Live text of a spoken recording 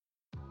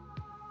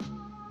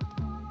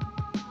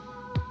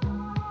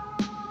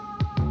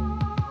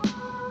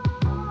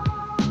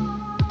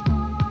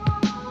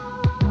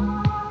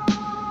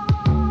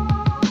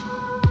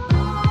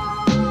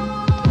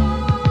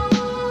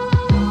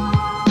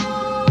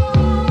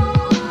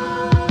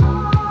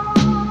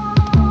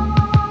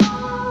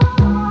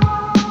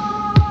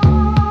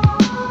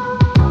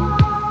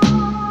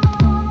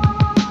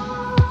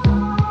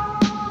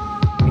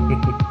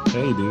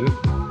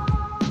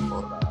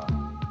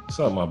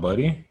up, my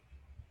buddy?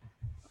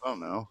 I don't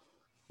know.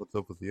 What's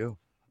up with you?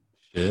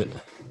 Shit.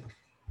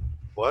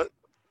 What?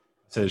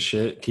 Says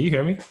shit. Can you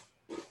hear me?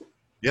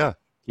 Yeah.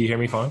 Can you hear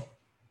me fine?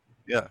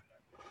 Yeah.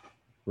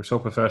 We're so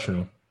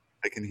professional.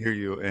 I can hear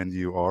you, and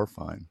you are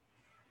fine.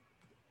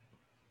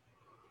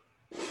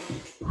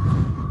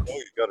 Oh,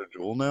 you got a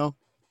Juul now?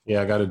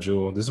 Yeah, I got a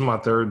Juul. This is my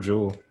third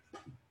Juul.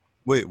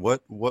 Wait,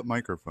 what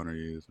microphone are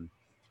you using?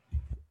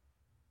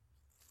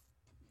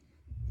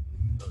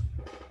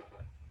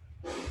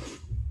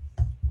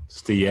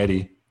 It's the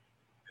Yeti.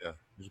 Yeah.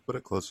 You should put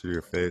it closer to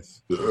your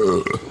face.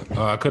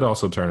 I could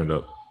also turn it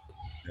up.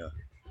 Yeah.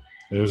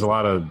 There's a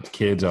lot of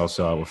kids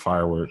outside with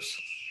fireworks.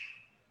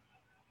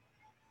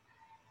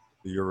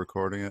 You're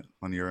recording it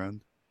on your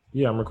end?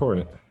 Yeah, I'm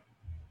recording.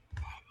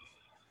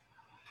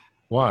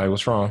 Why?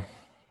 What's wrong?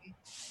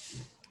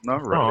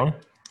 Not ready. Wrong.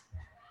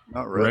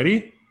 Not ready.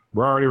 Ready?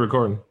 We're already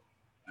recording.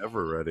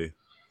 Never ready.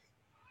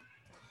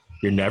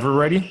 You're never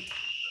ready?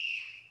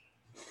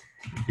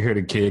 You hear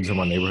the kids in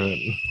my neighborhood?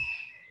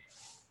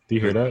 Do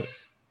you hear that?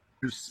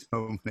 There's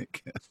so many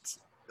kids.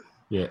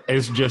 Yeah,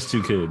 it's just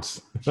two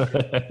kids.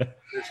 They're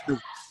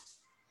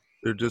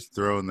just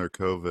throwing their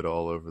COVID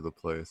all over the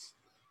place.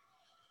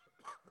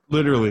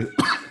 Literally,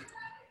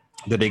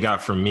 that they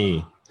got from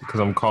me because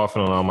I'm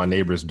coughing on all my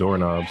neighbors'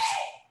 doorknobs.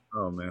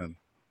 Oh, man.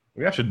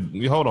 Maybe I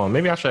should hold on.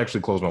 Maybe I should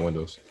actually close my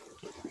windows.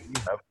 You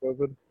have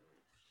COVID?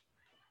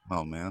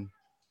 Oh, man.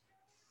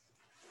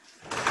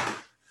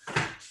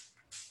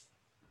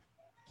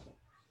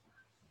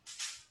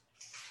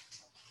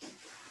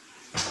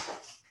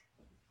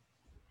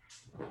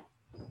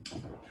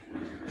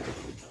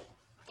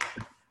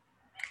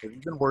 Have you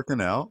been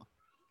working out?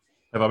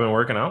 Have I been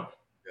working out?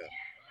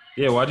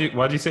 Yeah. Yeah.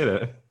 Why'd you say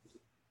that?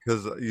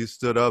 Because you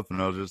stood up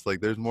and I was just like,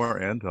 there's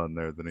more Anton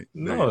there than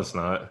No, it's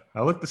not.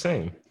 I look the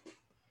same.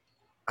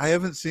 I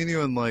haven't seen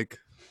you in like.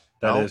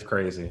 That is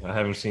crazy. I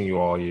haven't seen you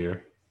all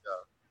year.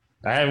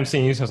 Yeah. I haven't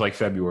seen you since like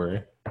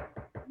February.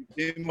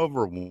 You came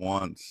over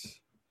once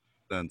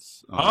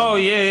since. Oh,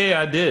 yeah,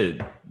 I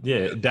did.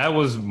 Yeah, that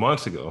was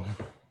months ago.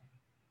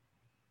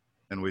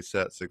 And we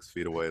sat 6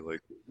 feet away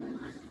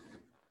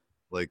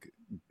like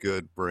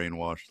good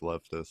brainwashed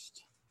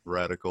leftist,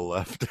 radical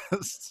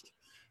leftist.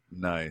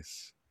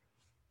 Nice.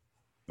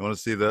 You want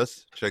to see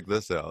this? Check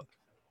this out.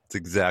 It's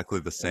exactly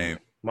the same.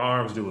 My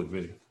arms do look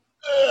big.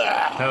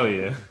 Hell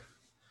yeah.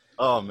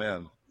 Oh,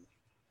 man.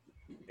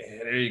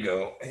 Yeah, there you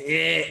go.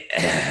 Yeah.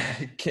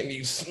 Can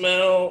you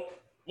smell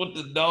what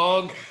the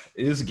dog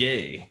is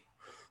gay?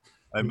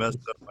 I messed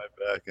up my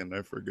back and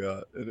I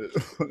forgot.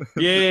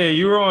 Yeah,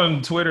 you were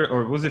on Twitter,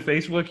 or was it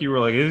Facebook? You were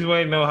like, "Does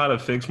anybody know how to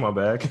fix my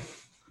back?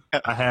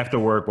 I have to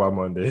work by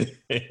Monday."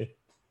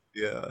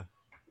 Yeah.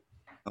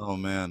 Oh,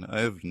 man.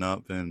 I have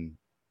not been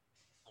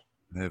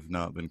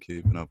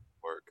keeping up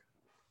with work.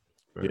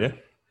 Yeah.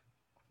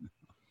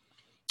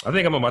 I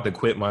think I'm about to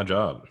quit my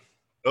job.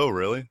 Oh,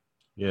 really?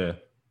 Yeah.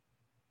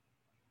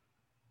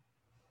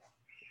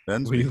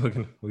 Ben's What are you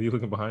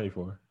looking behind you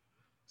for?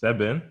 Is that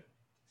Ben?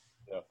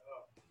 Yeah.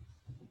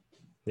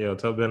 Yeah,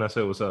 tell Ben I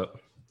said what's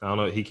up. I don't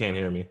know. He can't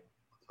hear me.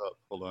 What's up?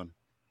 Hold on.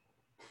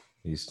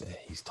 He's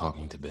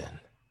talking to Ben.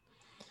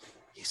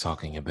 He's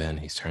talking to Ben.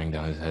 He's turning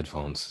down his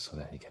headphones so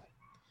that he can.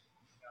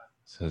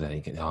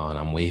 Oh, and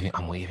I'm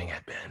waving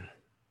at Ben.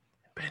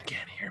 Ben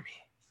can't hear me.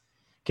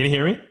 Can you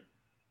hear me?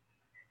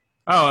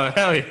 Oh,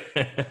 hell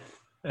yeah.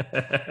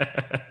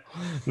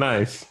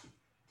 Nice.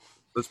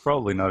 That's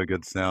probably not a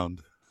good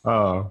sound.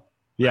 Oh,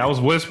 yeah. I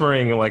was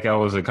whispering like I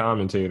was a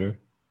commentator.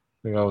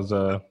 I think I was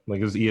like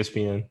it was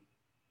ESPN.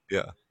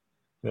 Yeah.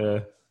 Yeah.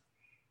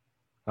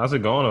 How's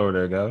it going over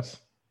there, guys?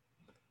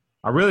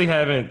 I really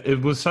haven't.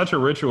 It was such a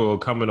ritual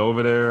coming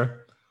over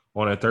there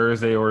on a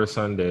Thursday or a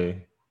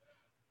Sunday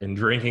and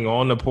drinking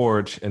on the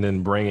porch and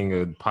then bringing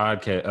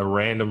a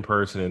random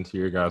person into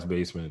your guys'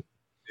 basement.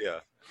 Yeah.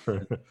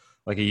 For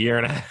like a year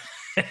and a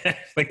half,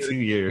 like 2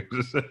 years.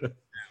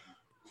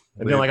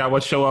 And then like I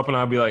would show up and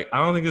I'd be like,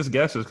 I don't think this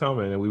guest is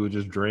coming. And we would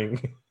just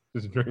drink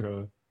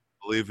on.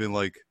 Leaving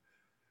like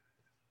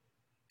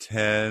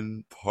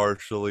 10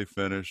 partially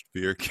finished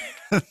beer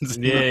cans.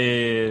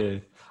 Yeah.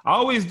 I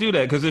always do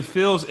that because it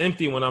feels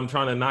empty when I'm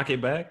trying to knock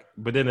it back.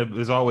 But then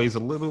there's always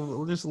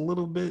just a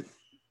little bit.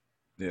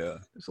 Yeah.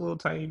 Just a little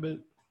tiny bit.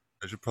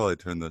 I should probably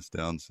turn this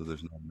down so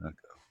there's not an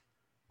echo.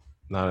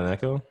 Not an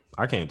echo?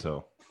 I can't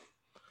tell.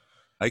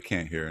 I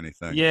can't hear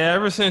anything. Yeah,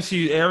 ever since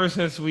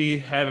we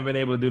haven't been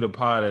able to do the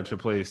pod at your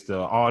place, the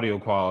audio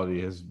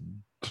quality has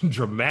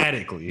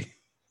dramatically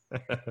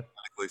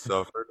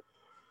suffered.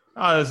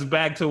 It's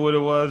back to what it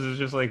was. It's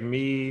just like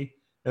me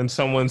and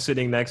someone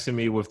sitting next to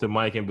me with the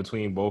mic in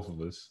between both of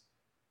us,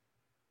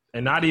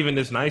 and not even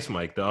this nice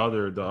mic, the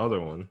other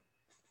one.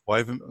 Why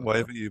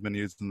haven't you been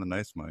using the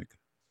nice mic?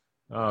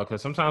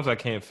 Because sometimes I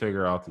can't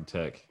figure out the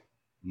tech.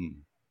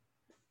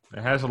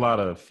 It has a lot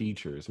of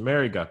features.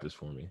 Mary got this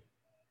for me.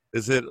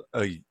 Is it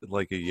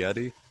like a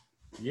Yeti?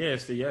 Yeah,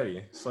 it's the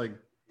Yeti. It's like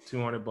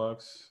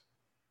 $200.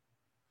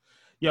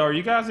 Yo, are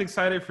you guys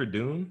excited for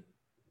Dune?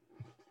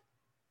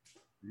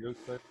 Are you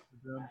excited for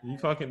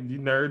Dune? You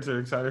nerds are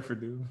excited for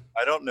Dune.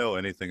 I don't know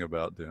anything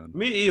about Dune.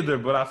 Me either,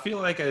 but I feel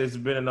like there's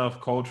been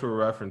enough cultural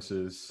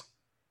references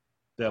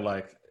that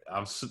like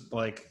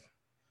like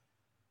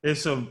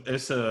it's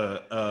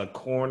a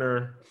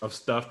corner of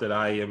stuff that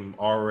I am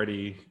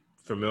already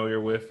familiar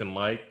with and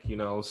like,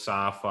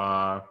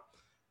 sci-fi,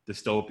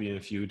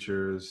 dystopian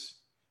futures,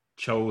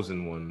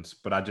 chosen ones,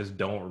 but I just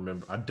don't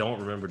remember. I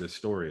don't remember the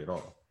story at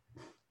all.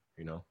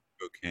 You know,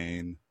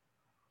 Cocaine.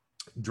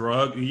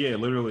 drug, yeah,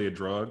 literally a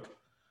drug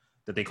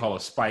that they call a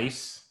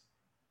spice.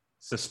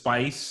 It's a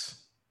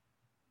spice,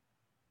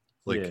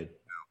 Like yeah,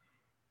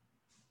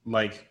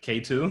 like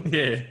K2,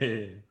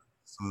 yeah.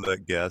 some of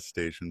that gas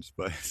station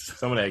spice.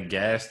 Some of that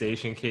gas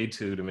station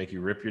K2 to make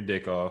you rip your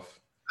dick off.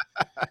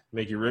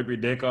 Make you rip your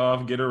dick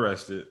off, get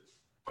arrested.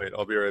 Wait,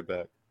 I'll be right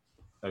back.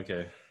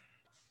 Okay.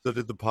 So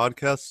did the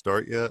podcast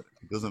start yet?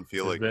 It doesn't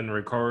feel It's like. been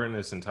recording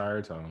this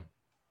entire time.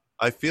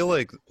 I feel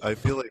like I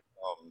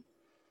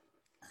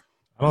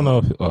don't know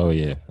if. Oh,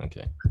 yeah.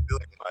 Okay. I feel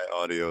like my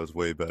audio is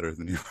way better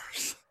than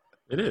yours.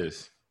 It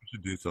is. We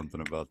should do something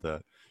about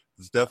that.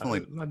 It's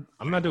definitely.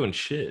 I'm not doing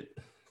shit.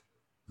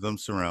 I'm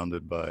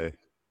surrounded by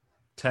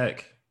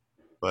Tech.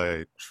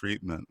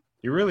 treatment.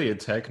 You're really a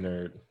tech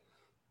nerd.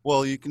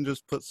 Well, you can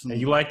just put some.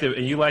 And you like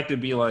to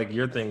be like,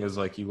 your thing is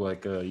like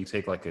you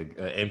take like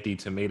a empty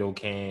tomato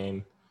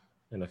can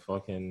and a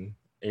fucking,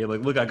 hey,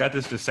 like, look, I got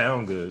this to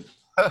sound good.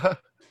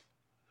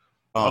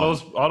 All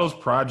those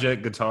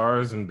project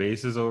guitars and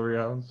basses over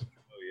your house.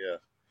 Oh yeah,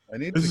 I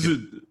need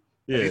to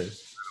yeah.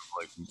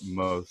 like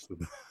most of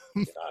them.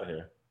 Get out of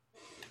here.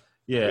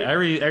 Yeah,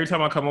 every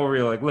time I come over,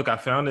 you're like, look, I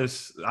found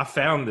this,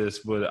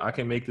 but I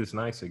can make this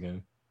nice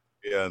again.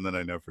 Yeah, and then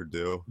I never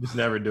do. Just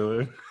never do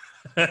it.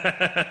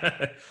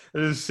 It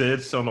just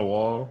sits on the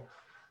wall.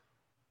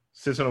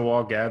 Sits on the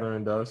wall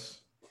gathering dust.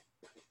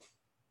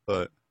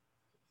 But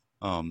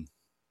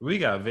we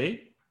got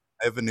vape.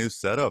 I have a new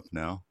setup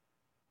now.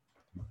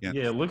 Yeah,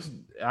 it looks.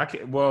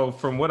 Well,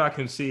 from what I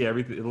can see,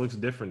 everything it looks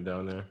different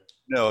down there.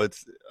 No,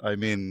 I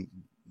mean,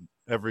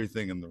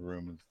 everything in the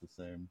room is the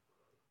same.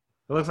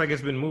 It looks like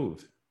it's been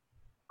moved.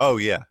 Oh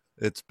yeah,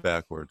 it's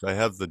backwards. I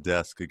have the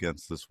desk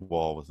against this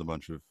wall with a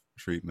bunch of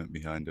treatment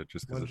behind it,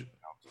 just because it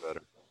sounds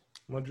better.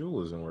 My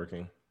Juul isn't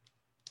working.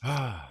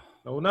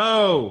 Oh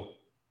no!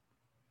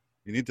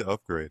 You need to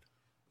upgrade.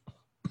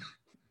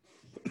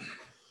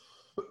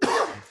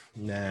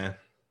 Nah.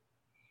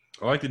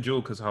 I like the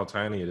Juul because how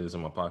tiny it is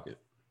in my pocket.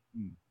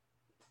 Do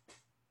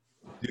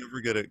you ever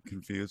get it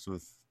confused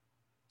with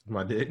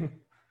my dick?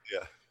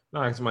 Yeah.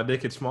 No, because my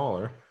dick is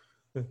smaller.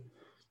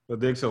 My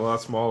dick's a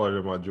lot smaller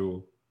than my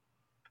Juul.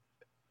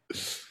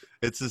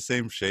 It's the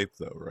same shape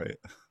though, right?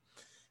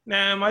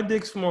 Nah, my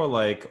dick's more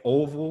like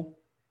oval.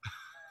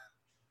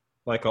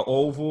 Like an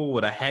oval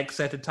with a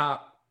hex at the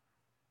top.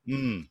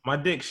 My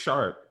dick's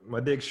sharp. My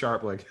dick's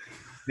sharp like,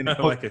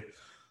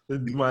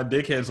 my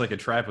dick has like a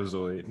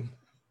trapezoid.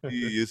 Do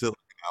you use it like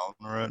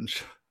an Allen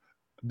wrench?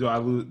 Do I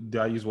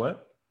use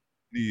what?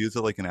 Do you use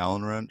it like an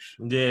Allen wrench?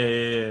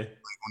 Yeah.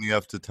 Like when you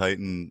have to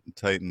tighten.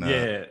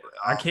 Yeah,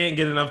 I can't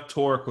get enough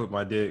torque with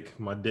my dick.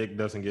 My dick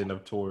doesn't get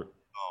enough torque.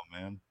 Oh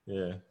man.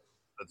 Yeah.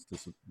 That's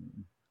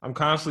disappointing. I'm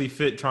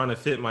constantly trying to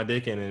fit my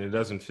dick in, and it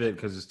doesn't fit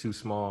because it's too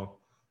small.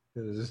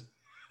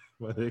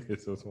 My dick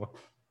is so small.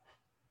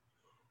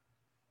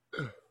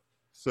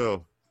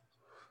 So.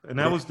 And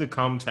that was the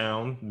Cum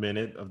Town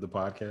minute of the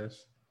podcast.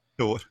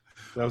 What?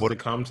 That was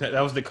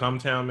the Cum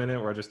Town minute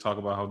where I just talk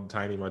about how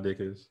tiny my dick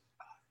is.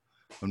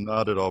 I'm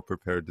not at all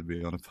prepared to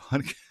be on a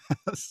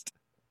podcast.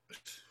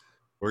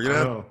 We're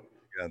gonna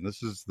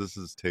this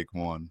is take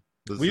one.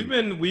 We've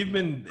been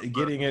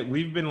getting it.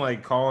 We've been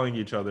like calling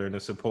each other, and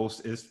it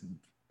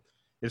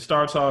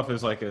starts off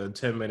as like a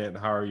 10-minute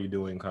 "How are you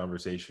doing?"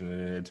 conversation,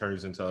 and it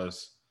turns into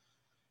us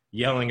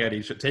yelling at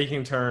each other,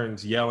 taking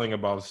turns yelling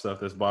about stuff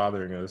that's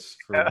bothering us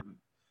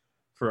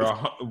for an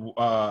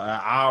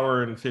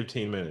hour and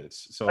 15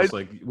 minutes. So it's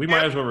like we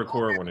might as well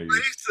record one of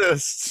these.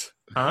 Racists,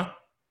 huh?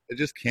 I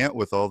just can't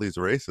with all these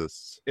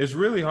racists. It's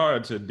really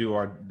hard to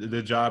do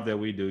the job that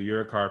we do.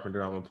 You're a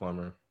carpenter, I'm a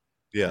plumber.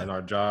 Yeah. And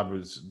our job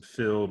is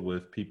filled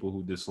with people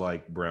who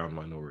dislike brown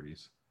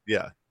minorities.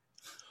 Yeah.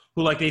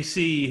 Who like they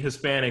see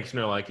Hispanics and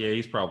they're like, yeah,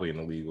 he's probably an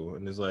illegal.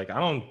 And it's like, I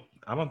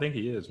don't think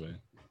he is, man.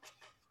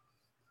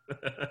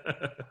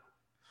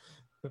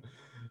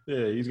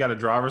 Yeah, he's got a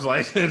driver's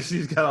license.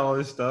 He's got all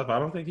this stuff. I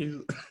don't think he's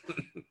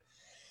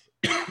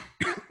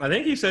I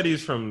think he said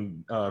he's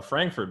from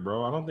Frankfurt,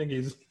 bro. I don't think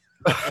he's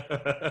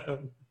I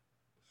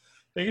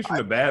think he's from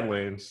the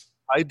Badlands.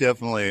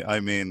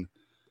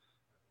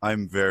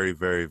 I'm very,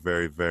 very,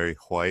 very, very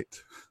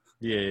white.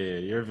 Yeah,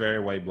 you're a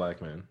very white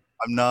black man.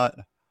 I'm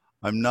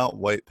not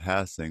white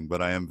passing,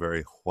 but I am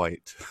very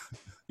white.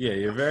 Yeah,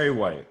 you're very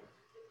white.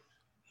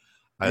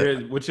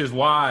 Which is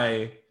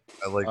why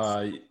I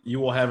like you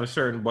will have a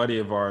certain buddy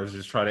of ours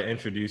just try to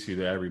introduce you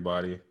to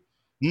everybody.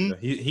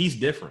 He's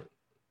different.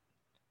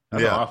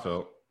 That's how I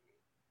felt.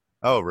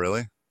 Oh,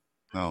 really?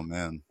 Oh,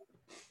 man.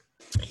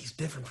 He's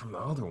different from the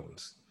other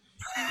ones.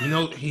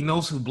 He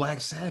knows who Black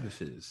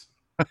Sabbath is.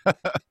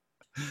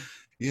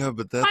 Yeah,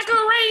 but Like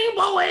a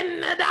rainbow in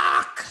the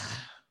dark.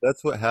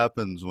 that's what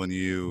happens when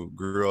you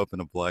grew up in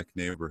a black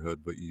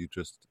neighborhood, but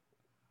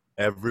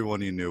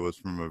everyone you knew was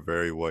from a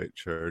very white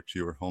church.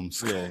 You were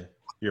homeschooled. Yeah,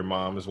 your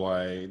mom is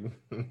white.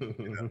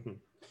 Your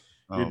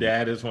Um,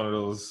 dad is one of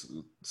those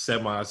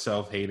semi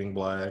self-hating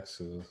blacks.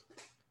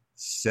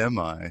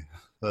 semi.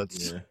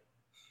 That's Yeah.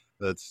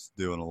 that's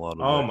doing a lot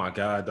of Oh work. my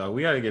god, dog.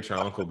 We got to get your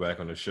uncle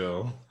back on the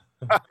show.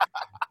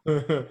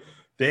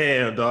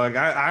 Damn, dog.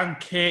 I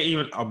can't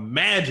even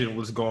imagine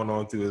what's going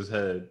on through his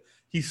head.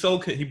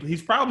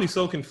 He's probably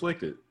so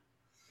conflicted.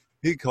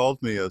 He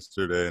called me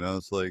yesterday, and I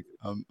was like,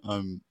 I'm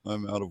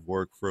out of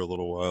work for a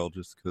little while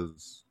just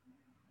because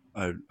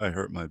I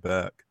hurt my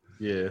back.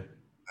 Yeah.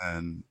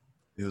 And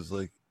he was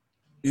like,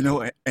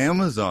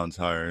 Amazon's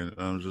hiring. And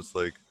I was just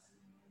like,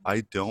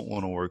 I don't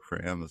want to work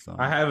for Amazon.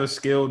 I have a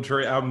skilled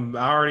trade. I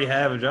already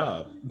have a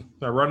job.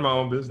 I run my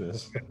own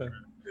business.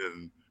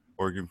 And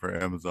working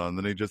for Amazon.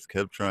 Then he just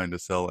kept trying to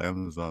sell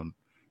Amazon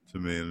to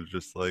me, and it's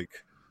just like,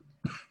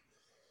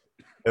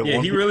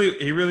 Yeah, he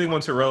really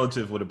wants a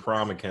relative with a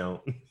prom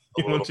account.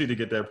 He wants you to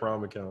get that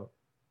prom account.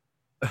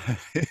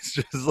 It's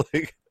just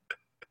like,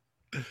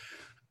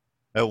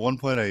 at one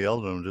point I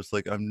yelled at him, just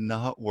like, I'm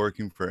not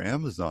working for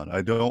Amazon.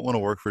 I don't want to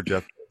work for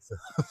Jeff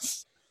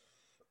Bezos.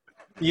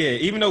 Yeah,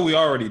 even though we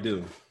already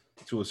do,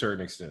 to a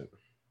certain extent.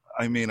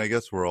 I mean, I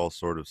guess we're all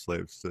sort of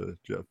slaves to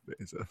Jeff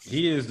Bezos.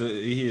 He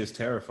is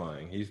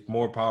terrifying. He's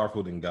more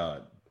powerful than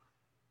God.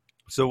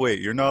 So wait,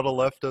 you're not a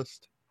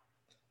leftist?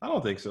 I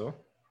don't think so.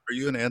 Are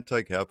you an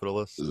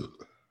anti-capitalist?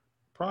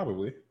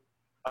 Probably.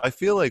 I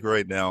feel like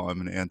right now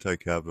I'm an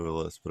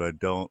anti-capitalist, but I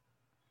don't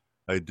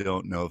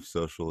know if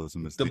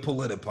socialism is the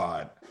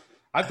politipod.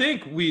 I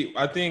think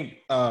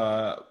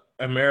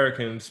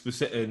Americans,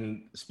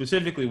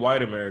 specifically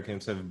white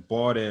Americans, have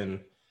bought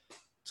in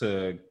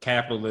to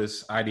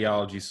capitalist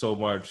ideology so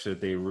much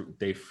that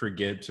they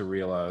forget to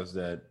realize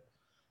that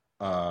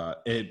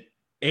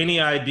any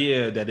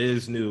idea that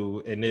is new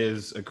and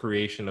is a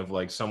creation of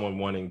like someone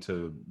wanting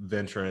to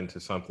venture into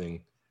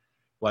something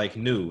like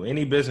new,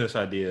 any business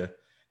idea,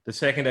 the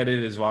second that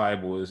it is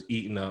viable is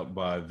eaten up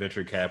by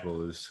venture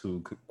capitalists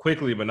who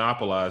quickly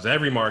monopolize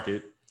every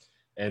market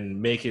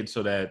and make it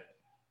so that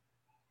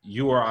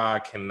you or I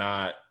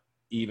cannot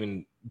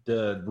even,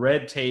 the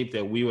red tape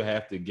that we would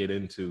have to get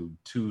into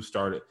to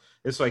start it.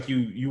 It's like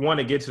you want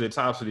to get to the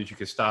top so that you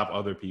can stop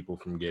other people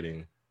from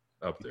getting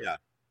up there. Yeah,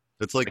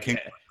 it's like King.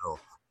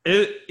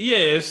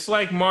 It's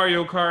like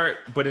Mario Kart,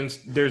 but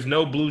there's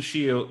no blue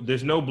shield.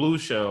 There's no blue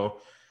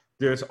shell.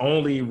 There's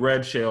only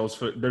red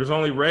shells there's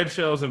only red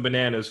shells and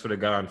bananas for the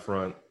guy in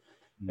front,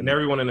 and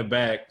everyone in the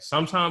back.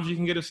 Sometimes you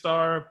can get a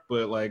star,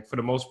 but like for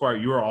the most part,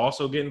 you are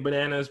also getting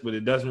bananas. But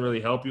it doesn't really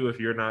help you if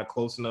you're not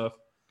close enough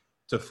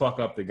to fuck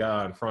up the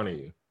guy in front of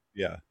you.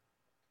 Yeah,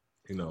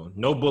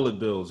 no bullet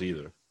bills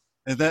either.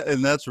 And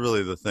that's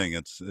really the thing.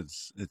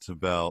 It's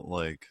about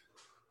like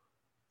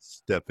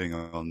stepping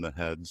on the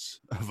heads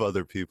of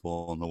other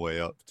people on the way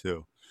up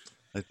too.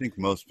 I think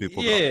most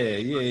people.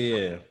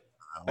 Yeah.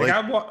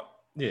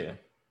 Yeah.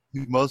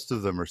 Most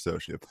of them are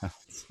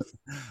sociopaths.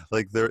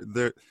 Like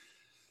they're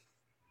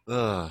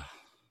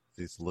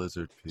these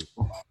lizard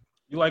people.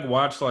 You like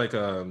watch like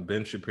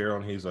Ben Shapiro,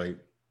 and he's like,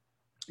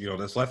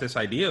 this leftist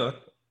idea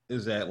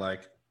is that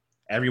like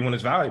everyone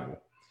is valuable,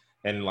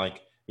 and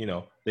like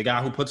the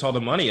guy who puts all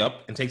the money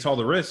up and takes all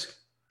the risk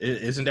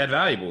isn't that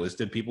valuable. It's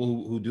the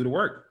people who do the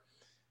work.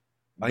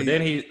 But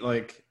then he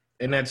like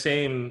in that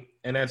same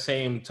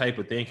type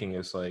of thinking,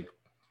 it's like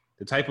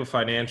the type of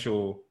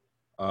financial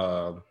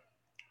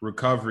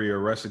recovery or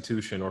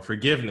restitution or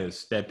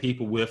forgiveness that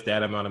people with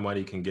that amount of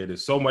money can get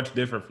is so much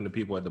different from the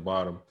people at the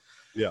bottom.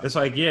 Yeah, it's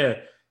like,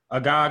 a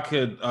guy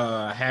could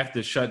have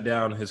to shut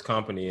down his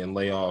company and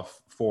lay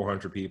off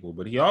 400 people,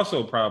 but he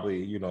also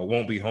probably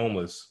won't be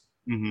homeless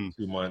 2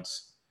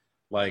 months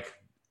like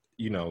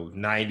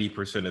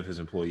 90% of his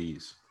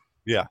employees.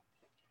 Yeah,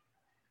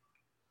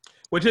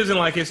 which isn't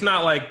like, it's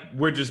not like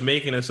we're just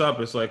making this up.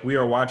 It's like we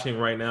are watching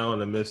right now in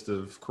the midst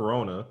of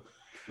Corona.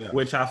 Yeah.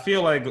 Which I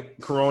feel like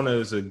Corona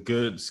is a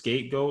good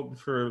scapegoat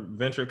for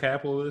venture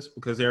capitalists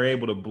because they're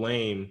able to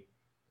blame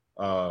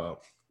a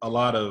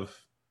lot of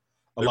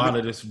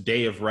this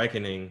day of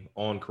reckoning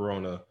on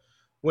Corona.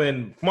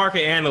 When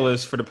market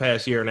analysts for the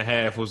past year and a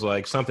half was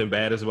like, something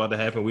bad is about to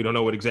happen. We don't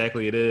know what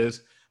exactly it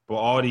is, but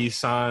all these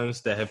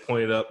signs that have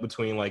pointed up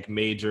between like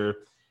major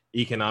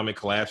economic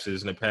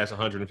collapses in the past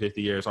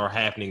 150 years are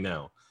happening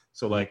now.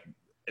 So like,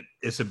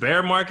 it's a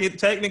bear market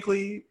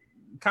technically,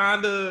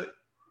 kind of.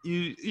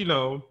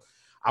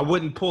 I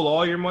wouldn't pull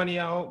all your money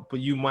out, but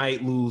you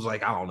might lose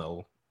like, I don't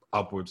know,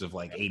 upwards of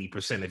like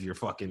 80% of your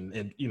fucking,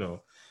 and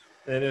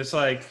it's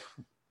like,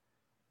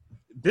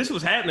 this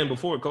was happening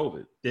before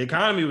COVID. The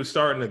economy was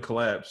starting to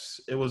collapse.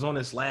 It was on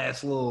its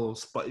last little,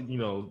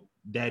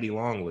 daddy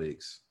long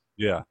legs.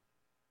 Yeah.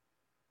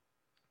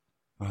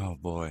 Oh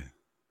boy.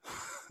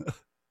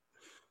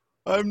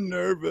 I'm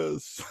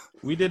nervous.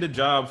 We did a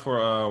job for,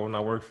 when I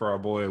worked for our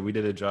boy, we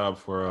did a job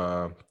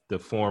for the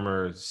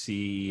former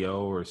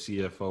CEO or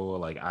CFO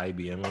of like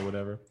IBM or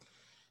whatever.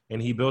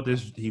 and he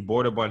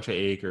bought a bunch of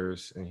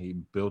acres, and he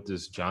built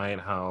this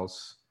giant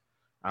house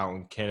out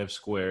in Kenneth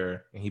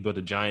Square, and he built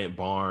a giant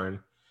barn,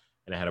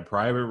 and it had a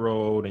private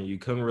road, and you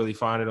couldn't really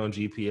find it on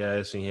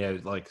GPS, and he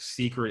had like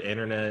secret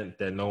internet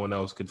that no one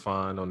else could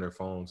find on their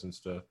phones and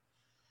stuff.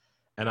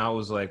 And I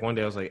was like, one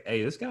day I was like,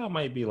 hey, this guy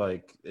might be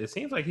like, it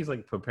seems like he's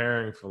like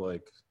preparing for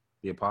like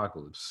the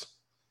apocalypse.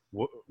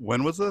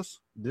 When was this?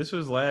 This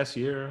was last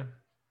year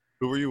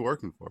Who were you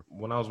working for?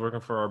 when I was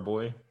working for our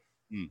boy.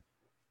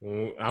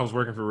 When I was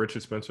working for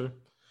Richard Spencer.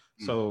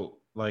 So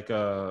like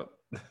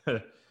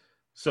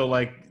so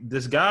like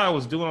this guy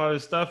was doing all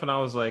this stuff, and I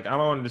was like, I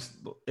don't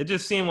understand. It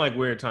just seemed like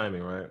weird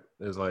timing, right?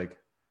 It's like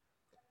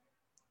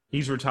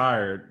he's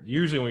retired.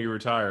 Usually when you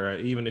retire,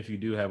 right, even if you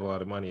do have a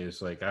lot of money,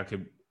 it's like I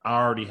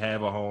already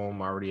have a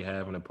home, I already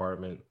have an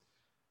apartment.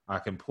 I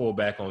can pull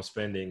back on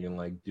spending and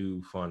like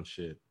do fun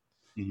shit.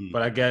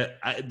 But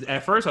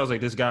at first I was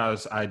like, this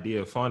guy's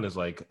idea of fun is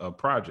like a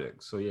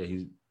project. So yeah,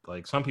 he's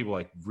like, some people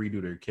like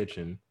redo their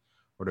kitchen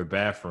or their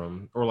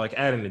bathroom or like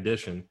add an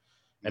addition.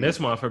 And this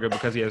motherfucker,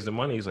 because he has the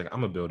money, he's like,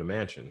 I'm gonna build a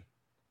mansion.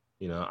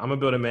 You know, I'm gonna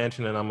build a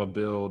mansion, and I'm gonna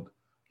build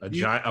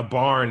a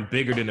barn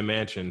bigger than the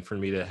mansion for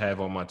me to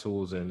have all my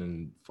tools in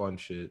and fun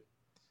shit.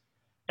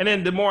 And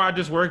then the more I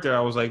just worked there,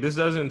 I was like, this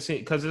doesn't seem,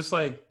 because it's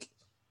like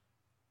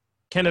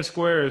Kenneth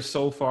Square is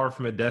so far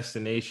from a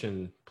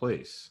destination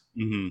place.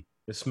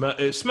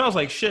 It smells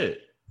like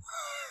shit.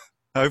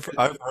 I've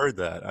heard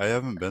that. I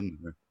haven't been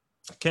there.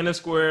 Kenneth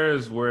Square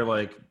is where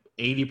like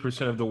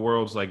 80% of the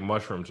world's like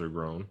mushrooms are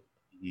grown.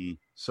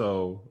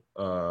 So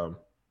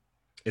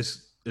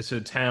it's a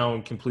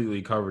town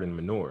completely covered in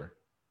manure.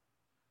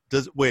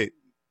 Do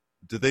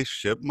they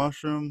ship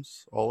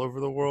mushrooms all over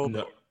the world?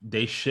 No,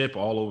 they ship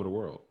all over the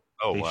world.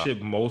 Oh, they wow.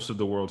 ship most of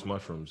the world's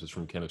mushrooms. It's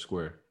from Kenneth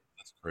Square.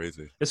 That's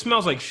crazy. It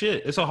smells like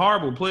shit. It's a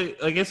horrible place.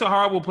 Like, it's a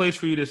horrible place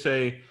for you to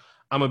say,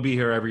 I'm gonna be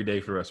here every day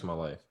for the rest of my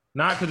life.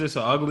 Not because it's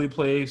an ugly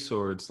place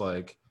or it's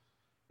like,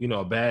 you know,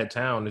 a bad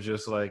town. It's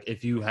just like,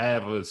 if you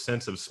have a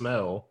sense of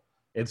smell,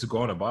 it's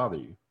going to bother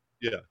you.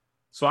 Yeah.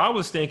 So I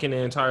was thinking the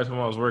entire time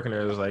I was working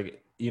there, it was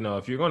like, you know,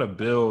 if you're going to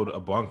build a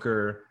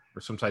bunker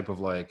or some type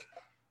of like,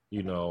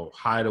 you know,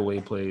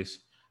 hideaway place,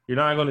 you're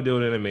not going to do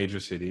it in a major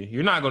city.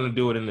 You're not going to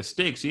do it in the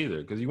sticks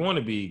either, because you want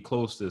to be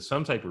close to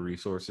some type of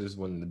resources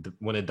when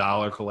the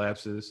dollar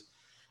collapses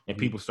and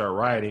people start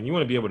rioting. You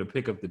want to be able to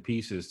pick up the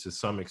pieces to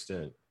some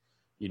extent,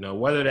 you know,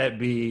 whether that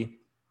be,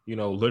 you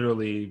know,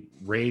 literally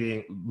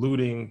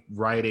looting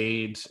Rite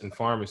Aids and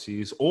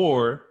pharmacies,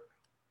 or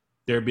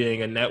there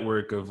being a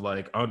network of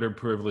like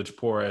underprivileged,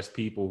 poor ass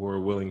people who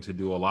are willing to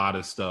do a lot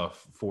of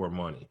stuff for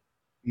money.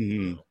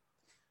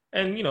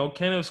 And, you know,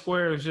 Kenneth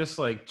Square is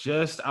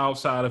just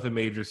outside of a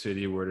major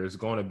city where there's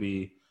going to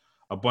be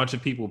a bunch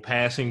of people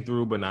passing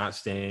through but not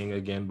staying,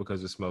 again,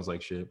 because it smells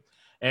like shit.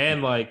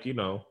 And like, you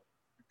know,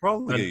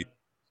 probably get used to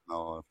the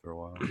smell after a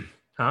while.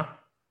 Huh?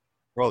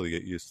 Probably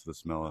get used to the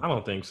smell. I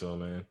don't think so,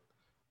 man.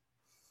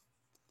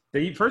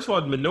 First of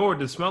all, manure,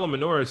 the smell of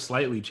manure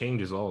slightly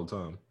changes all the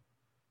time.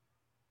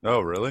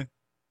 Oh, really?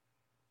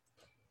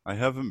 I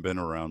haven't been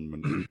around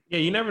manure. Yeah,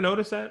 you never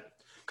notice that?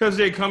 Because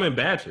they come in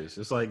batches.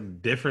 It's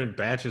like different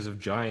batches of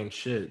giant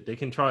shit. They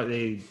can do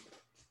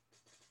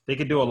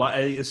a lot.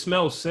 It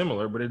smells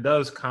similar, but it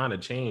does kind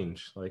of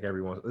change like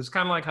every once. It's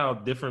kind of like how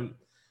different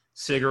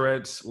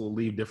cigarettes will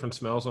leave different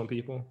smells on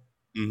people.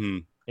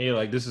 And you're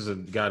like, this is a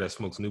guy that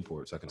smokes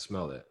Newports. I can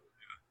smell that.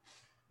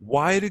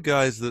 Why do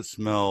guys that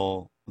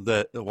smoke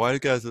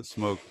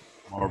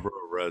Marlboro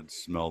Red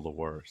smell the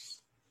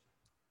worst?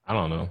 I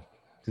don't know.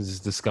 Because it's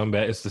the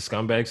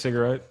scumbag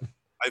cigarette.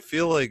 I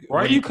feel like... Why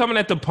are you coming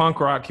at the punk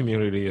rock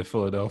community of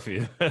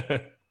Philadelphia?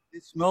 They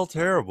smell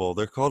terrible.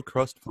 They're called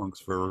crust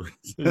punks for a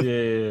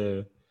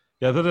reason.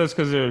 Yeah. I thought that's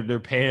because their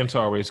pants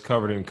are always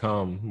covered in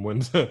cum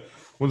when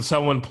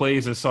someone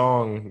plays a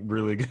song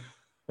really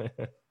good.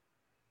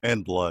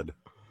 And blood.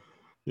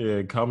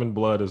 Yeah, cum and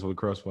blood is what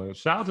crust punks.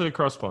 Shout out to the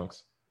crust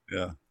punks.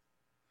 Yeah.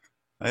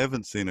 I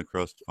haven't seen a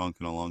crust punk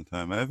in a long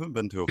time. I haven't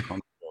been to a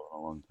punk show in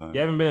a long time. You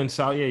haven't been in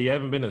South. Yeah, you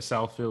haven't been to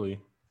South Philly.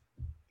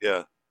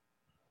 Yeah.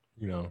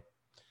 You know,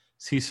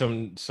 see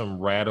some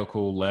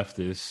radical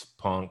leftist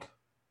punk.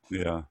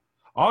 Yeah.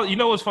 You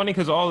know what's funny?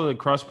 Because all of the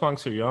crust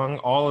punks are young.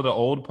 All of the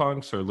old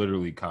punks are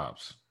literally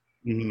cops.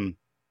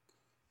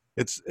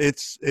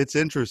 It's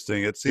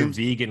interesting. It seems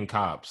they're vegan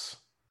cops.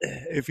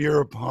 If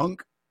you're a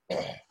punk,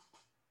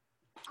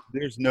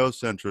 there's no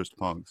centrist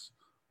punks.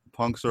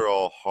 Punks are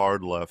all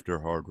hard left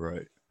or hard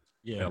right.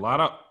 Yeah, a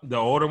lot of the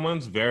older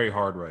ones, very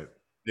hard right.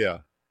 Yeah.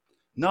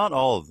 Not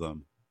all of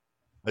them.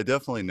 I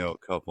definitely know a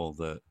couple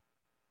that,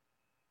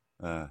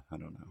 I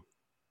don't know.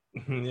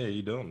 Yeah,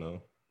 you don't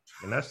know.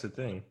 And that's the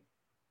thing.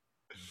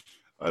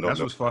 That's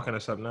what's fucking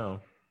us up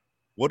now.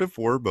 What if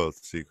we're both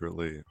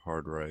secretly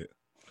hard right?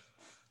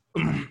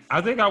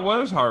 I think I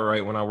was hard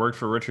right when I worked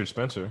for Richard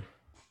Spencer.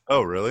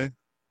 Oh, really?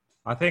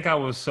 I think I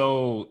was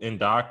so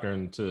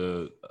indoctrined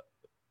to,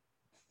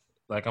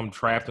 like, I'm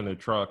trapped in a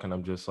truck and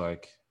I'm just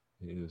like,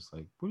 he's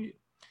like, what do you?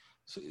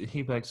 So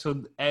he'd be like,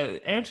 so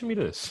answer me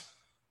this.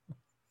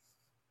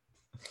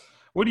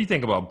 what do you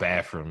think about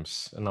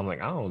bathrooms? And I'm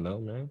like, I don't know,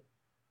 man.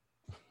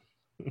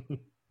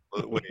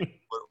 Wait,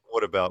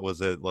 what about?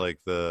 Was it like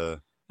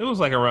the It was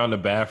like around the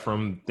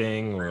bathroom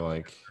thing, or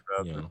like,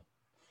 bathroom?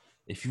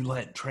 if you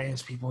let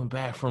trans people in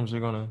bathrooms, they're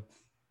gonna.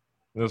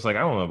 It was like, I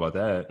don't know about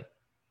that.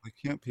 Why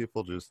can't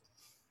people just,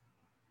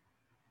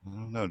 I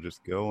don't know,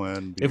 just go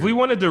in? If we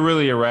wanted to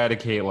really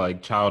eradicate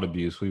like child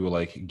abuse, we would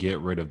like get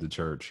rid of the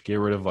church, get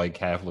rid of like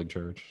Catholic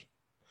Church.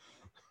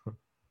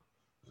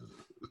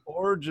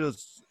 Or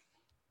just,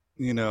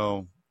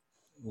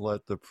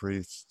 let the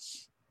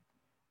priests.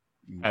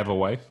 Have a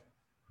wife,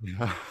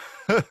 Yeah.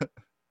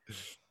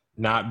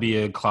 not be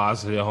a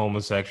closeted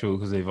homosexual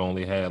because they've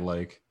only had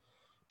like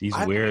these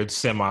weird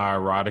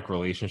semi-erotic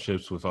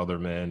relationships with other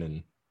men.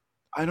 And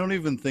I don't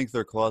even think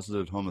they're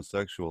closeted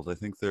homosexuals. I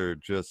think they're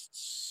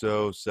just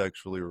so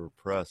sexually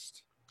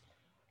repressed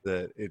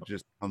that it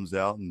just comes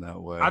out in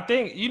that way. I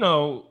think,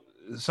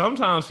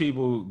 sometimes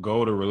people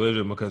go to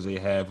religion because they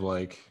have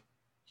like,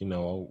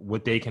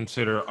 what they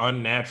consider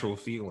unnatural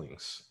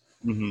feelings.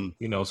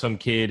 Mm-hmm. Some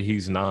kid,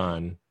 he's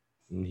 9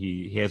 and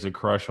he has a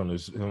crush on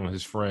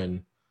his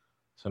friend.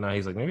 So now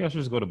he's like, maybe I should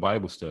just go to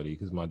Bible study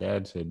because my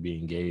dad said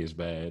being gay is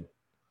bad.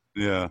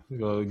 Yeah.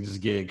 Go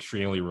just get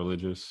extremely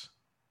religious.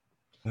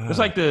 It's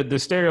like the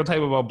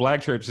stereotype about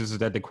black churches is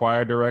that the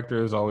choir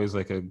director is always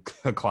like a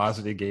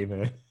closeted gay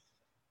man.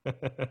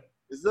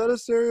 Is that a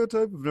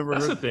stereotype? I've never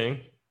That's heard. the thing.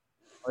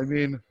 I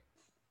mean, I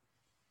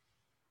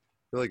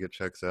feel like it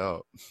checks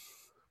out.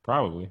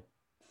 Probably.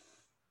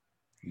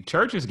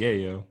 Church is gay,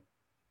 yo.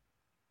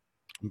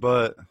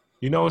 But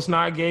it's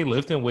not gay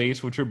lifting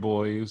weights with your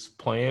boys,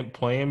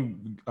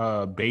 playing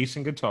bass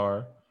and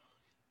guitar.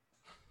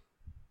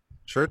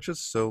 church is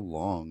so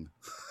long.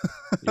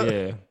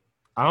 Yeah.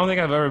 I don't think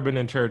I've ever been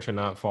in church and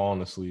not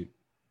fallen asleep.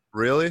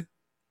 Really?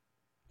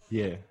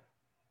 Yeah.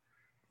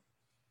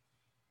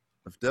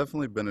 I've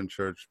definitely been in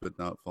church but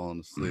not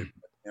fallen asleep.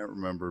 I can't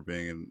remember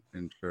being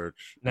in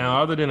church.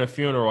 Now, other than a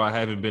funeral, I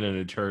haven't been in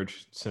a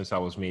church since I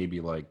was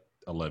maybe like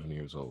 11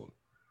 years old.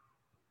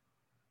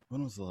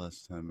 When was the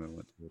last time I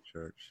went to a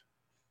church?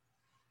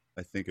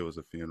 I think it was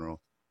a funeral.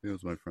 I think it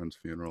was my friend's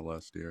funeral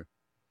last year.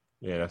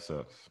 Yeah, that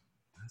sucks.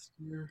 Last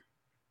year?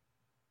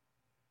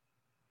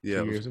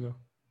 Yeah, 2 years ago.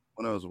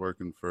 When I was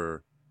working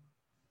for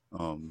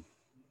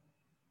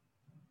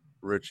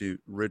Richie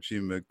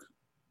Mc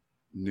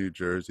New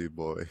Jersey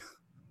boy.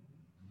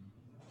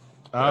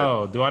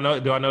 Oh, do I know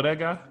that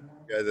guy?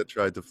 Guy that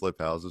tried to flip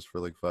houses for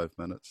like 5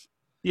 minutes.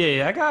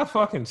 Yeah, that guy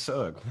fucking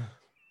sucks.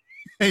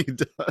 He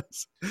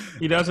does.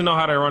 He doesn't know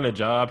how to run a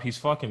job. He's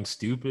fucking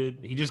stupid.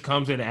 He just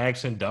comes in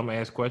asking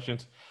dumbass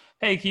questions.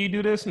 Hey, can you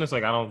do this? And it's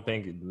like,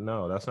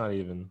 no, that's not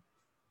even.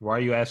 Why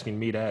are you asking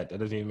me that? That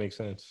doesn't even make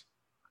sense.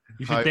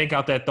 You should think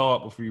out that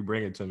thought before you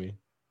bring it to me.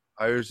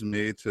 Hires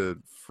me to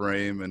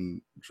frame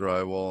and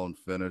drywall and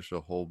finish a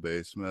whole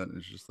basement.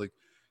 It's just like,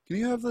 can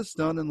you have this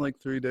done in like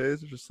 3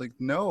 days? It's just like,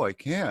 no, I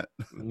can't.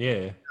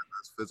 Yeah.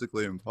 That's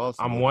physically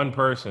impossible. I'm one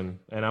person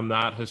and I'm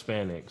not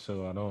Hispanic,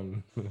 so I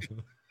don't.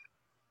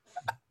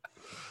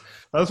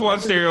 That's one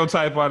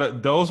stereotype out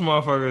of those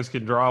motherfuckers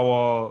can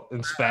drywall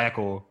and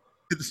spackle.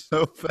 It's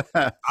so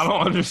fast. I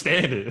don't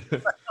understand it.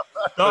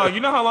 Dog, you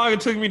know how long it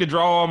took me to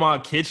draw all my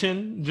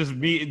kitchen? Just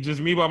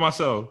me by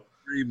myself.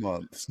 3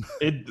 months.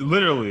 It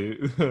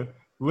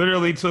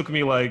literally took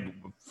me like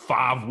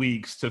 5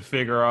 weeks to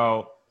figure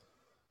out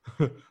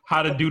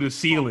how to do the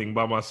ceiling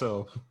by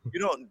myself. You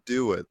don't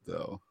do it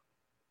though.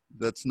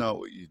 That's not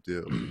what you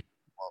do.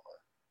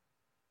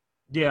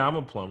 Yeah, I'm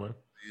a plumber.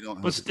 You don't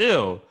have but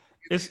still,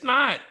 it's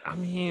not. I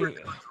mean,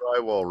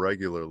 drywall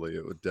regularly.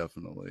 It would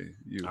definitely.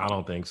 I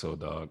don't think so,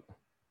 dog.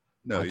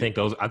 No, I think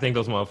those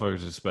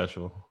motherfuckers are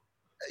special.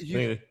 I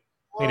think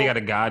they got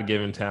a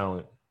God-given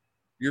talent.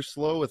 You're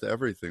slow with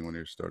everything when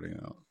you're starting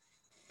out.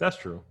 That's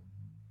true.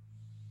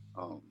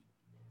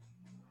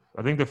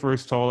 I think the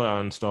first toilet I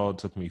installed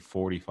took me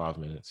 45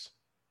 minutes.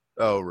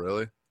 Oh,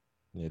 really?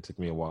 Yeah, it took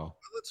me a while.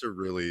 Toilets are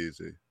really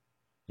easy.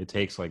 It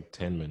takes like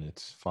 10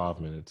 minutes, 5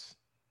 minutes.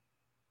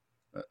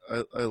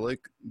 I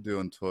like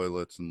doing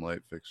toilets and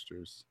light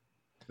fixtures.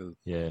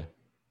 Yeah.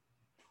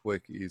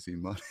 Quick, easy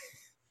money.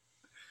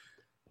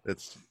 I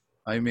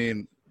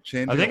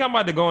think I'm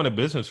about to go into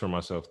business for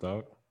myself,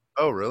 dog.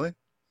 Oh, really?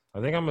 I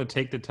think I'm going to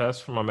take the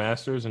test for my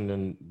master's and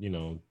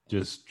then,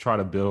 just try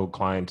to build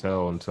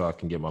clientele until I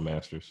can get my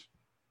master's.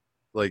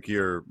 Like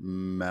your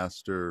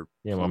master?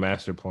 Yeah, my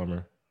master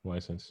plumber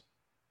license.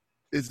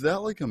 Is that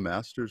like a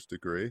master's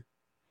degree?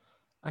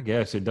 I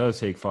guess it does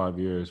take 5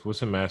 years.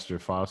 What's a master?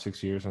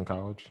 5-6 years in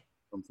college?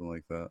 Something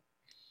like that.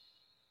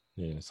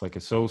 Yeah, it's like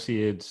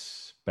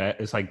associates.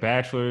 It's like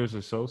bachelor's,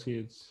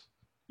 associates.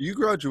 You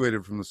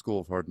graduated from the School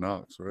of Hard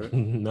Knocks, right?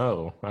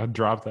 No, I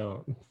dropped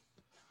out.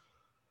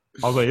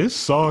 I was like, this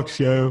sucks,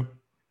 yo.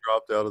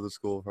 Dropped out of the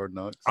School of Hard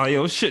Knocks? Oh,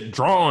 yo, shit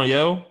drawn,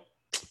 yo.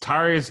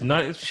 Tired is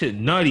nut. Shit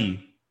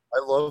nutty. I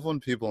love when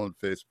people on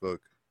Facebook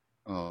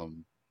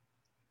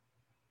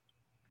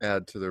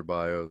add to their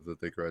bio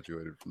that they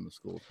graduated from the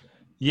school.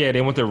 Yeah,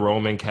 they went to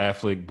Roman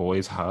Catholic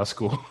Boys High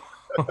School.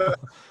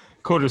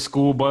 Go to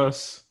school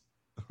bus.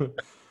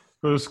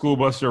 For the school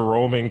bus to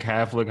Roman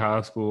Catholic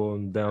high school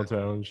in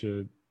downtown and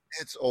shit.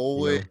 It's You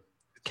always know,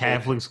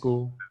 Catholic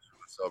school.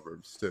 the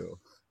suburbs too.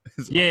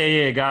 It's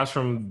Yeah, guys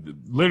from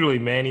literally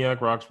Maniac,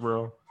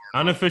 Roxborough,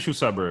 unofficial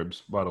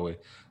suburbs, by the way,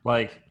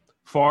 like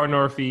far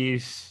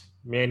northeast,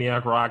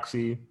 Maniac,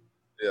 Roxy.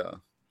 yeah,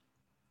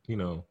 You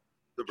know,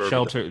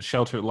 suburban.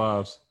 sheltered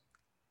lives.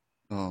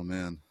 Oh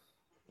man,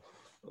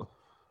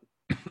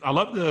 I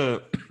love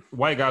the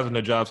white guys in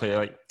the job say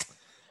like,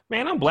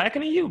 "Man, I'm blacker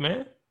than you,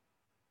 man."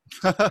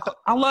 the,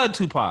 I love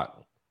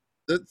Tupac.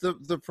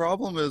 the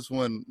problem is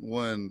When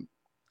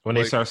they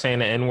like start saying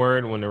the N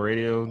word when the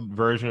radio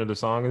version of the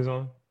song is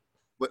on.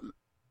 what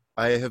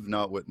I have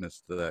not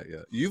witnessed that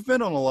yet. You've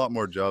been on a lot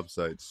more job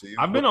sites. So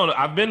I've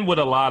been with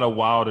a lot of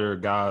wilder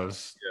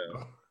guys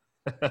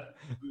yeah.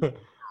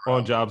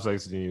 on job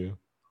sites than you.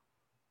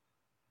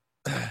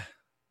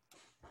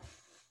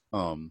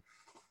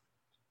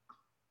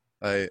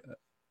 I,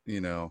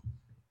 you know,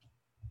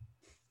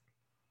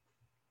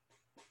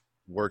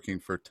 working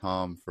for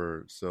Tom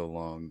for so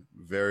long,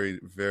 very,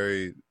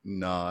 very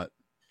not.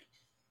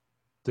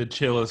 The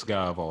chillest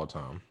guy of all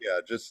time. Yeah,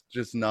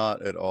 just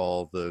not at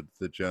all the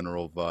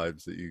general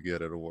vibes that you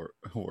get at a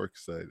work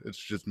site. It's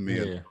just me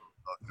and Yeah.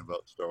 talking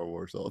about Star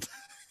Wars all day.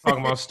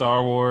 Talking about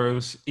Star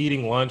Wars,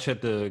 eating lunch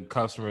at the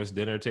customer's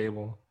dinner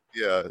table.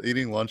 Yeah,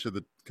 eating lunch at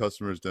the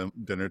customer's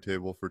dinner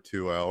table for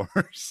 2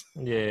 hours.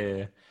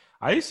 Yeah.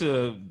 I used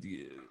to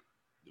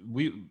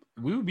we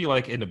would be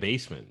like in the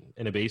basement,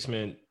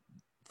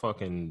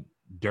 fucking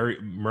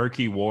dirt,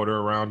 murky water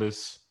around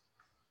us.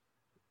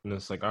 And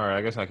it's like, all right,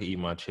 I guess I could eat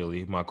my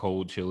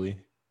cold chili.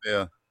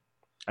 Yeah,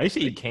 I used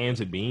to eat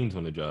cans of beans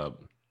on the job.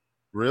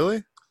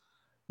 really?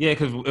 Yeah,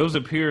 because it was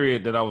a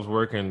period that I was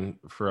working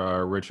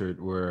for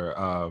Richard where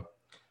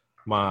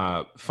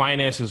my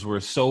finances were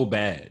so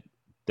bad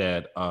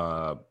that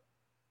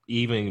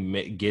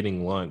even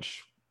getting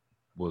lunch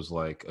was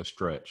like a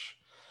stretch.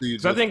 So you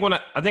Because I just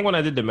think when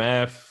I did the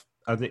math,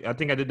 I think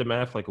I did the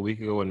math like a week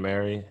ago in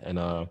Mary,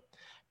 and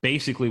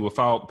basically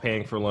without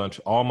paying for lunch,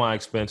 all my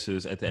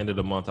expenses at the end of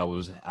the month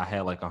I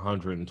had like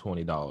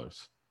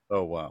 $120,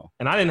 oh wow.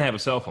 and I didn't have a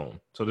cell phone,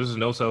 so this is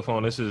no cell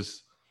phone. This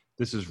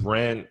is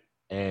rent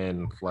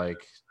and like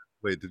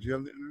Wait, did you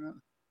have the internet?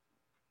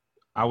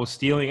 I was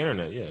stealing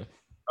internet. Yeah,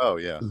 Oh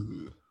yeah.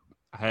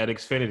 I had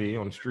Xfinity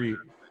on the street,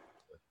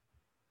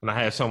 and I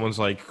had someone's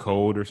like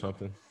code or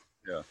something.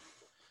 Yeah.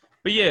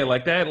 But yeah,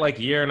 like that, like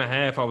year and a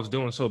half, I was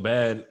doing so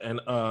bad, and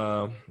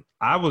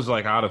I was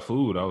like out of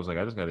food. I was like,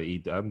 I just gotta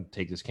eat. I'm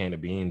take this can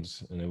of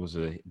beans, and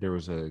there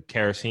was a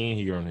kerosene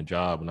heater on the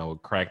job, and I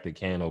would crack the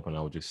can open.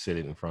 I would just sit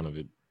it in front of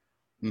it,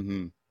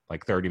 Mm-hmm.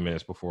 like 30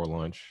 minutes before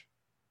lunch,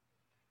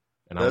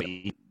 and I would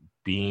eat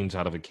beans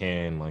out of a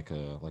can like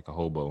a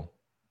hobo.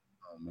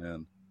 Oh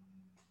man,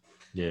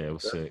 Yeah, it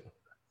was sick.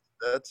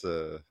 that's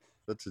a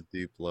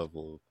deep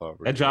level of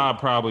poverty. That job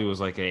probably was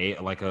like a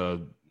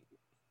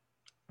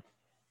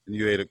And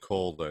you ate it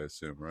cold, I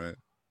assume, right?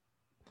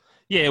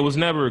 yeah, it was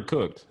never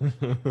cooked.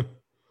 It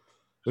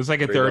was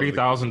like a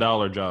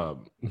 $30,000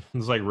 job. It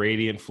was like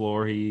radiant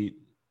floor heat.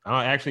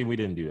 Actually, we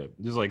didn't do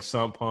that. Just like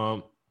sump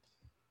pump,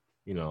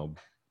 you know,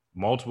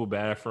 multiple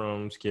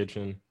bathrooms,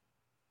 kitchen.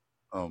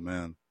 Oh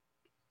man,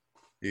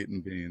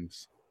 eating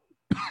beans.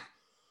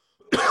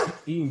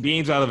 Eating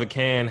beans out of a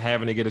can,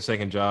 having to get a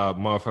second job.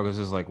 Motherfuckers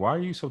is like, why are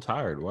you so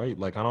tired? Why?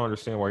 Like, I don't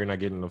understand why you're not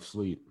getting enough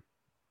sleep.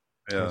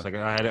 Yeah, It's like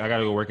I got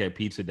to go work at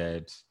Pizza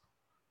Dad's.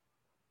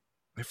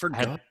 I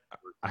forgot.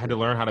 I had to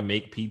learn how to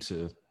make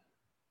pizza.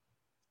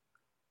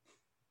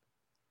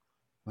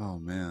 Oh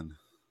man,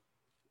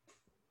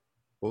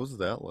 what was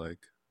that like?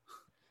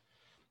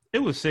 It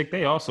was sick.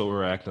 They also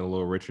were acting a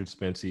little Richard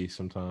Spency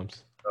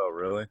sometimes. Oh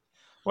really?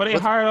 Well, they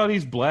What's- hired all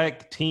these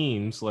black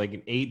teens,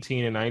 like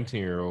 18 and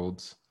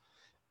 19-year-olds,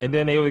 and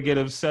then they would get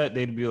upset.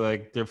 They'd be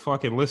like, they're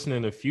fucking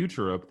listening to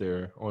Future up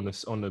there on the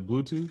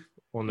Bluetooth,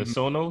 on the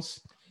Sonos.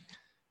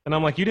 And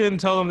I'm like, you didn't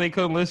tell them they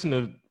couldn't listen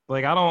to,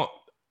 like, I don't,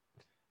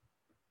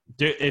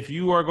 if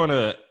you are going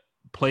to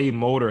play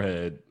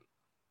Motorhead,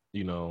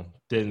 you know,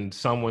 then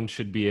someone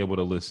should be able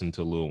to listen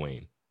to Lil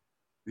Wayne.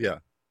 Yeah,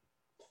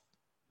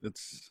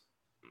 it's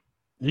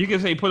You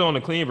can say put on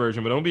a clean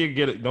version, but don't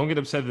get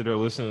upset that they're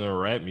listening to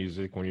rap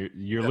music when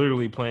you're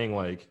literally playing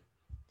like,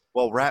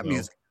 well, rap you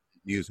know,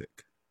 music.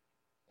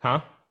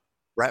 huh?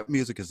 Rap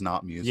music is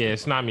not music. Yeah,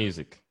 it's not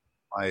music.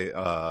 My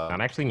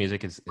Not actually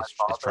music. It's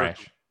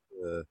trash.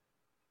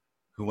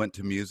 Who went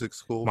to music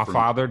school? My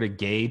father, the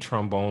gay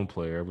trombone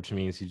player, which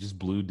means he just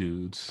blew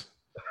dudes.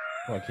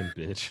 Fucking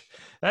bitch.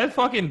 That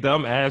fucking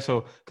dumb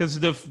asshole. Because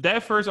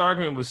that first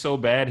argument was so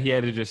bad, he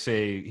had to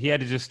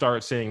just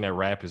start saying that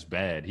rap is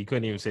bad. He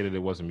couldn't even say that it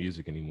wasn't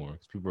music anymore.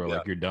 Because people are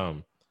like, you're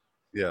dumb.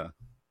 Yeah.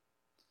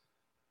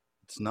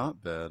 It's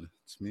not bad.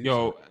 It's music.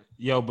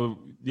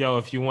 Yo,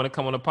 if you want to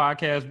come on the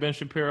podcast, Ben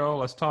Shapiro,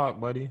 let's talk,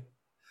 buddy.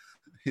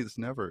 He's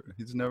never,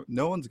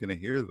 no one's going to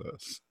hear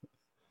this.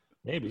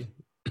 Maybe.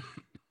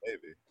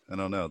 Maybe. I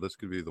don't know. This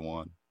could be the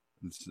one.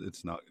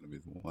 It's not going to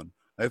be the one.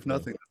 I have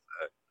nothing to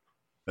say.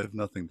 I have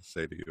nothing to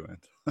say to you,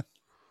 Anton.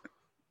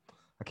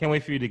 I can't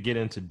wait for you to get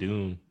into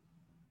Dune.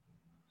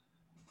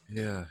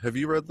 Yeah. Have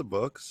you read the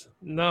books?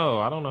 No,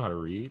 I don't know how to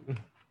read.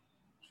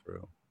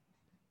 True.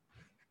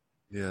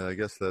 Yeah, I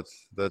guess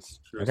that's I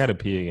true. Some gotta of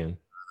pee again.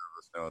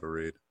 us know how to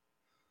read.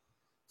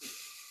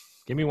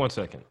 Give me 1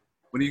 second.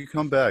 When you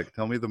come back,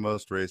 tell me the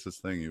most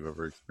racist thing you've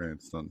ever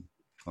experienced on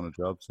a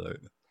job site.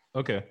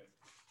 Okay.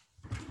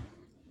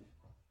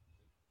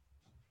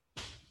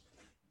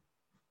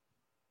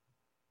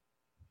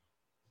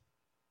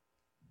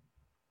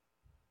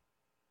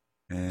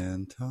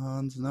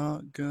 Anton's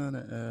not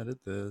gonna edit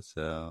this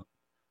out.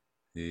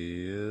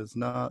 He is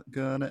not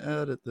gonna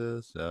edit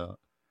this out.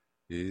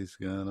 He's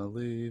gonna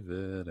leave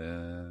it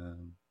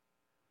in.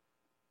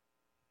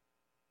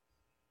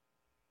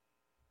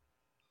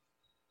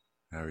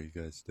 How are you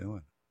guys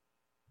doing?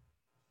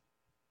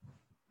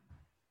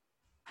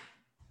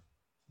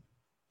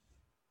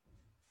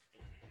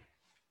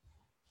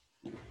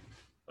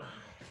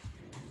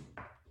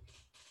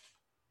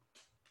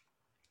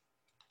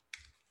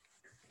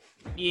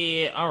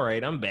 Yeah, all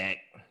right, I'm back.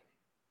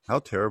 How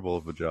terrible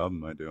of a job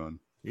am I doing?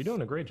 You're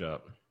doing a great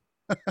job.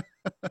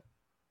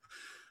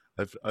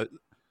 I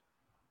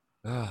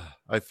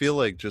feel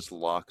like just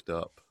locked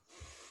up.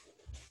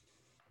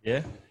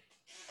 Yeah?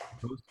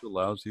 Host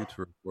allows you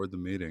to record the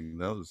meeting.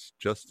 That was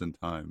just in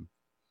time.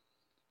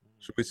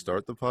 Should we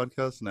start the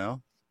podcast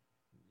now?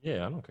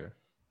 Yeah, I don't care.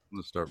 I'm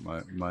gonna start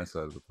my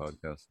side of the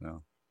podcast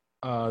now.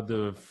 I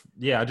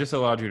just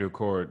allowed you to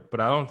record, but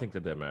I don't think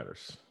that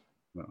matters.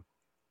 No.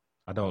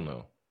 I don't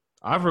know.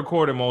 I've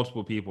recorded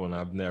multiple people and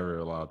I've never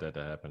allowed that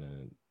to happen,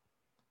 and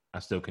I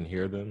still can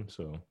hear them.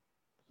 So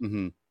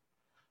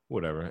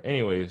whatever.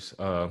 Anyways,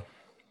 I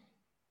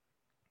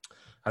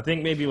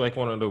think maybe like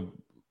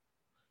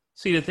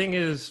the thing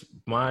is,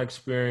 my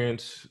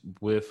experience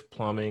with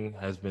plumbing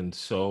has been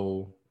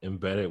so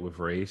embedded with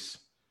race.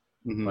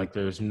 Like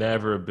there's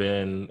never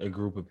been a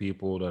group of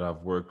people that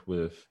I've worked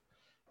with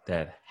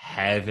that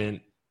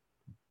haven't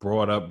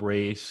brought up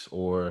race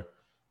or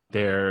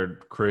their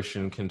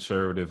Christian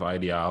conservative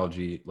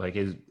ideology. Like,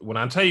 when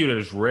I tell you that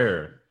it's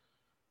rare,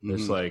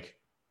 it's like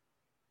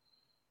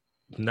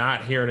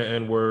not hearing the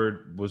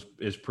N-word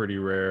is pretty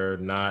rare.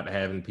 Not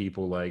having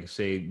people like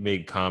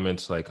make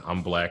comments like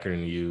I'm blacker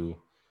than you,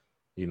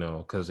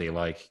 because they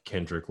like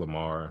Kendrick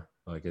Lamar.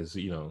 Like,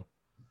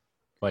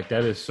 like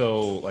that is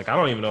so, like, I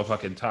don't even know if I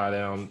can tie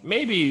down.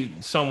 Maybe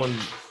someone,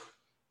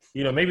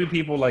 maybe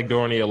people like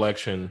during the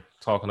election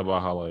talking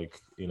about how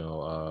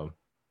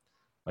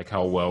like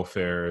how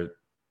welfare,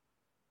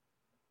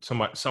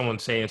 someone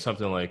saying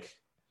something like,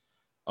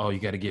 oh, you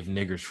got to give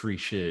niggers free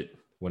shit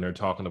when they're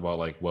talking about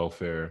like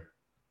welfare.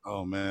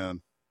 Oh man.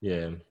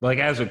 Yeah. Like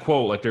as a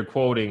quote, like they're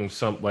quoting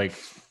like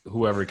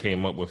whoever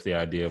came up with the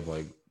idea of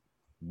like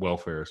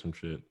welfare or some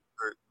shit.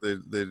 They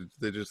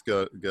just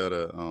got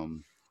a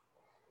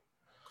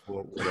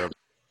quote whatever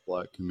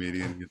black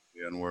comedian gets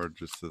the N-word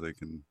just so they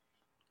can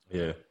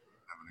have an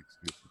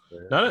excuse to say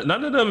it.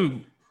 None of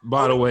them,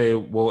 by the way,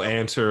 will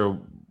answer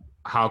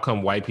how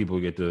come white people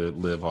get to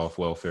live off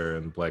welfare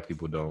and black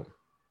people don't.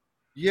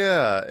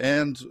 Yeah,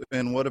 and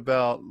what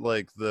about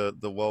like the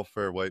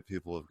welfare white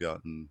people have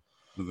gotten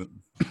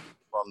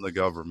from the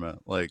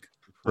government, like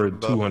for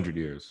 200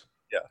 years?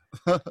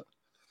 Yeah.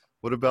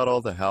 What about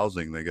all the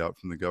housing they got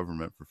from the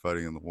government for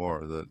fighting in the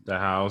war? The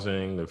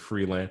housing, the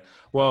free land.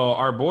 Well,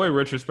 our boy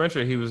Richard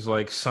Spencer, he was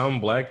like,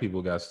 some black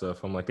people got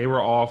stuff. I'm like, they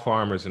were all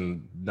farmers,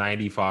 and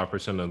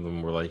 95% of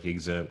them were like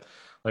exempt.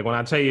 Like when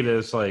I tell you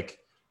this, like,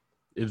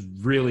 it's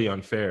really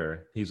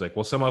unfair. He's like,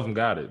 well, some of them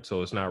got it,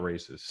 so it's not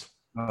racist.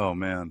 Oh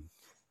man,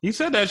 he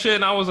said that shit,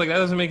 and I was like, that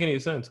doesn't make any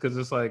sense, because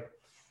it's like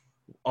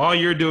all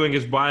you're doing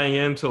is buying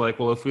into like,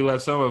 well, if we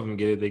let some of them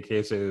get it, they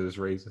can't say that it's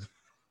racist.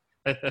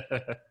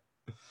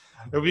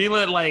 If we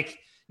let like,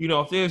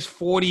 if there's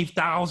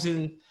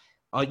 40,000,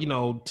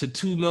 to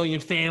 2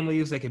 million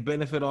families that can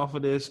benefit off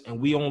of this,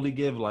 and we only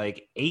give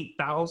like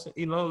 8,000,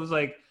 it's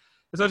like,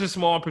 it's such a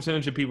small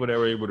percentage of people that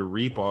were able to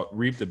reap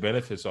the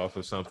benefits off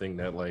of something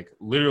that like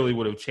literally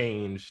would have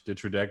changed the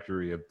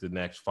trajectory of the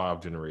next 5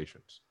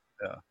 generations.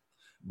 Yeah.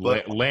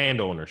 But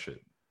land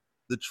ownership.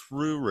 The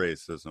true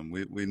racism,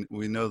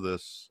 we know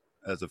this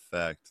as a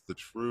fact. The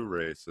true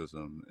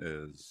racism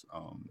is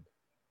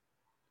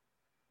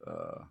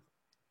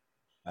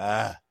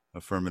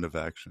affirmative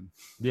action.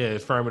 Yeah,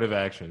 affirmative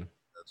action.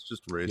 That's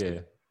just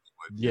racist.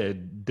 Yeah,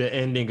 the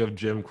ending of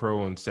Jim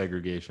Crow and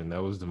segregation.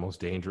 That was the most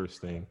dangerous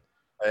thing.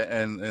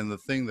 And the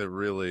thing that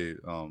really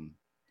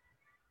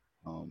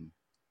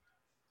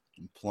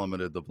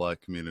plummeted the black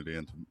community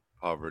into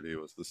poverty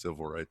was the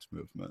civil rights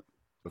movement,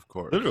 of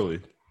course. Literally.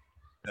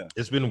 Yeah.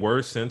 It's been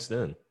worse since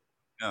then.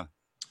 Yeah.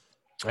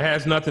 It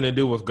has nothing to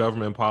do with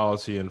government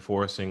policy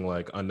enforcing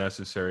like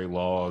unnecessary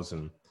laws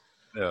and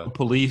a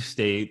police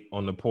state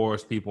on the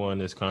poorest people in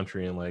this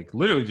country, and like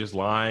literally just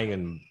lying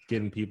and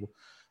getting people.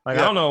 Like,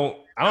 I don't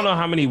know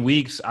how many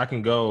weeks I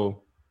can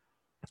go.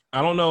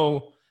 I don't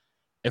know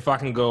if I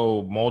can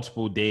go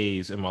multiple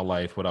days in my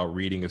life without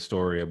reading a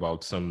story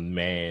about some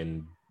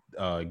man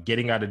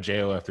getting out of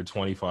jail after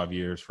 25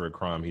 years for a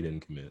crime he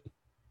didn't commit.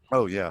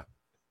 Oh yeah,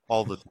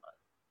 all the time.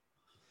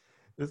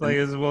 It's like,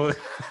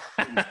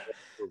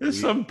 There's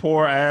some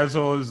poor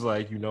asshole is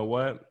like, you know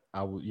what?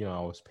 I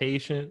was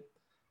patient.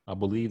 I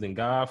believed in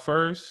God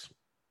first.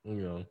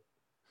 It's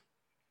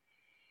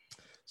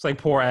like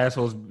poor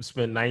assholes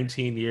spent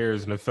 19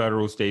 years in a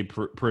federal state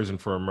prison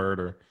for a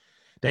murder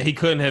that he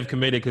couldn't have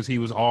committed because he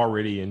was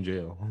already in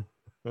jail.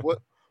 What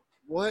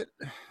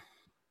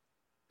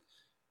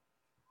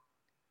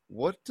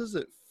does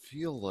it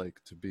feel like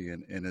to be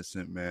an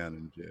innocent man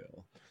in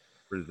jail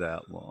for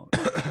that long?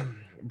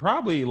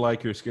 Probably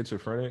like you're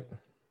schizophrenic.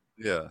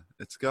 Yeah,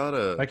 it's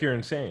gotta like you're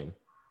insane.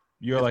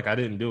 You're like, I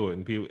didn't do it,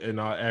 and people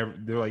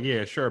they're like,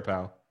 yeah, sure,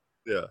 pal.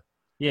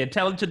 Yeah,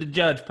 tell it to the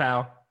judge,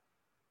 pal.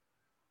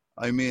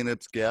 I mean,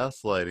 it's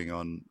gaslighting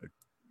on a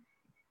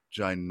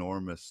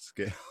ginormous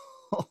scale.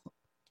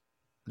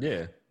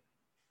 Yeah.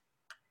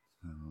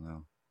 I don't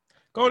know.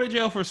 Go to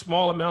jail for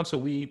small amounts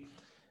of weed.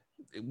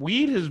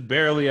 Weed has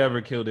barely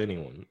ever killed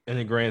anyone in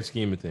the grand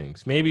scheme of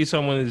things. Maybe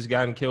someone has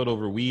gotten killed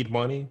over weed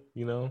money,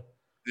 Yeah.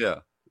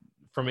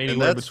 From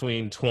anywhere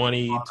between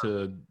 $20,000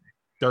 to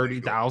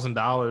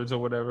 $30,000 or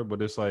whatever.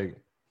 But it's like,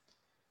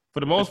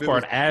 for the most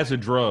part, as a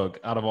drug,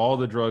 out of all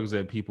the drugs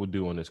that people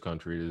do in this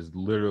country, it is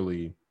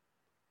literally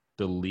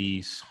the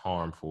least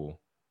harmful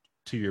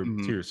to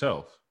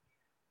yourself.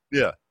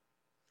 Yeah.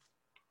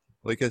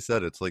 Like I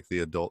said, it's like the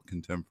adult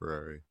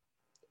contemporary.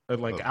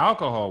 Like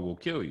alcohol will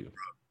kill you.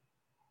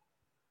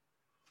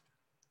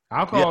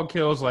 Alcohol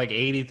kills like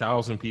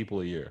 80,000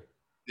 people a year.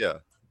 Yeah.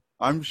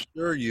 I'm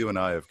sure you and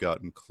I have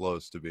gotten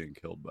close to being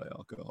killed by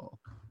alcohol.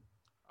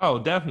 Oh,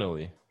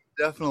 definitely.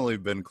 Definitely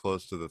been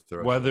close to the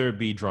threshold. Whether it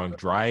be drunk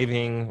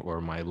driving or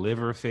my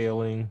liver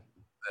failing.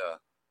 Yeah.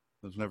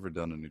 I've never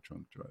done any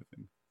drunk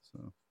driving.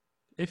 So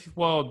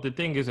the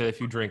thing is that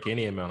if you drink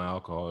any amount of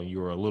alcohol and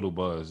you're a little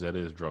buzzed, that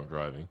is drunk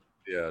driving.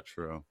 Yeah,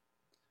 true.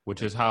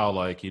 Which is how,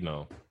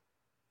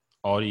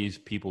 all these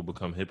people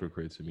become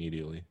hypocrites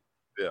immediately.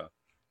 Yeah.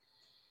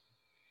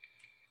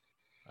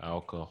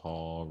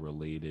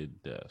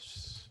 Alcohol-related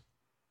deaths.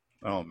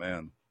 Oh,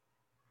 man.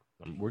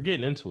 We're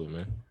getting into it,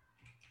 man.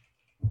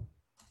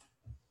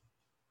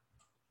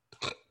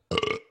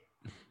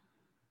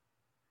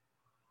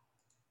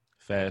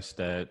 Fast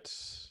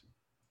stats.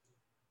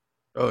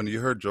 Oh, and you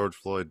heard George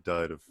Floyd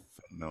died of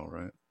fentanyl,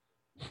 right?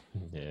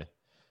 Yeah.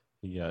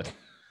 He got...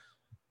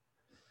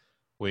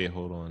 Wait,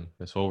 hold on.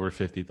 That's over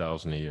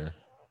 50,000 a year.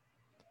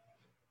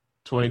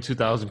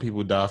 22,000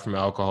 people die from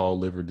alcohol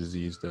liver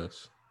disease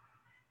deaths.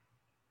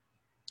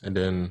 And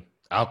then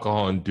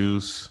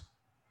alcohol-induced.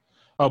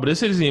 Oh, but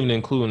this isn't even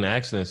including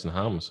accidents and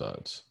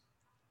homicides.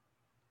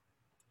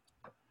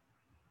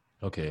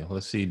 Okay,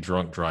 let's see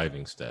drunk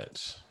driving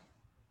stats.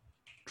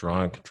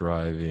 Drunk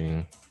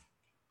driving.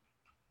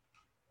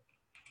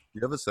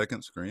 You have a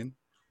second screen?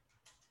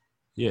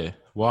 Yeah.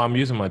 Well, I'm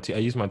using I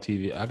use my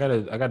TV. I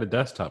got a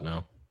desktop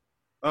now.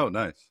 Oh,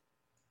 nice.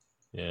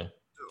 Yeah.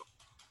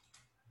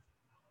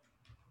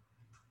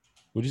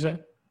 What'd you say?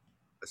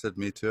 I said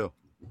me too.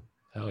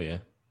 Hell yeah.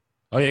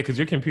 Oh yeah, because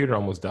your computer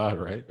almost died,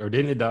 right? Or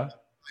didn't it die?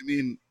 I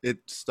mean, it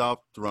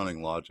stopped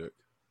running Logic.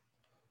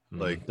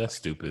 That's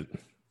stupid.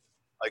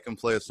 I can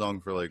play a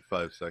song for like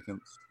 5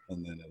 seconds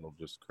and then it'll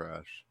just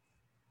crash.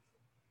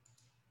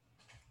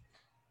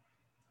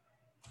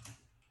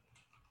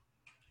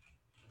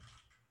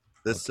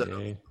 This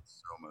setup is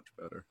so much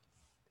better.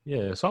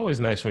 Yeah, it's always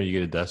nice when you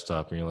get a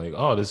desktop and you're like,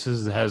 oh, this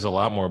has a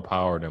lot more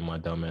power than my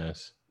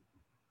dumbass.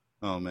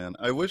 Oh man,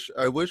 I wish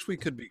we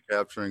could be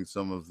capturing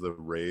some of the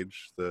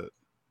rage that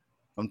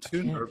I'm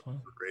too nervous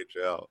to rage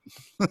out.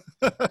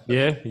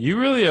 Yeah, you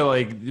really are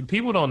like,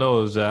 people don't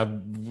know is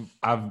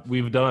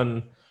we've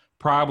done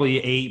probably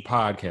 8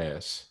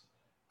 podcasts,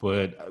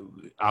 but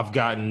I've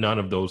gotten none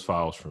of those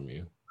files from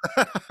you.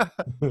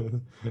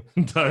 And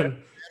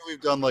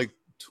we've done like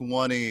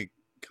 20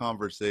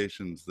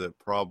 conversations that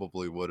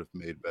probably would have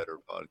made better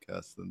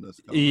podcasts than this.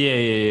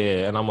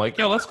 Yeah. And I'm like,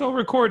 yo, let's go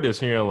record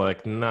this. And you're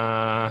like,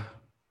 nah.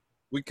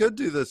 We could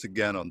do this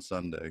again on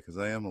Sunday because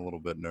I am a little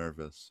bit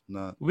nervous.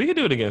 We could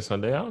do it again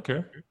Sunday. I don't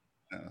care.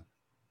 Yeah.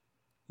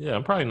 Yeah,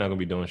 I'm probably not gonna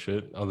be doing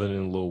shit other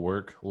than a little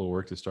work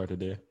to start the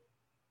day.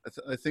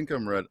 I think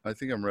I'm ready. I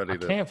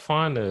can't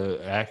find the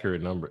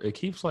accurate number. It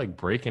keeps like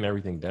breaking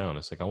everything down.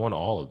 It's like I want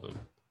all of them.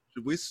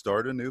 Should we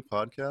start a new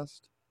podcast?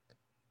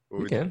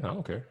 We can. I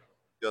don't care.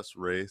 Discuss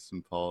race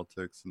and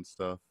politics and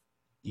stuff.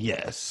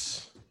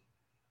 Yes.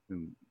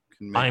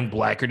 I'm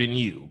blacker than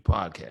you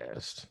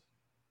podcast.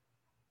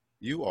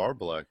 You are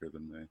blacker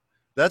than me.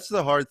 That's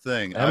the hard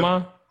thing. I've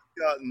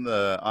gotten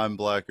the I'm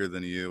blacker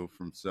than you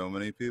from so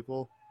many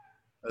people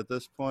at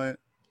this point.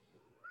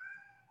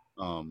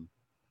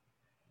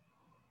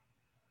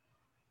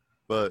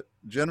 But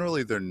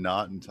generally they're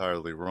not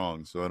entirely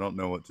wrong, so I don't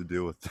know what to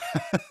do with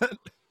that.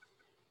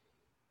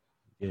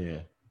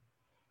 Yeah.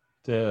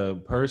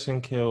 The person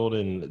killed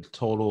in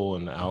total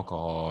in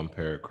alcohol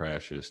impaired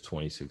crashes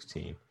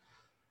 2016.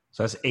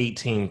 So that's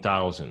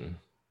 18,000.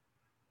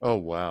 Oh,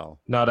 wow.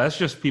 No, that's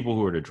just people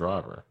who are the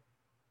driver.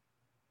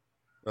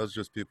 That's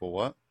just people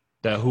what?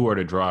 Who are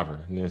the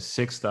driver. And then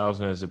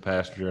 6,000 as the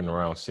passenger and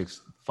around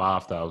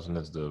 5,000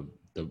 as the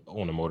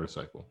on the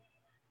motorcycle.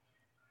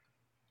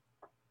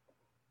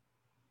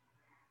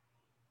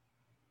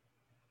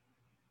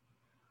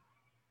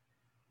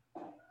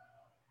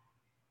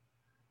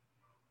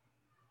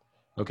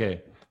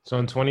 Okay, so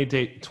in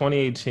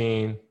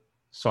 2018,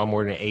 saw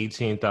more than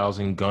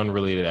 18,000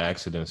 gun-related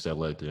accidents that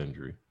led to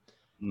injury.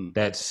 Mm,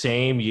 That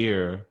same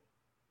year,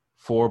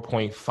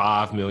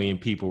 4.5 million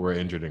people were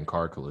injured in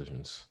car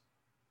collisions.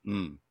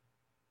 mm.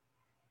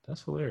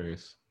 That's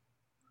hilarious.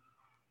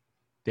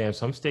 Damn, no,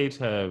 some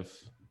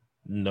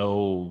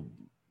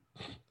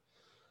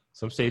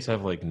states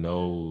have like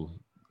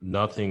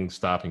nothing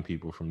stopping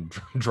people from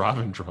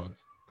driving drunk.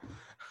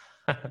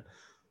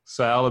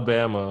 So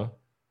Alabama,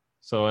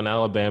 so in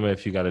Alabama,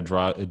 if you got a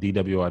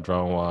DWI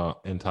driving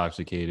while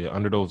intoxicated,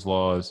 under those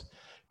laws,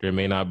 there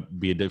may not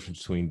be a difference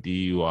between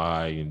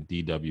DUI and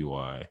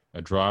DWI.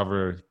 A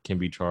driver can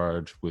be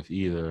charged with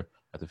either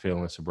at the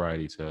failing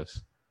sobriety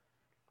test.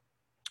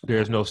 There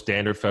is no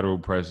standard federal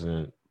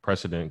precedent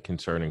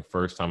concerning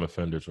first-time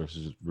offenders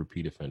versus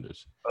repeat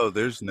offenders. Oh,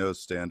 there's no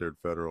standard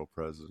federal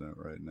president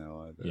right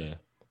now either. Yeah.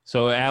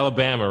 So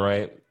Alabama,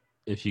 right?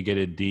 If you get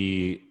a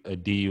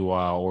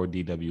DUI or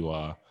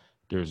DWI,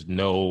 there's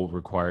no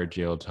required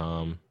jail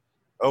time.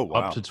 Oh,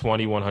 Up wow. to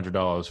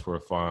 $2,100 for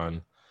a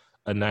fine,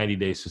 a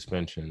 90-day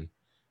suspension,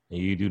 and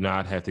you do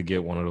not have to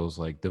get one of those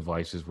like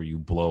devices where you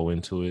blow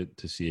into it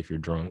to see if you're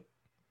drunk.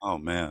 Oh,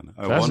 man.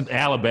 So that's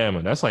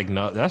Alabama. That's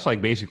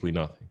like basically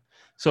nothing.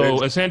 So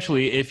There's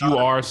essentially, if you not-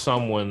 are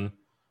someone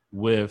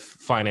with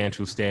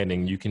financial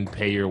standing, you can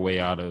pay your way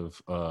out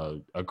of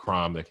a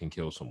crime that can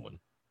kill someone.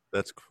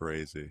 That's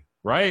crazy.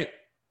 Right?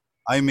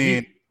 I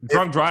mean,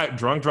 Drunk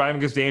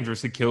driving is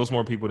dangerous. It kills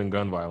more people than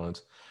gun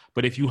violence.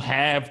 But if you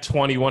have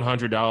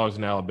 $2,100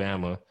 in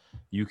Alabama,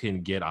 you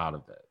can get out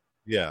of that.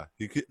 yeah,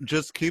 you could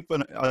just keep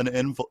an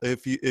envelope.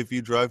 If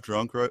you drive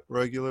drunk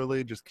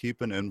regularly, just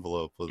keep an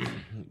envelope with.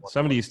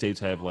 Some of these states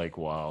have like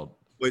wild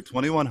Wait,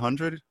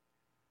 2,100?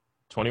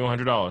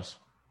 $2,100.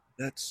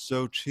 That's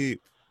so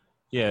cheap.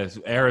 Yes,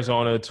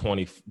 Arizona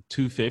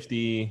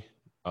 250,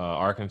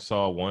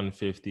 Arkansas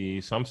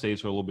 150. Some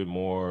states are a little bit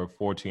more,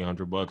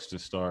 $1,400 to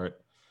start.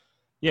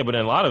 Yeah, but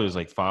then a lot of it is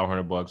like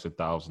 $500,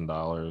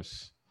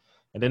 $1,000.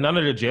 And then none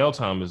of the jail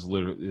time is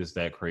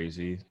that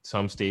crazy.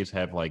 Some states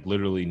have like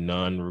literally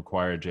none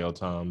required jail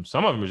time.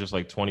 Some of them are just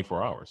like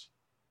 24 hours.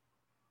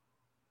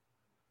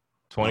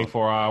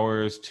 24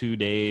 hours, 2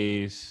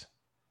 days,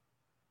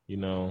 you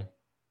know.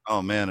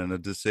 Oh man, and a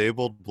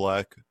disabled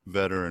black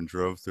veteran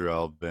drove through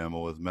Alabama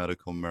with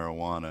medical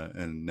marijuana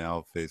and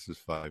now faces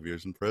 5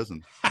 years in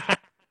prison.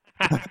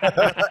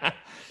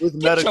 With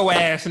Get your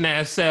ass in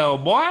that cell,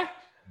 boy. Oh,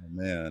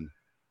 man.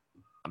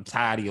 I'm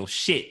tired of your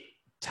shit.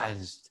 Tired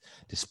of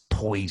this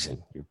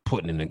poison you're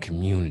putting in the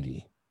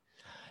community.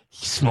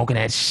 You smoking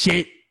that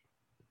shit?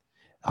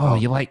 Oh,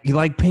 you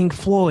like Pink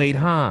Floyd,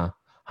 huh?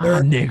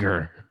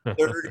 Nigger.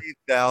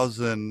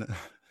 30,000.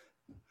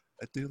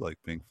 I do like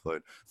Pink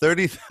Floyd.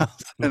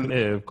 30,000. Yeah,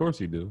 of course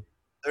you do.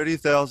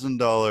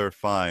 $30,000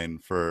 fine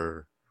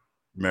for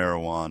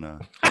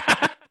marijuana.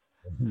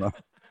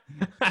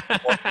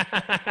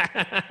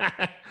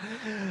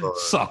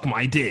 Suck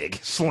my dick.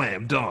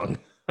 Slam dunk.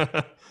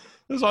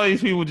 There's all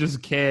these people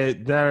just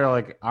can't. They're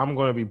like, I'm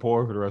going to be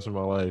poor for the rest of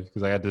my life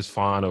because I got this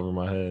fine over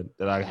my head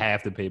that I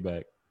have to pay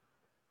back.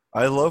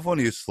 I love when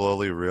you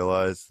slowly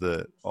realize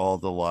that all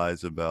the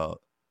lies about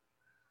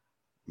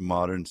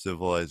modern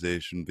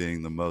civilization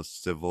being the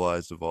most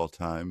civilized of all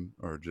time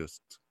are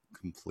just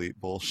complete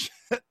bullshit.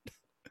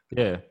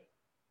 Yeah.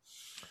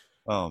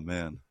 Oh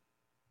man.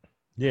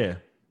 Yeah.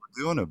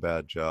 We're doing a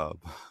bad job.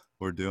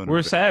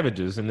 We're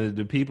savages, and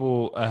the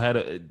people ahead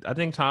of, I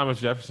think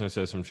Thomas Jefferson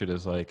said some shit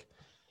as like,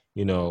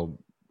 you know,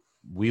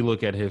 we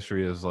look at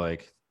history as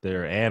like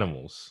they're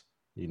animals,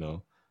 you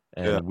know,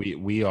 and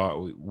we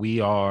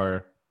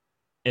are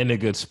in a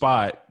good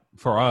spot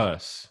for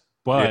us.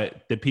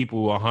 But the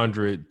people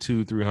 100,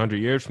 200, 300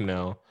 years from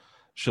now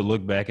should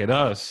look back at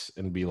us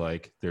and be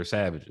like, they're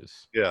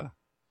savages. Yeah.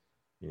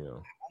 You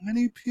know, how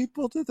many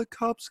people did the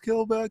cops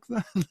kill back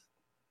then?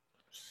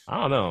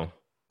 I don't know.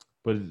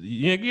 But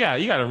yeah,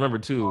 you got to remember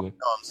too. No,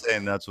 I'm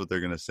saying that's what they're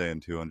going to say in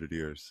 200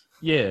 years.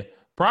 Yeah,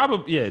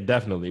 probably. Yeah,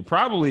 definitely.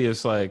 Probably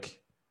it's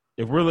like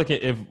if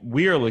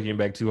we are looking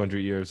back 200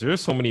 years,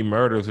 there's so many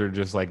murders that are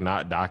just like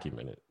not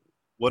documented.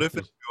 What if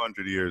in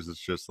 200 years it's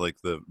just like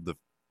the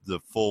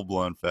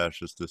full-blown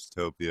fascist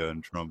dystopia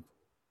and Trump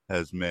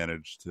has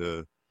managed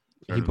to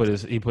he put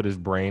his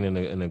brain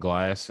in a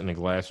glass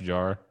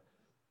jar.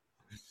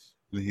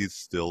 He's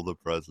still the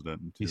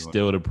president. He's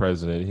still the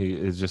president. He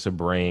is just a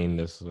brain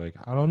that's like,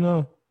 I don't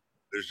know.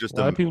 There's just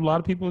a lot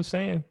of people are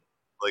saying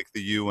like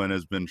the UN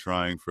has been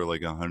trying for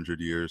like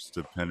 100 years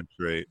to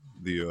penetrate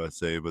the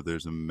USA, but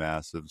there's a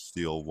massive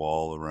steel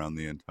wall around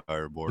the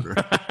entire border.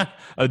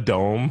 A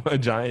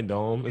giant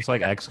dome. It's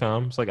like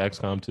XCOM. It's like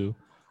XCOM 2.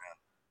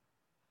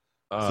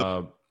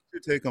 So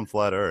your take on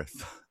flat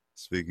Earth?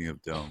 Speaking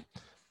of dome.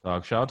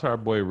 Shout out to our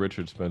boy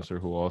Richard Spencer,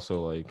 who also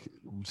like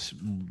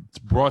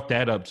brought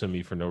that up to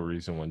me for no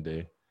reason one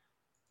day.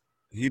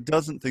 He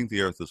doesn't think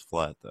the Earth is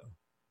flat, though.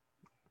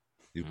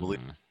 He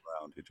believes it's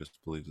round. He just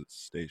believes it's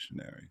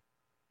stationary,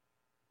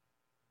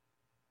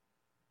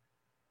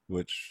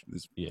 which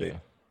is basically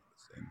the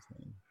same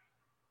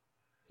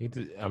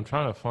thing. I'm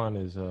trying to find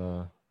his.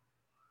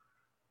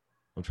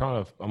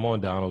 I'm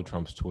on Donald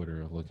Trump's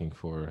Twitter looking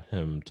for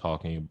him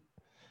talking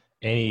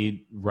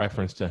any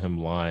reference to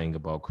him lying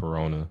about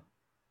Corona.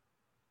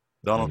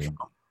 Donald And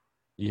Trump.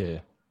 yeah.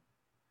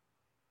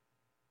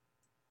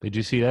 Did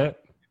you see that?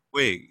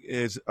 Wait,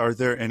 are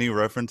there any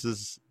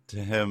references to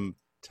him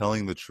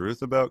telling the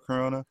truth about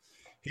Corona?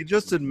 He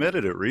just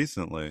admitted it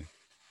recently.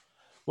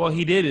 Well,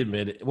 he did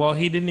admit it. Well,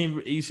 he didn't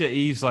even. He said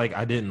he's like,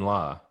 I didn't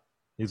lie.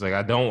 He's like,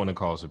 I don't want to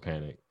cause a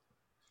panic.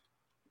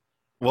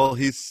 Well,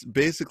 he's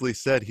basically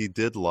said he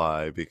did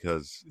lie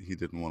because he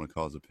didn't want to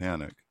cause a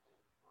panic.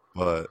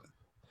 But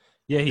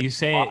Yeah, he's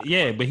saying.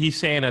 Yeah, but he's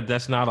saying that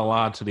that's not a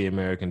lie to the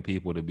American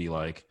people to be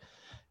like,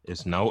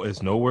 it's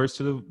no worse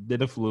than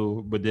the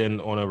flu. But then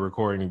on a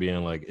recording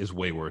being like, it's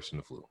way worse than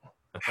the flu.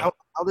 how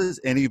does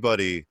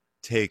anybody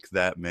take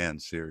that man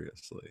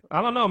seriously?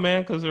 I don't know,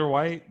 man, because they're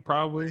white,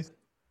 probably.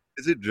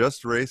 Is it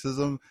just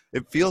racism?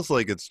 It feels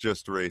like it's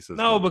just racism.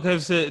 No,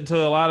 because to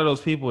a lot of those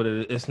people,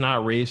 it's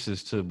not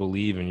racist to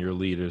believe in your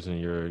leaders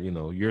and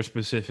your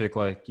specific,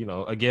 like,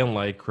 again,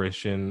 like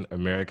Christian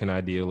American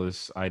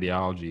idealist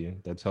ideology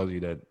that tells you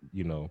that,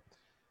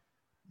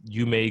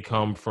 you may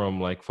come from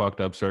like fucked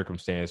up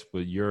circumstance,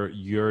 but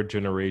your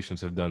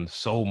generations have done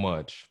so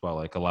much by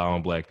like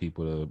allowing black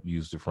people to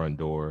use the front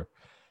door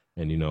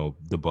and,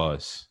 the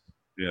bus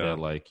Yeah. that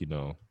like,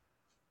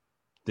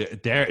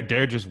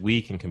 they're just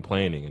weak and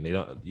complaining, and they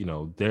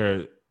don't,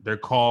 their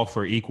call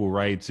for equal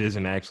rights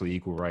isn't actually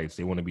equal rights.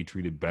 They want to be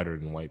treated better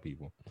than white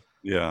people.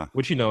 Yeah.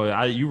 Which,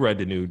 you read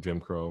the new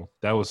Jim Crow.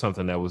 That was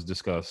something that was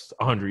discussed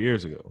 100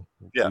 years ago.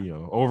 Yeah.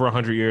 Over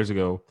 100 years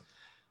ago,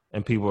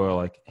 and people are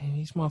like, "Hey,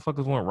 these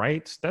motherfuckers want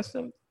rights. That's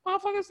them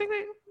motherfuckers think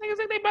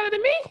they better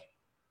than me."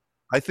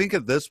 I think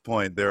at this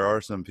point there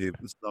are some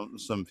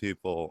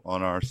people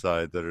on our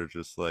side that are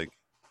just like,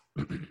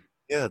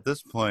 yeah, at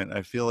this point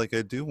I feel like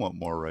I do want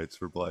more rights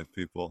for black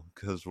people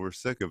because we're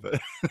sick of it.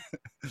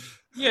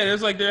 Yeah,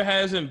 there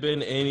hasn't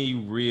been any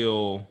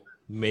real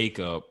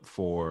makeup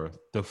for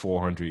the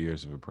 400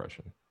 years of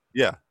oppression.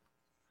 Yeah.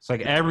 It's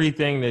like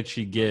everything that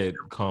you get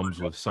comes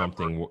with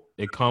something.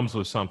 It comes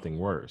with something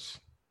worse.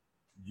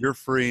 You're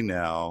free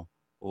now.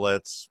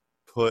 Let's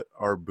put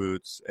our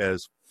boots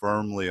as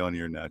firmly on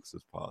your necks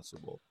as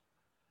possible.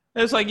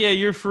 It's like, yeah,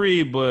 you're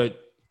free, but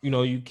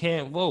you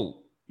can't vote.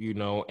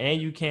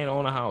 And you can't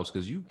own a house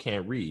because you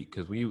can't read.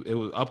 Because it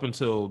was up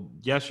until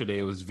yesterday,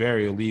 it was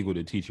very illegal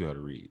to teach you how to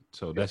read.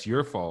 So that's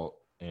your fault.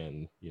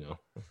 And and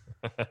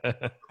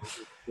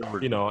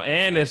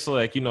it's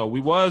like,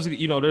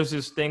 there's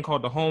this thing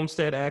called the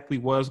Homestead Act. We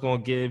was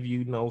gonna give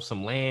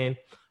some land,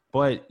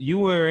 but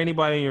you or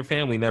anybody in your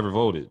family never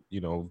voted.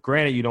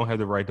 Granted, you don't have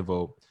the right to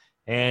vote,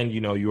 and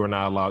you are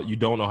not allowed. You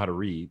don't know how to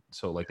read,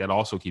 so like that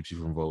also keeps you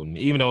from voting.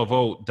 Even though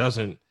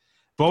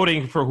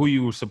voting for who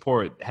you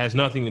support has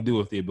nothing to do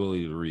with the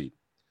ability to read.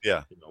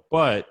 Yeah.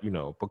 But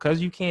because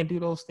you can't do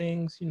those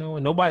things, and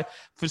nobody,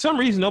 for some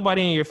reason,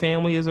 nobody in your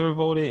family has ever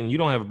voted, and you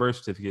don't have a birth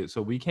certificate,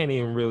 so we can't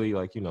even really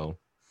like I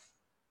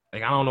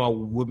don't know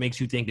what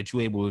makes you think that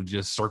you're able to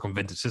just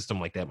circumvent the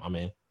system like that, my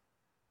man.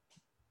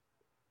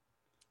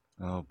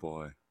 Oh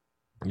boy.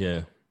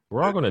 Yeah,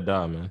 we're all gonna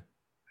die, man.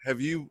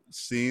 Have you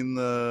seen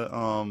the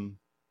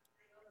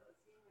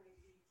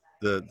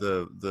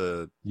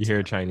You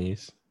hear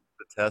Chinese?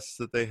 The tests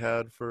that they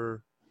had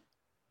for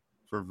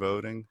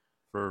voting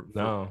for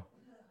No.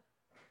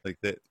 Like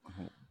that. I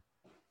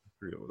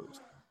forget what it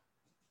was.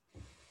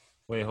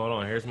 Wait, hold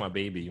on. Here's my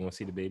baby. You want to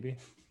see the baby?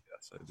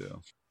 Yes, I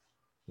do.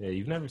 Yeah,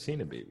 you've never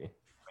seen a baby.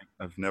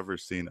 I've never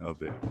seen a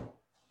baby.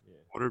 Yeah.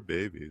 What are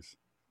babies?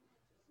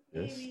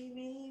 Yes.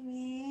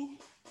 Baby.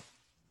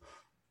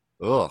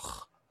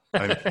 Ugh.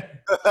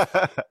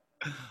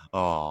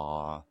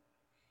 Aw.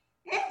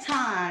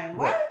 Time.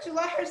 Why don't you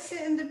let her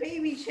sit in the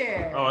baby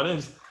chair? Oh, it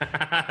is.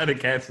 The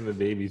cat's in the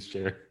baby's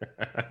chair.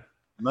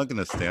 I'm not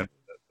gonna stand for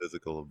that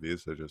physical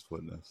abuse I just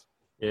witnessed.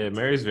 Yeah,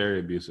 Mary's very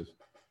abusive.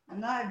 I'm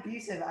not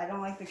abusive. I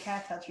don't like the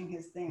cat touching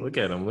his thing. Look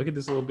at him. Look at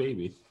this little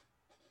baby.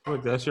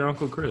 Look, that's your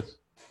Uncle Chris.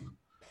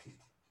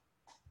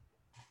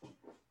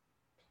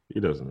 He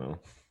doesn't know.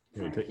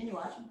 Here, Can you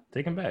watch him?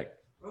 Take him back.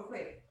 Real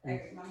quick. My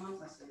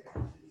mom's not still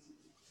there.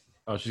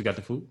 Oh, she's got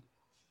the food?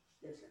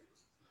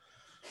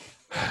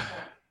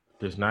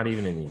 There's not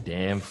even any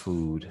damn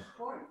food.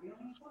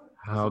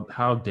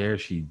 How dare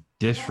she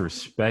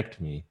disrespect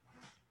me?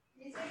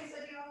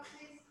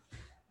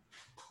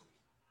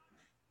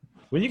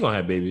 When you gonna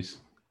have babies?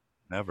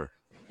 Never.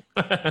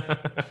 All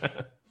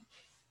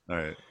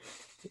right.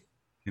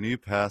 Can you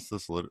pass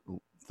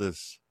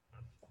this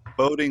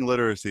voting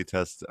literacy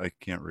test? I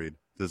can't read.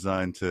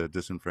 Designed to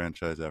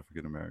disenfranchise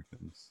African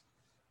Americans.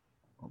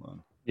 Hold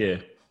on. Yeah.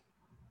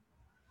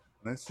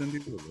 Can I send you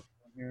the list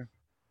on here?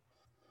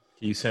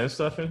 Can you send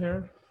stuff in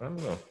here? I don't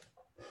know.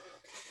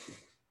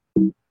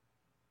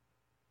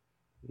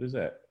 What is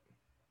that?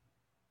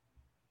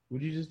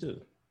 What did you just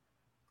do?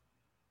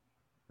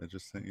 I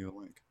just sent you a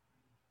link.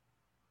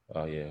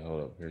 Oh, yeah.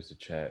 Hold up. Here's the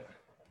chat.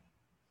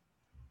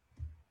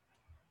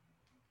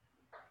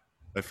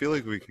 I feel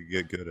like we could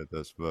get good at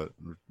this, but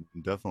we're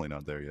definitely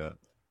not there yet.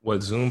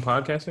 What, Zoom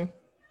podcasting?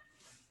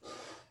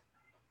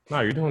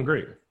 No, you're doing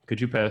great.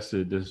 Could you pass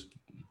this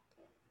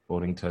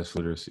voting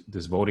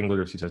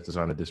literacy test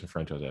designed to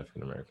disenfranchise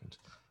African Americans?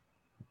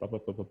 What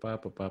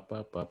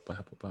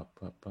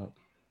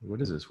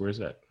is this? Where is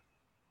that?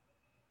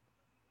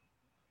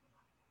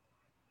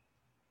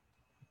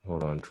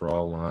 Hold on. Draw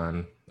a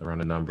line around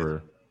the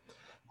number.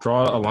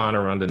 Draw a line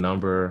around the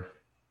number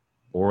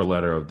or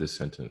letter of this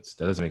sentence.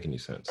 That doesn't make any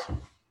sense.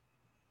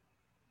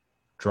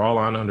 Draw a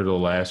line under the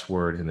last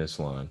word in this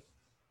line.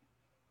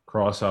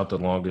 Cross out the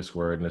longest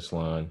word in this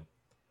line.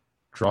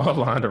 Draw a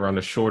line around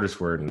the shortest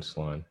word in this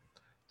line.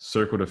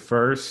 Circle the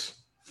first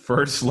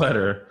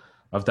letter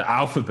of the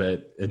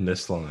alphabet in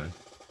this line.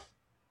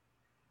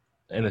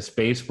 In a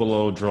space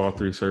below, draw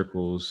 3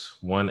 circles,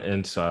 one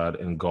inside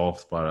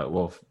engulfed by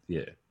above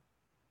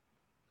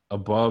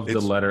the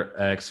letter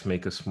X,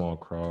 make a small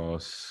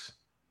cross.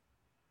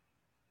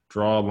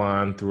 Draw a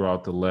line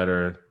throughout the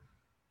letter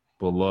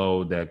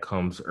below that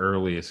comes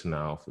earliest in the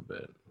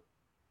alphabet.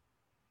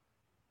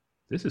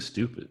 This is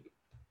stupid.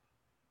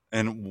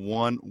 And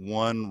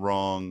one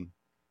wrong.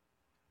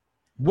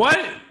 What?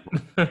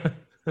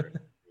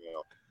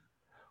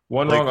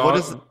 One Like,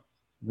 wrong.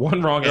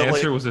 One wrong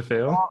answer was a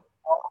fail.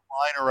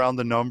 Line around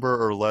the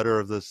number or letter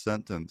of this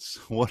sentence.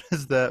 What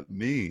does that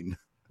mean?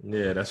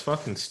 Yeah, that's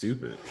fucking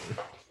stupid.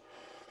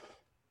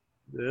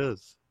 It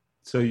is.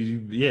 So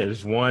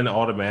there's one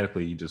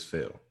automatically you just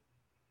fail.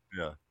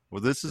 Yeah.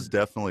 Well, this is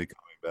definitely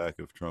coming back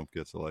if Trump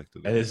gets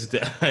elected. And this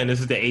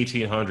is the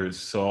 1800s,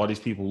 so all these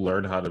people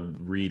learned how to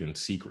read in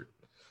secret.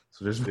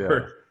 So there's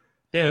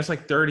it's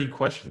like 30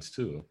 questions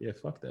too. Yeah,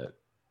 fuck that.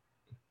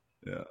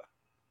 Yeah.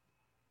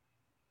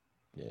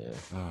 Yeah.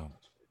 Oh.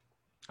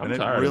 I'm and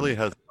tired. It really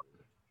has,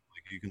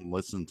 like, you can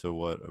listen to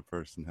what a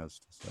person has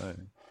to say.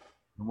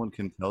 Someone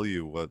can tell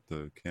you what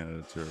the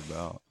candidates are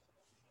about.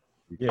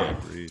 You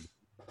can't read.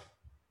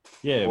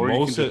 Yeah, or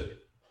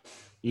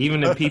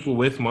even the people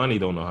with money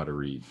don't know how to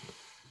read.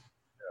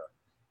 Yeah.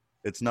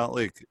 It's not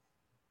like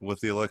with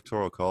the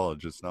Electoral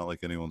College, it's not like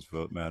anyone's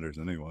vote matters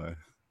anyway.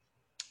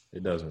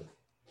 It doesn't.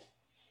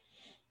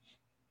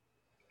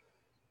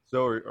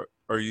 So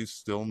are you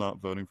still not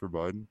voting for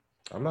Biden?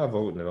 I'm not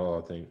voting at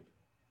all, I think.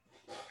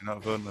 You're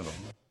not voting at all?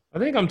 I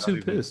think I'm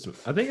too pissed.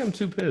 I think I'm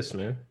too pissed,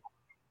 man.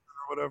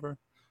 Or whatever.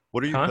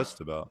 What are you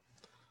pissed about?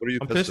 What are you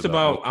pissed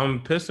about?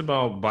 I'm pissed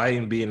about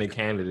Biden being a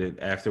candidate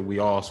after we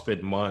all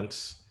spent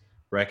months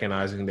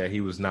recognizing that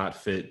he was not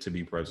fit to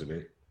be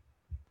president.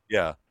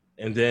 Yeah.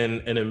 And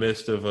then in the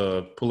midst of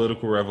a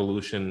political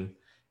revolution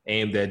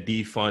aimed at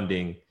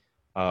defunding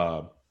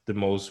the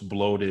most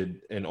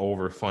bloated and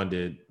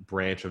overfunded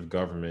branch of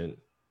government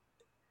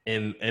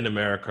in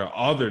America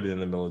other than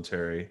the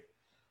military,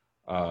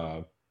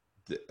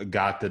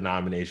 got the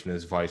nomination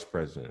as vice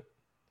president.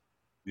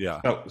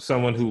 Yeah.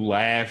 Someone who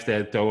laughed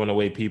at throwing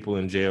away people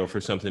in jail for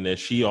something that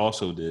she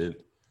also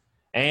did,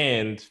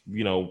 and,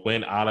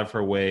 went out of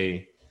her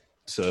way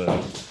to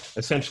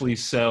essentially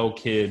sell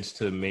kids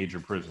to major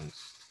prisons,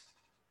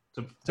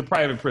 to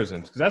private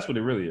prisons, because that's what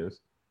it really is.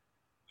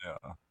 Yeah.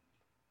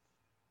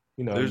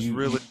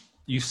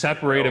 You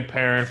separate a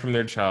parent from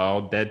their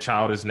child. That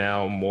child is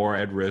now more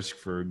at risk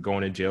for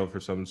going to jail for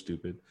something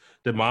stupid.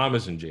 The mom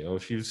is in jail.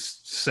 She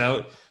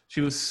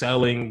was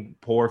selling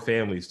poor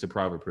families to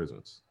private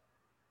prisons.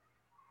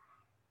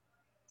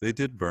 They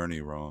did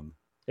Bernie wrong.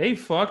 They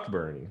fucked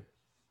Bernie.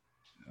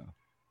 Yeah.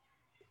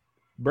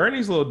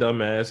 Bernie's a little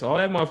dumbass. All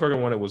that motherfucker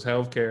wanted was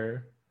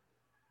healthcare.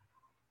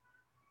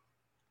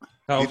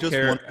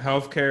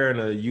 Healthcare and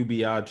a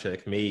UBI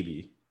check,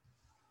 maybe.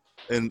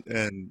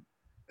 And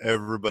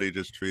everybody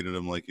just treated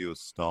him like he was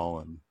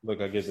Stalin.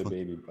 Look, I give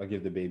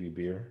the baby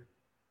beer.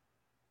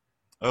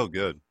 Oh,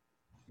 good.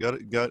 Got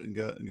to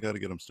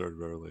get him started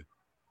early.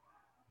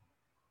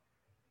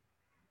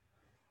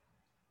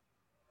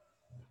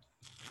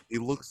 He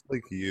looks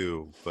like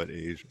you, but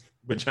Asian.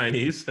 But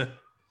Chinese?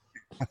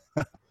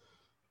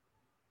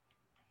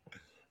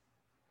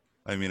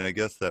 I mean, I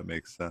guess that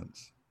makes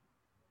sense.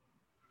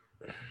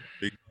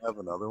 Do you have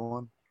another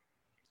one?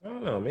 I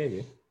don't know,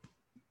 maybe.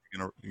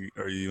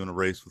 Are you in a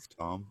race with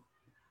Tom?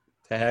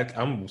 Heck,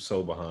 I'm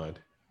so behind.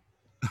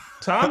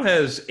 Tom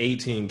has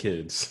 18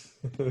 kids.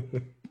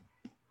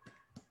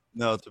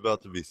 No, it's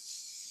about to be.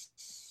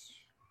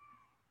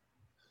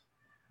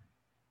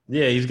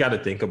 Yeah, he's got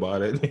to think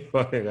about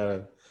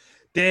it.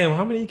 Damn,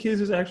 how many kids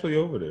is actually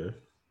over there?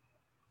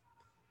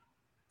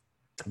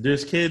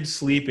 There's kids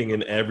sleeping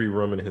in every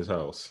room in his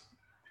house.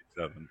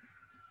 7.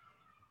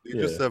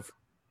 You just have 4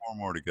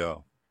 more to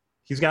go.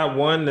 He's got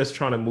one that's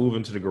trying to move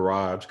into the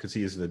garage because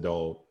he is an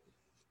adult.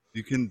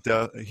 You can.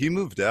 He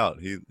moved out.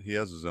 He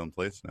has his own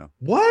place now.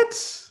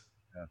 What?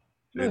 Yeah.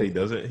 No, he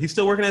doesn't. He's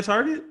still working at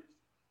Target?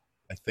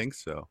 I think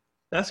so.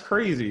 That's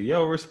crazy.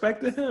 Yo,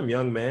 respect to him,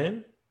 young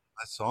man.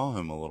 I saw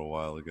him a little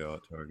while ago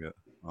at Target.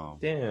 Oh.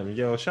 Damn,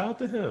 yo, shout out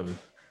to him.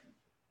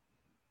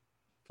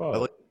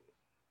 Fuck.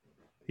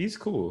 He's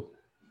cool.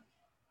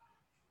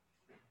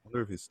 I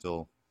wonder if he's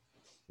still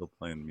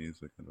playing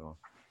music at all.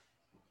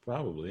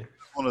 Probably.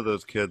 One of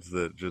those kids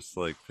that just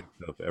like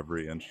picked up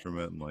every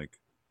instrument in like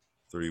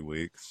 3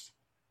 weeks.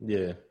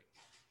 Yeah.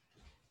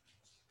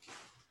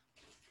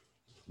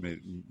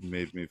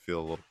 made me feel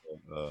a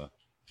little.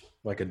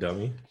 Like a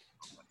dummy.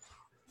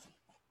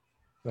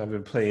 I've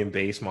been playing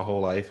bass my whole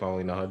life. I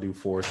only know how to do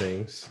 4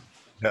 things.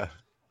 Yeah.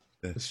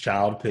 This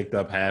child picked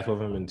up half of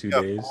them in 2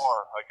 days. 4.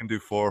 I can do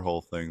 4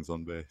 whole things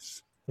on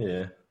bass.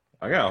 Yeah.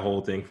 I got a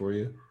whole thing for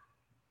you.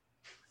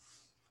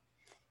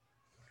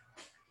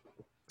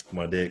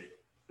 My dick.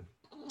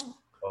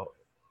 Oh.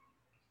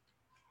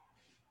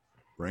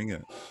 Bring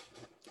it.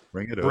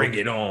 Bring it Bring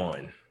it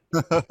on.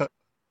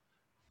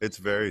 It's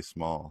very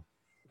small.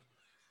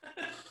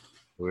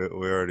 We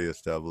already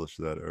established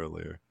that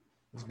earlier.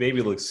 This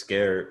baby looks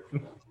scared.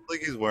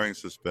 Like he's wearing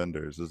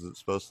suspenders. Is it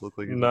supposed to look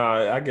like?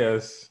 Nah, I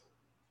guess.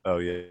 Oh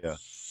yeah.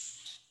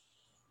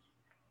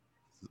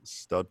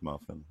 Stud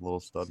muffin, little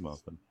stud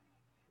muffin.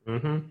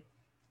 Mm-hmm.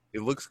 He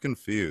looks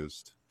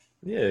confused.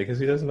 Yeah, because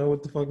he doesn't know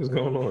what the fuck is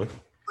going on.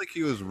 Like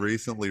he was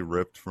recently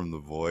ripped from the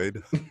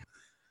void.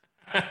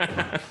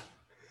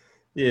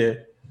 Yeah,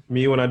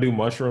 me when I do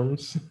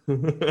mushrooms.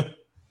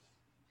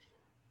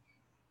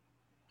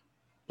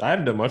 I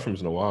haven't done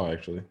mushrooms in a while,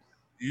 actually.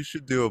 You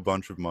should do a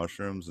bunch of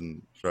mushrooms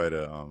and try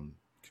to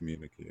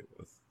communicate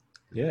with.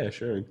 Yeah,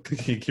 sure.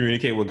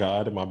 Communicate with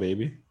God and my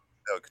baby.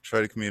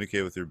 Try to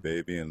communicate with your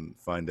baby and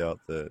find out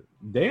that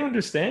They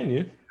understand you.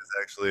 it's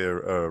actually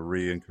a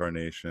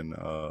reincarnation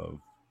of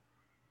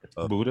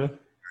Buddha. a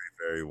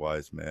very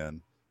wise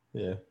man.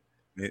 Yeah.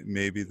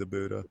 Maybe the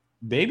Buddha.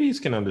 Babies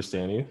can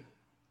understand you.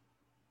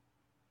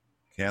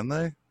 Can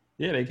they?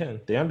 Yeah, they can.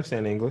 They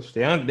understand English.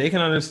 They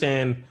can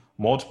understand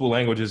multiple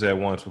languages at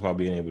once without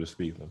being able to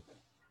speak them.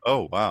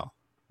 Oh wow.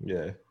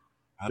 Yeah.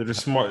 They're the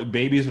smart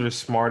babies are the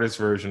smartest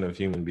version of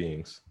human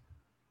beings.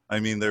 I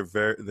mean, they're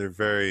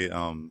very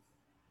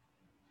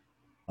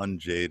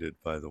unjaded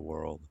by the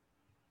world.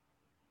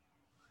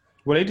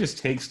 Well, they just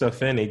take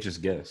stuff in. They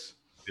just guess.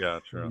 Yeah,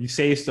 true. You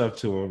say stuff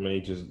to them, and they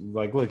just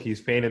like, look,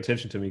 he's paying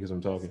attention to me because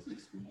I'm talking.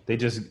 They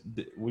just,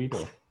 what are you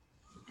doing?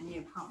 I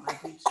need to pump my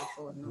boots are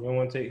full of You milk. don't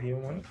want to take? You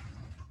don't want it?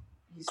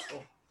 He's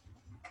full.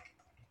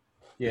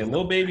 Yeah,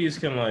 little babies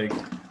can like,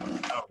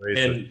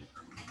 Outrageous. and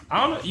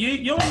I don't know.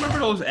 You don't remember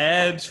those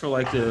ads for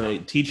like the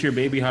like, teach your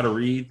baby how to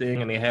read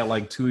thing, and they had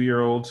like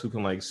 2-year-olds who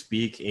can like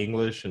speak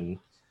English and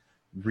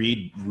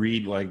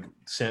read like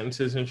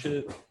sentences and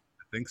shit.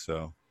 I think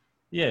so.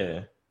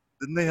 Yeah,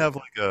 Didn't they have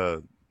like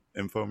a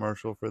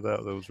infomercial for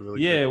that? That was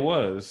really yeah, good? it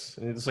was.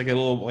 It's like a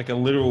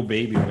literal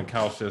baby on the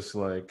couch, just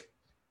like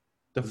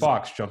the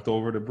fox jumped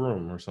over the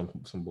broom or some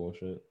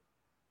bullshit.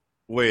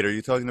 Wait, are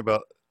you talking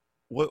about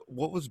what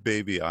was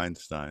Baby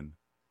Einstein?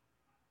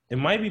 It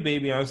might be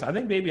Baby Einstein. I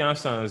think Baby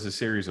Einstein is a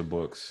series of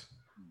books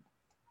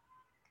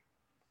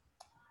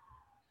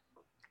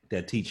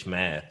that teach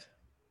math.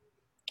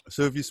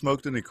 So have you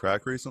smoked any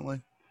crack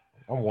recently?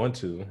 I want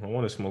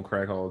to smoke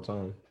crack all the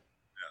time.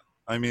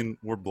 I mean,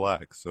 we're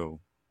black, so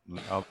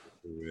obviously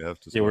we have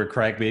to. Yeah, we're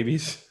crack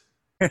babies.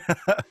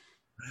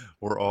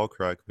 We're all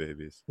crack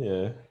babies.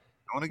 Yeah,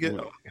 I want to get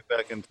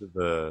back into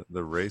the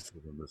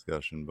racism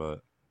discussion,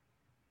 but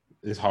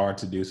it's hard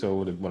to do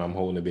so when I'm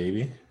holding a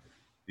baby.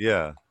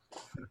 yeah,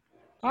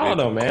 I don't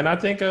know, man. I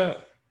think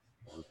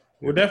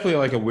we're definitely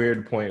like a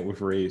weird point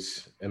with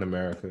race in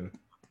America.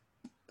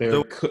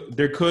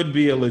 There could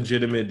be a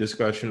legitimate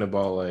discussion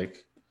about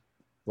like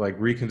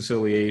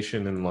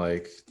reconciliation and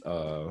like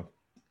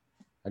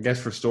I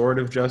guess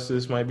restorative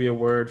justice might be a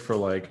word for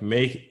like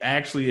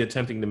actually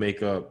attempting to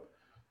make up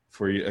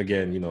for,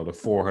 again, the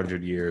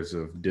 400 years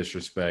of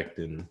disrespect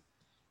and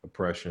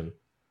oppression.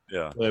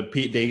 yeah, But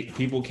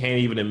people can't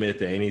even admit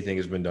that anything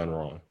has been done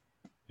wrong.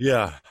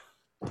 yeah.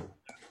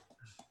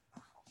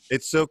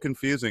 It's so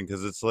confusing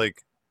because it's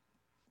like,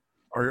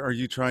 are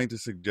you trying to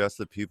suggest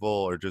that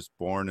people are just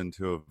born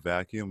into a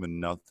vacuum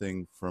and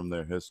nothing from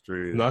their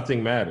history?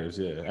 Nothing matters.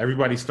 Yeah,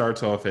 everybody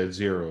starts off at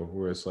 0,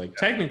 where it's like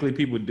technically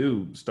people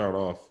do start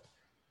off.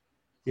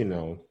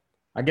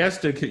 I guess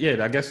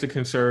the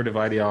conservative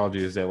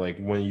ideology is that like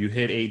when you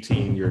hit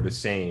 18, you're the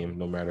same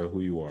no matter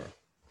who you are.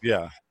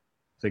 Yeah,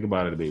 Think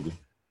about it, baby.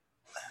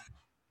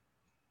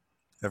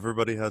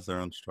 everybody has their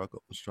own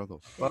struggle.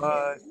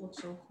 Bye. Looks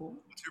so cool.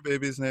 What's your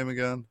baby's name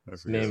again? I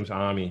His forget. name's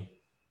Ami.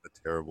 A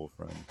terrible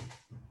friend.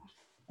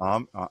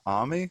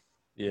 Ami?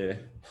 Yeah,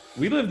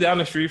 we live down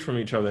the street from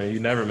each other, and you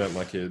never met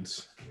my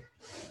kids.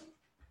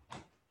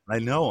 I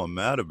know. I'm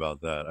mad about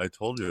that. I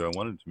told you I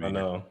wanted to meet. I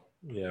know.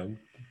 Yeah,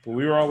 but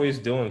we were always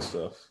doing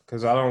stuff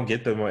because I don't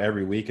get them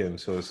every weekend,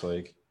 so it's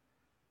like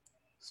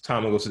it's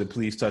time to go to the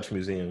Please Touch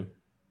Museum.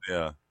 You.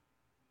 Yeah.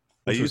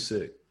 Which was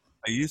sick.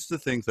 I used to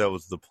think that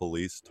was the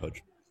police touch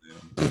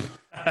museum.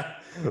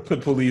 The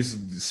police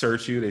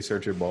search you; they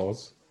search your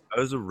balls. I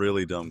was a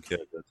really dumb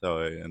kid. That's how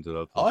I ended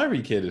up. Oh,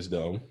 every kid is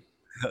dumb.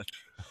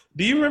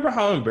 Do you remember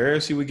how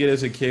embarrassed you would get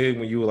as a kid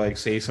when you would like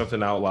say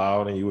something out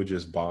loud and you would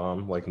just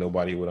bomb, like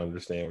nobody would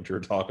understand what you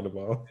were talking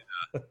about?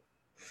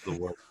 The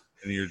worst.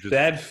 And you're just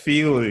That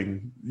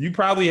feeling, you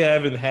probably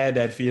haven't had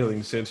that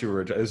feeling since you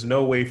were a child. There's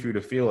no way for you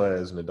to feel that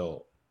as an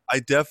adult. I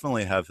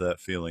definitely have that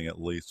feeling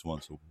at least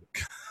once a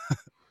week.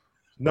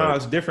 No,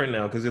 it's different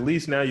now because at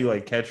least now you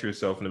like catch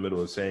yourself in the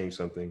middle of saying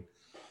something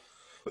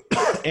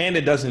And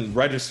it doesn't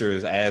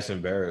register as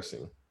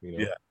embarrassing, you know?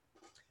 Yeah.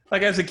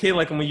 Like as a kid,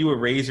 like when you would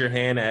raise your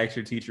hand to ask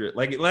your teacher,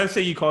 like let's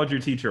say you called your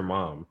teacher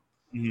mom.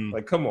 Mhm.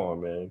 Like, come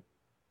on, man.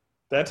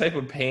 That type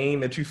of pain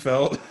that you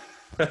felt.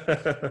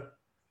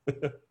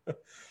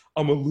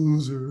 I'm a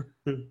loser.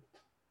 I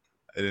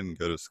didn't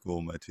go to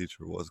school. My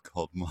teacher was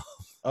called mom.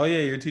 Oh yeah,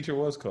 your teacher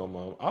was called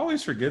mom. I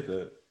always forget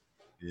that.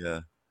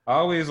 Yeah. I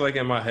always like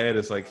in my head,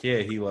 it's like, yeah,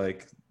 he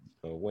like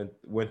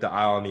went to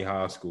Alany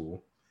High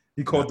School.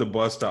 He caught the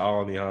bus to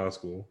Alany High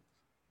School.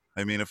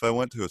 I mean, if I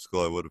went to a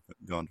school, I would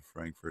have gone to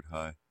Frankfurt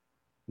High.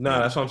 No,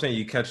 that's what I'm saying.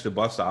 You catch the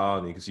bus to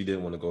Alany because you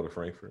didn't want to go to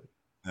Frankfurt.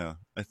 Yeah,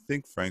 I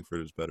think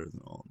Frankfurt is better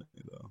than Albany,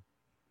 though.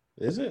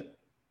 Is it?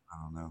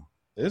 I don't know.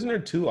 Isn't there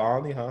 2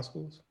 Alany High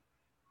Schools?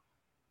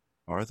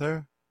 Are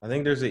there? I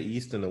think there's an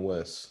East and a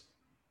West.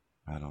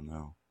 I don't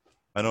know.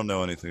 I don't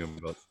know anything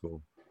about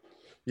school.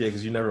 Yeah,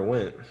 because you never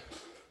went.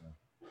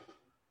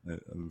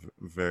 I'm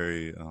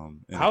very.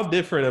 How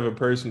different of a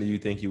person do you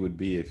think you would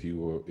be if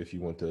you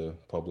went to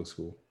public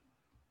school?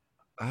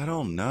 I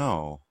don't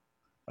know.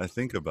 I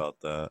think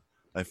about that.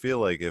 I feel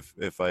like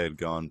if I had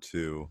gone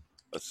to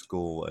a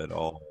school at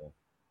all,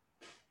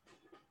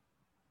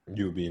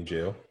 You would be in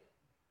jail.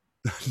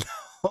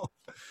 no.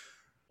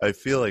 I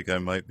feel like I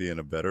might be in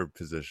a better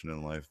position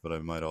in life, but I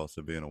might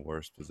also be in a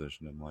worse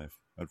position in life.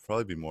 I'd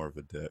probably be more of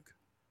a dick.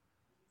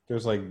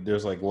 There's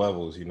like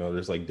levels, you know.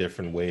 There's like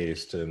different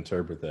ways to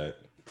interpret that.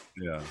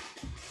 Yeah.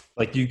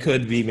 Like you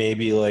could be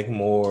maybe like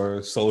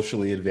more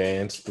socially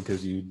advanced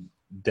because you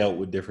dealt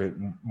with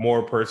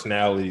more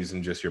personalities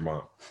than just your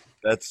mom.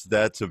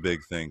 That's a big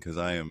thing because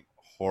I am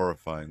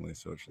horrifyingly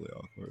socially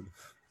awkward.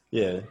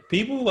 Yeah,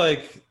 people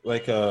like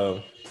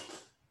because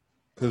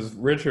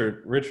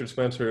Richard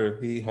Spencer,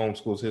 he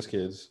homeschools his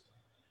kids,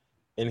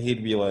 and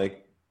he'd be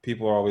like,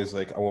 people are always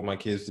like, I want my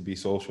kids to be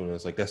social, and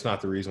it's like that's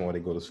not the reason why they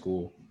go to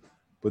school.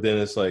 But then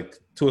it's like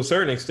to a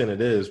certain extent it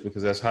is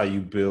because that's how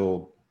you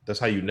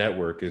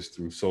network is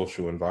through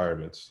social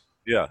environments.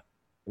 Yeah.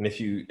 And if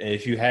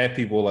you have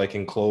people like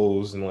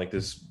enclosed in like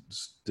this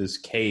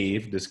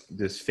cave,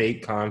 this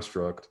fake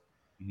construct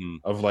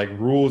of like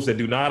rules that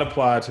do not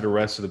apply to the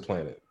rest of the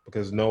planet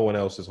because no one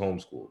else is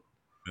homeschooled.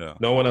 Yeah.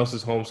 No one else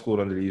is homeschooled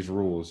under these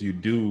rules. You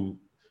do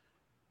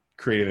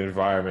create an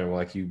environment where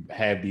like you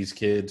have these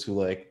kids who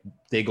like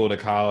they go to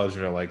college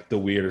and are like the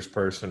weirdest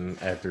person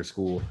at their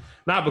school.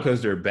 Not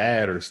because they're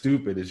bad or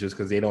stupid, it's just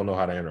because they don't know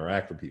how to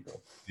interact with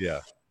people. Yeah.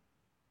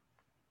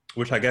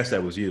 Which I guess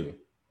that was you.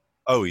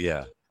 Oh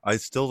yeah. I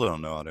still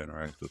don't know how to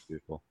interact with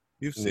people.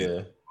 You've seen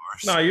it.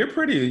 No, you're a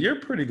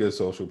pretty good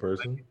social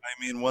person.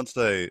 I mean, once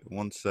I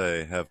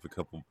have a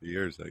couple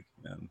beers, I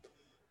can.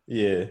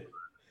 Yeah.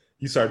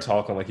 You start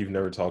talking like you've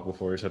never talked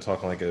before. You start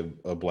talking like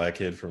a black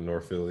kid from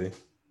North Philly.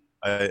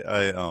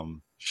 I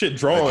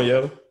drawing,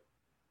 yo.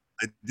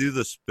 I do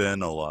the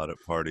spin a lot at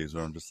parties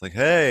where I'm just like,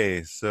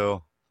 hey,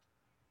 so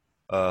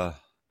who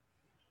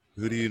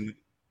do you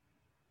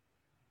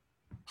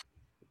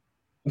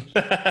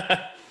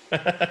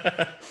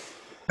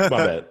My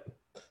bad.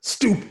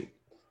 Stupid.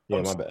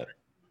 Yeah, my bad.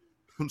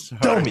 I'm sorry.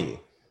 Dummy.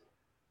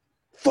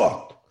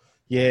 Fuck.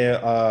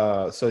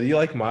 Yeah, so you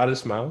like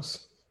Modest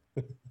Mouse?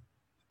 I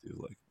do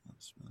like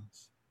Modest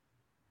Mouse.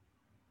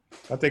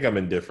 I think I'm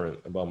indifferent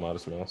about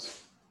Modest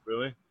Mouse.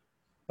 Really?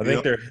 I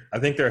think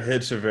their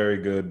hits are very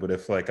good, but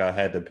if like I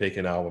had to pick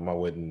an album I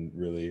wouldn't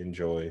really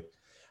enjoy.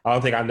 I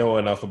don't think I know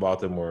enough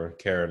about them or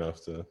care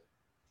enough to.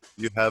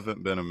 You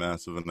haven't been a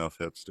massive enough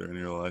hipster in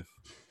your life.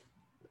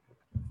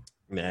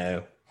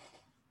 Nah.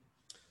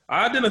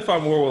 I identify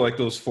more with like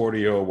those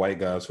 40-year-old white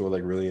guys who are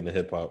like really into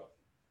hip hop.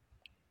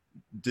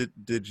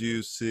 Did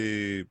you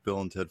see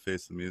Bill and Ted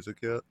Face the Music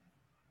yet?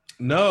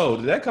 No,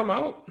 did that come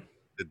out?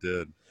 It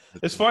did.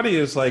 It's funny,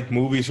 it's like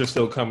movies are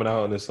still coming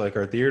out and it's like,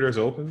 are theaters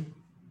open?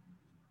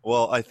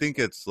 Well, I think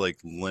it's like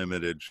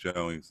limited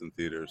showings in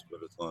theaters,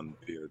 but it's on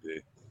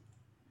VOD.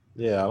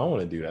 Yeah, I don't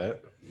want to do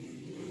that.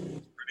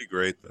 It's pretty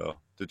great though.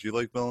 Did you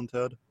like Bill and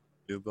Ted?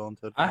 Do Bill and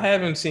Ted? I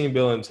haven't seen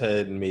Bill and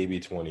Ted in maybe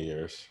 20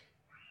 years.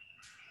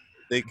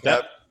 They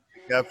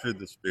captured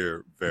the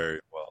spirit very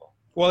well.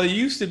 Well, it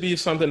used to be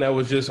something that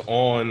was just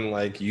on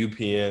like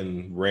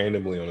UPN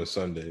randomly on a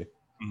Sunday.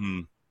 Mm-hmm.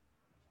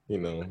 You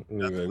know,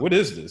 and you're like, what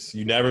is this?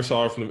 You never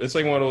saw it from. It's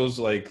like one of those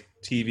like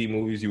TV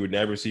movies you would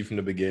never see from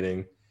the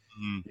beginning.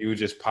 Mm-hmm. You would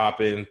just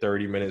pop in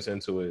 30 minutes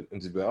into it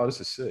and just be like, oh,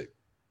 this is sick.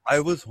 I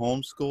was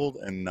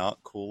homeschooled and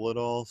not cool at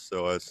all,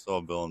 so I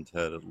saw Bill and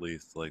Ted at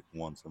least like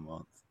once a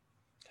month.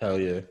 Hell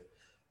yeah.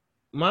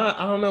 I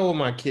don't know what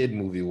my kid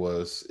movie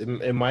was.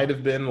 It might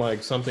have been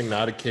like something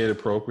not a kid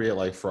appropriate,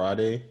 like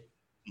Friday.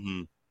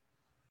 Mm-hmm.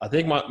 I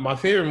think my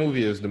favorite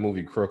movie is the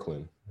movie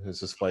Crooklyn.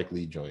 It's a Spike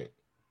Lee joint.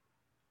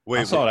 Wait,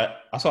 I saw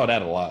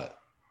that a lot.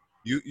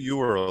 You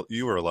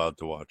were allowed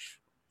to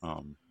watch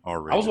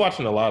R-rated. I was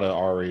watching a lot of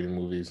R-rated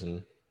movies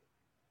and.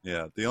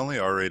 Yeah, the only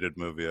R-rated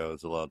movie I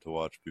was allowed to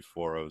watch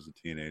before I was a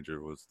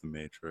teenager was The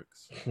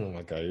Matrix. Oh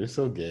my god, you're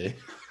so gay.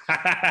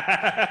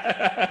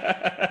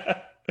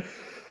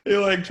 You're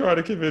like trying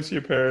to convince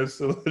your parents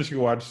to let you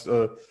watch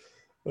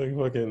Like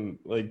fucking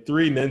like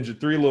three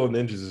little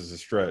ninjas is a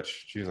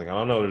stretch. She's like, I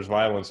don't know, there's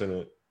violence in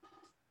it.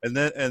 And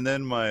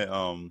then my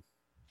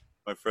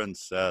friend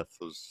Seth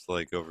was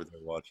like over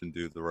there watching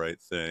Do the Right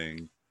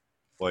Thing,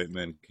 White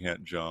Men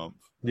Can't Jump,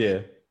 Yeah,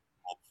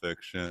 Pulp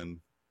Fiction.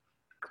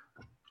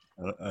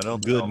 I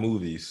don't good know.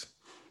 movies.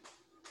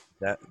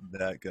 That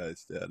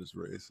guy's dad is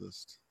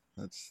racist.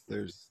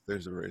 There's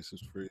a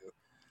racist for you.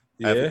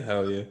 Yeah,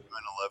 hell yeah.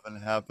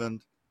 9/11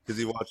 happened because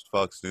he watched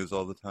Fox News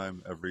all the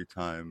time. Every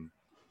time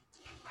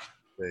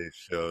they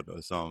showed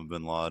Osama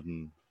bin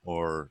Laden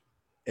or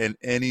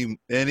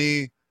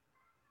any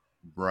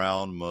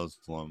brown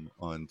Muslim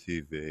on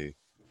TV,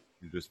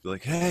 he'd just be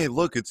like, "Hey,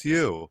 look, it's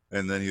you,"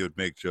 and then he would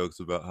make jokes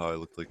about how I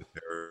looked like a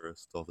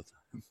terrorist all the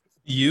time.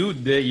 You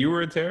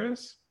were a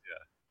terrorist?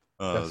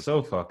 That's Was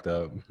so fucked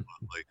up.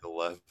 like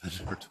 11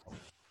 or 12.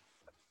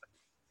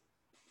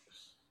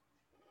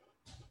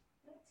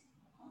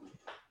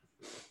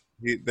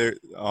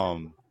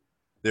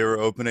 They were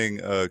opening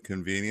a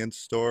convenience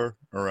store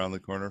around the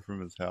corner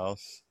from his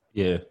house.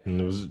 Yeah, and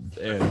it was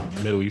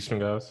Middle Eastern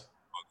guys.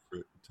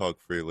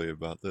 Talk freely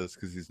about this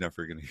because he's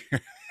never going to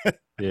hear.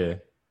 Yeah,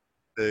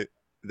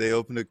 They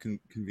opened a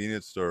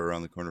convenience store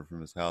around the corner from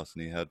his house,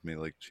 and he had me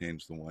like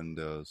change the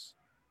windows,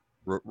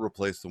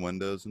 replace the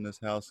windows in his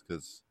house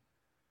because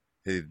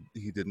he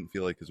didn't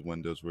feel like his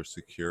windows were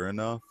secure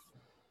enough,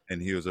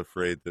 and he was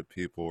afraid that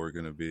people were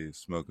going to be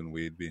smoking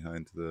weed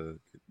behind the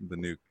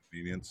new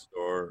convenience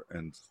store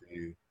and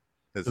see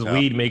his because house.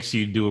 weed makes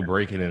you do a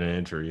break-in and an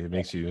entry. It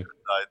makes you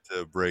Decide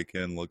to break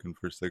in looking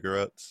for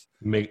cigarettes.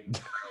 make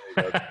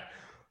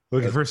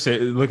looking for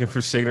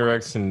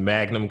cigarettes and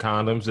Magnum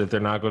condoms that they're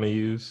not going to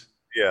use.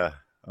 Yeah.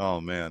 Oh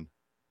man,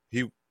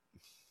 he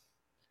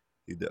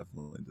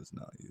definitely does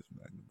not use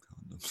Magnum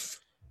condoms.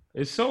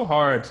 It's so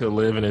hard to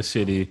live in a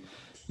city.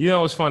 You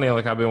know, it's funny.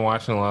 Like I've been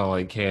watching a lot of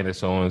like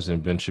Candace Owens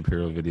and Ben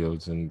Shapiro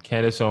videos, and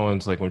Candace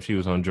Owens, like when she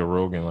was on Joe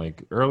Rogan,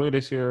 like earlier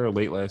this year or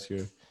late last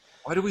year,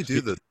 Why do we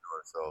do this to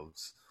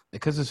ourselves?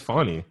 because it's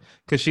funny.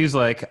 Because she's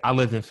like, I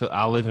live in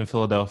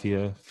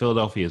Philadelphia.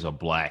 Philadelphia is a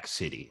black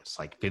city. It's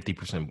like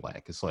 50%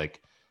 black. It's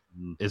like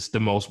it's the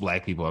most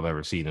black people I've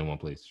ever seen in one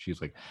place. She's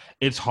like,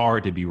 it's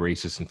hard to be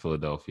racist in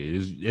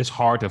Philadelphia. It's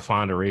hard to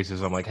find a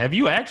racist. I'm like, have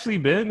you actually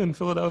been in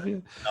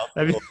Philadelphia?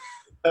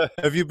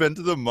 Have you been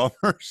to the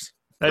Mummers?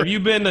 Have you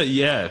been to,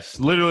 yes,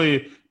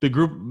 literally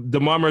the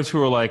mummers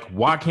who are like,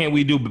 why can't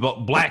we do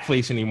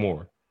blackface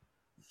anymore?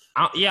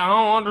 I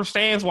don't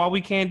understand why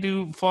we can't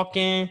do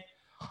fucking,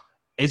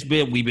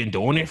 we've been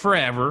doing it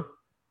forever.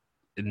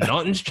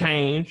 Nothing's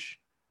changed.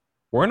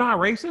 We're not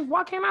racist.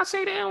 Why can't I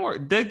say the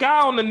N-word? The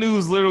guy on the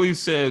news literally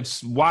said,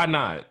 why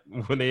not?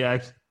 When they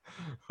asked,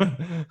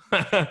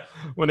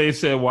 when they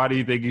said, why do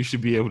you think you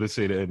should be able to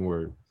say the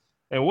N-word?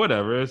 And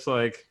whatever, it's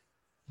like,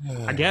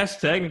 I guess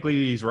technically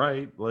he's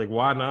right. Like,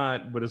 why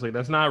not? But it's like,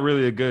 that's not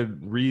really a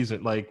good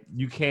reason. Like,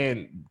 you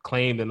can't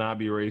claim to not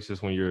be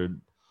racist when you're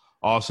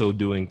also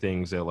doing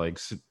things that like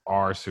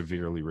are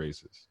severely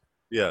racist.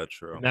 Yeah,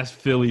 true. And that's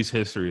Philly's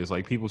history. It's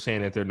like people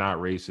saying that they're not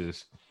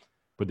racist,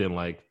 but then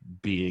like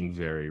being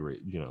very,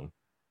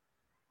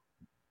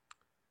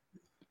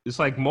 it's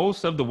like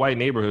most of the white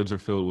neighborhoods are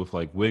filled with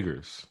like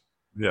wiggers.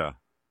 Yeah.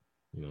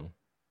 You know.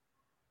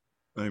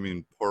 I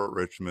mean, Port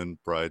Richmond,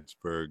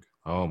 Bridesburg.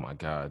 Oh my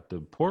God, the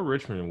Port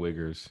Richmond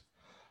wiggers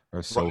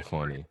are so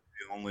funny.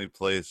 The only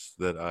place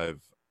that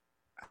I've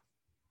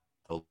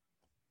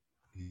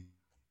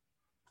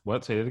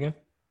What? Say it again.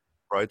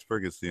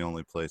 Bridesburg is the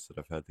only place that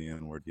I've had the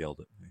N-word yelled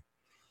at me.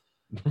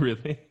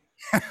 Really?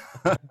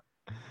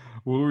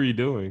 What were you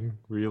doing?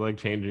 Were you like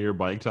changing your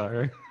bike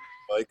tire?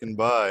 Biking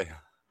by.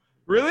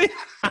 Really?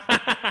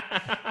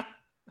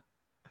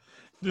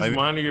 Just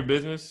minding your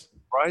business.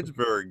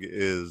 Bridesburg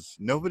is,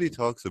 nobody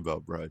talks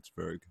about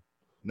Bridesburg.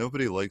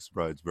 Nobody likes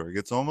Bridesburg.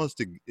 It's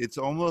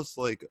almost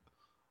like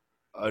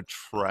a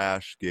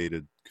trash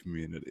gated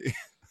community.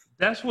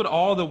 That's what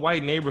all the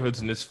white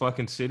neighborhoods in this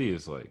fucking city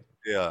is like.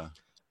 Yeah.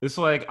 It's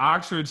like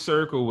Oxford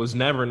Circle was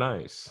never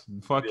nice.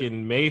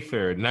 Fucking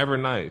Mayfair, never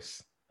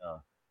nice. Yeah.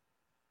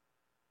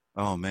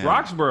 Oh man.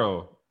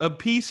 Roxborough, a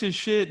piece of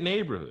shit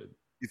neighborhood.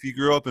 If you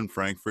grew up in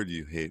Frankfurt,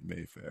 you hate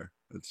Mayfair.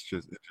 It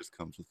just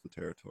comes with the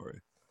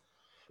territory.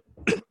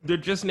 They're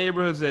just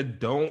neighborhoods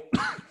that don't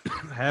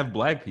have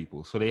black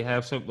people. So they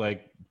have some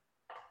like,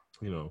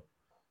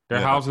 their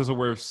houses are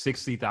worth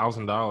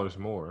 $60,000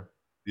 more.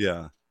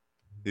 Yeah.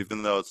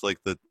 Even though it's like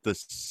the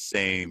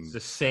same. It's the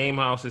same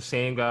house, the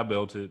same guy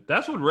built it.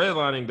 That's what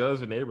redlining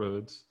does in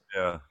neighborhoods.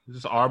 Yeah. It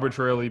just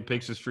arbitrarily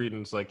picks a street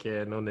and it's like,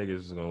 yeah, no niggas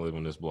is going to live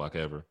on this block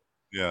ever.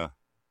 Yeah.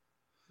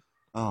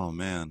 Oh,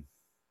 man.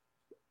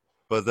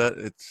 But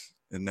it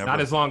never. Not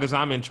as long as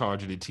I'm in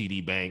charge of the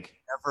TD Bank.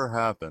 Never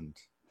happened.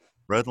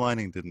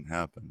 Redlining didn't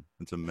happen.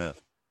 It's a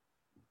myth.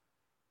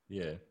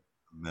 Yeah. A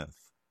myth.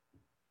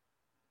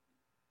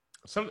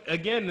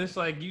 It's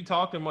like you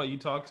talk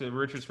to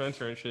Richard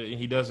Spencer and shit, and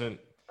he doesn't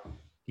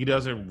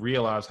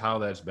realize how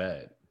that's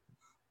bad.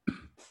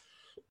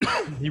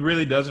 He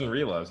really doesn't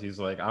realize. He's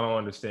like, I don't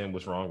understand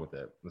what's wrong with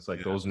that. It's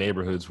like those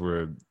neighborhoods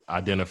were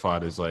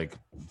identified as like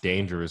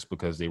dangerous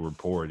because they were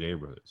poor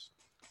neighborhoods.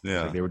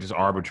 Yeah. Like they were just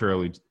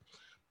arbitrarily.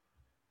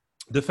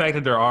 The fact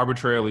that they're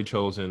arbitrarily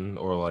chosen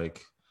or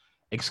like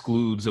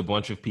excludes a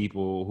bunch of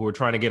people who are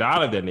trying to get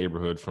out of that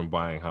neighborhood from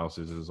buying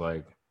houses is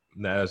like,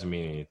 that doesn't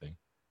mean anything.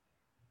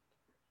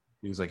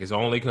 He was like, it's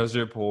only because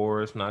they're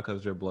poor. It's not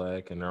because they're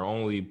black. And they're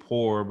only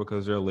poor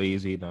because they're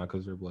lazy, not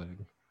because they're black.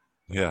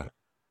 Yeah.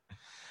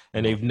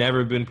 And they've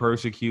never been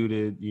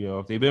persecuted. You know,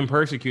 if they've been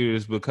persecuted,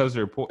 it's because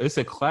they're poor. It's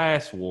a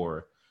class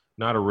war,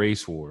 not a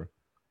race war.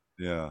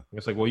 Yeah.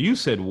 It's like, well, you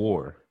said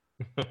war.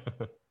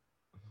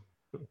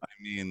 I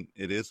mean,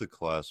 it is a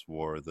class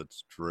war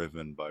that's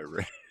driven by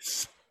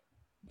race.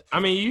 I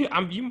mean,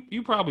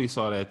 you probably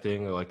saw that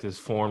thing, like this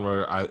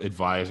former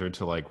advisor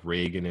to like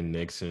Reagan and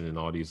Nixon and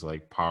all these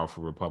like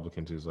powerful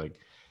Republicans who's like,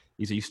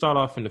 he said, you start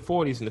off in the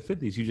 40s and the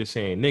 50s, you just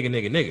saying nigga,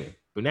 nigga, nigga.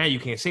 But now you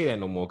can't say that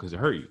no more because it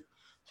hurt you.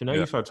 So now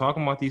you start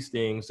talking about these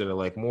things that are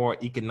like more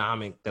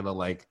economic, that are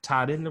like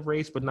tied into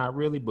race, but not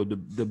really. But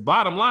the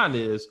bottom line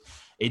is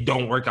it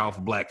don't work out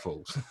for black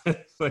folks.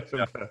 It's like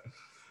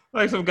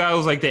some guy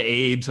was like the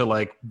aide to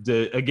like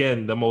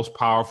the most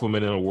powerful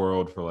man in the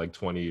world for like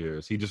 20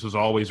 years. He just was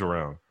always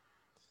around,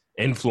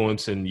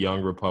 influencing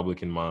young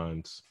Republican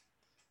minds,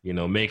 you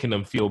know, making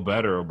them feel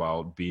better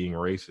about being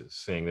racist,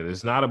 saying that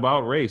it's not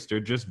about race. They're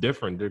just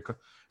different.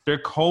 Their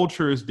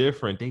culture is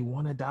different. They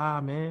want to die,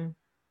 man.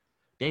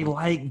 They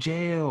like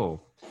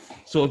jail.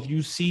 So if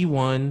you see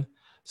one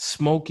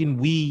smoking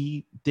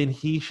weed, then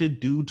he should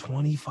do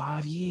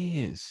 25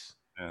 years.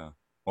 Yeah.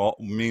 Well,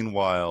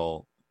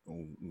 meanwhile,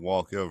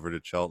 walk over to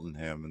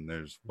Cheltenham and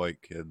there's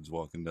white kids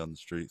walking down the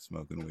street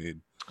smoking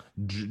weed.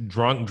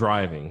 Drunk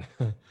driving.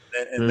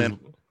 And then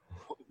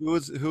who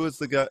was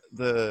the guy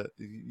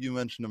you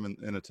mentioned him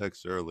in a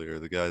text earlier,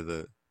 the guy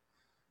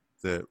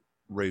that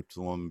raped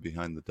the woman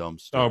behind the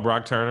dumpster. Oh,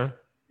 Brock Turner?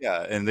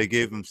 Yeah, and they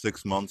gave him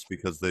 6 months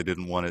because they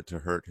didn't want it to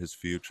hurt his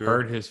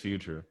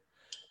future.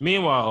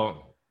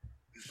 Meanwhile,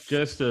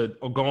 just to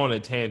go on a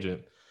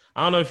tangent,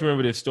 I don't know if you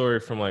remember this story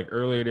from like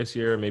earlier this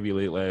year, maybe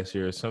late last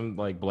year. Some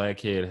like black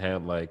kid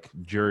had like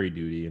jury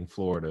duty in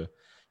Florida,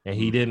 and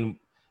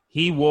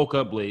he woke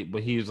up late,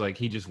 but he was like,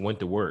 he just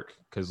went to work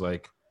because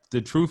like the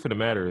truth of the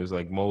matter is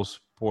like most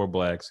poor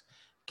blacks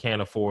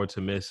can't afford to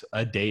miss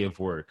a day of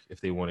work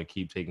if they want to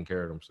keep taking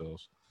care of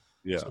themselves.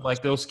 Yeah. So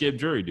like they'll skip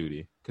jury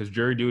duty because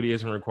jury duty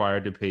isn't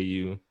required to pay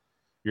you.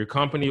 Your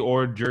company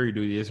or jury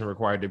duty isn't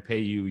required to pay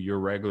you your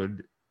regular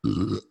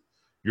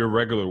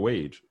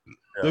wage.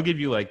 Yeah. They'll give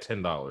you like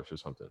 $10 or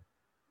something.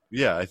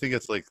 Yeah, I think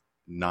it's like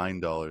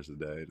 $9 a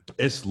day.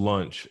 It's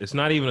lunch. It's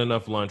not even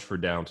enough lunch for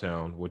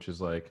downtown, which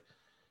is like,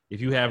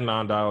 if you have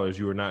 $9,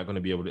 you are not going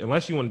to be able to,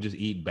 unless you want to just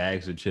eat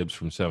bags of chips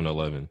from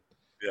 7-Eleven.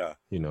 Yeah.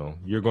 You know,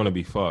 you're going to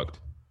be fucked.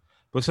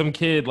 But some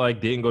kid like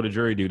didn't go to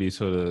jury duty,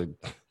 so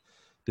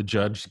the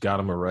judge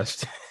got him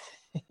arrested.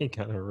 He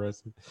got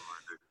arrested.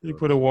 He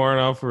put a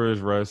warrant out for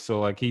his arrest. So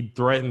like he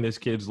threatened this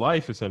kid's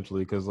life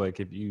essentially, because like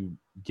if you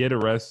get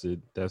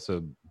arrested, that's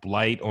a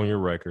blight on your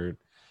record.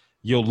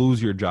 You'll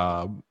lose your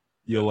job.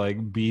 You'll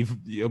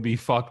be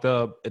fucked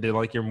up, and then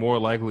like you're more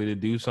likely to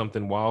do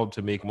something wild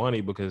to make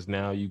money because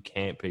now you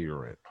can't pay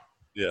your rent.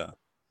 Yeah.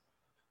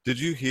 Did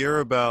you hear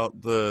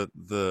about the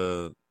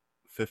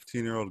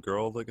 15-year-old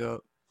girl that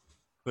got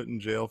put in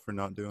jail for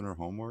not doing her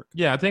homework?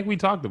 Yeah, I think we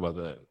talked about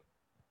that.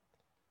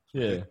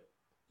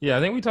 Yeah, I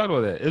think we talked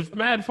about that. It's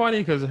mad funny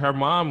because her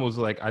mom was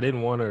like, I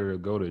didn't want her to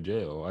go to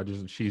jail.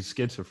 She's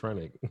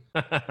schizophrenic.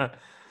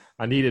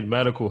 I needed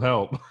medical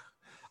help.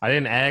 I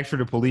didn't ask for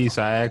the police.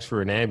 I asked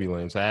for an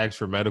ambulance. I asked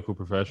for medical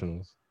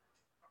professionals,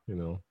 you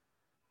know,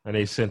 and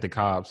they sent the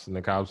cops, and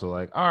the cops were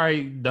like, all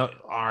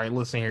right,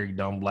 listen here, you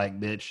dumb black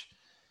bitch.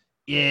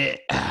 Yeah,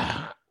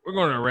 we're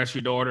going to arrest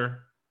your daughter.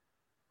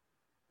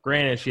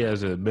 Granted, she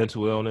has a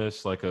mental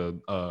illness, like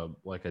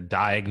a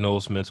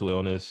diagnosed mental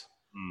illness.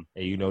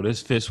 And, you know, this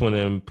fits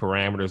within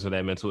parameters of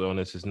that mental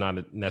illness. Is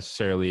not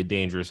necessarily a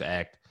dangerous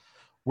act.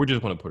 We're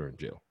just going to put her in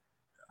jail.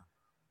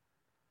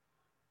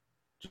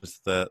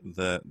 Just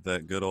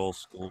that good old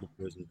school to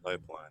prison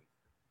pipeline.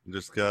 You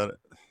just got it.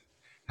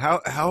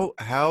 How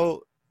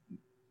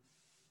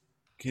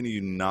can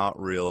you not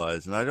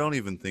realize, and I don't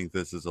even think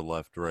this is a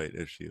left-right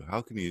issue,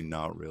 how can you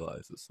not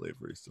realize that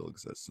slavery still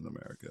exists in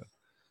America?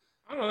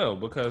 I don't know,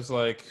 because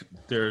like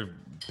there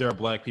are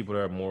black people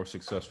that are more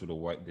successful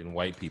than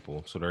white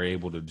people, so they're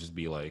able to just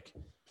be like,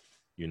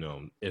 you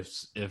know,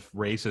 if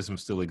racism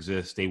still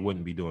exists, they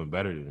wouldn't be doing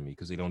better than me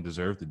because they don't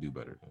deserve to do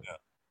better than me. Yeah.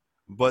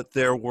 But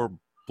there were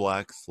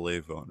black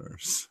slave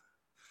owners.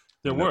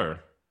 There were.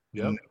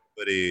 Yeah.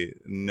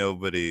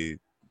 Nobody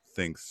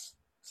thinks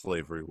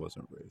slavery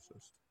wasn't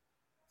racist.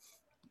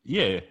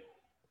 Yeah.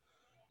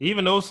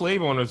 Even those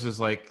slave owners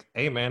is like,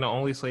 hey man, the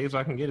only slaves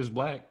I can get is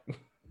black.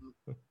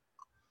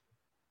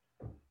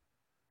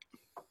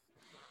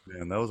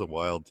 Man, that was a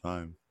wild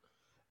time.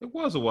 It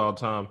was a wild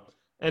time.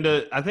 And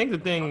I think the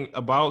thing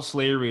about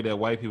slavery that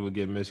white people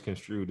get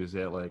misconstrued is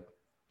that like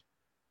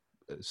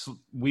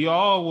we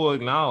all will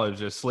acknowledge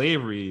that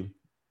slavery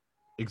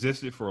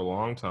existed for a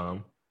long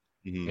time,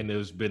 Mhm. and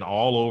it's been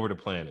all over the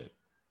planet.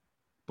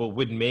 But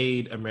what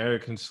made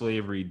American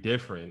slavery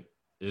different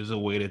is the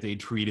way that they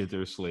treated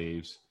their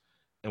slaves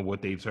and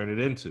what they turned it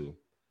into.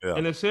 Yeah.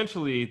 And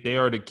essentially, they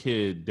are the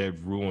kid that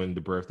ruined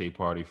the birthday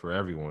party for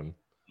everyone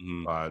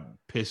Mhm. by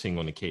pissing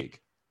on the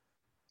cake.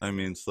 I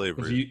mean, 'Cause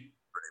slavery is a pretty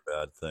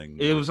bad thing.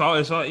 it's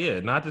all, yeah,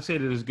 not to say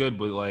that it's good,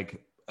 but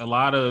like a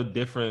lot of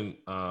different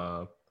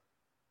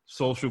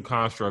social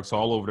constructs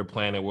all over the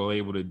planet were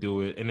able to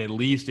do it in at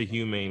least a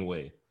humane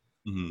way.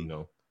 Mhm. You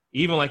know,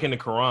 even like in the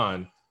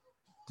Quran,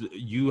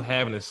 you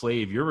having a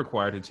slave, you're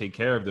required to take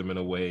care of them in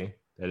a way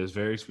that is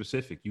very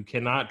specific. You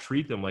cannot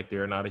treat them like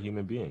they're not a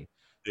human being.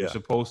 You're Yeah.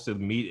 supposed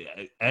to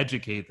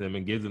educate them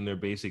and give them their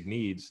basic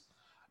needs,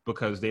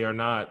 because they are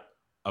not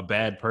a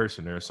bad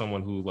person. They're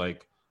someone who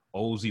like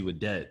owes you a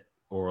debt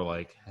or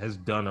like has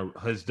done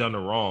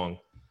a wrong,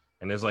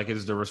 and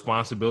it's the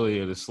responsibility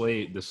of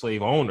the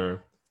slave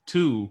owner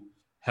to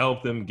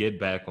help them get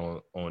back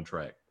on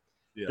track.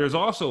 Yeah. There's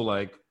also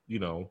like,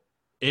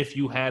 if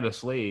you had a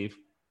slave,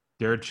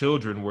 their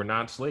children were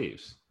not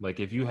slaves. Like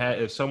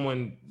if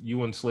someone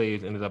you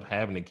enslaved ended up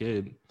having a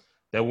kid,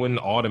 that wouldn't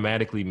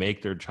automatically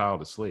make their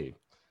child a slave.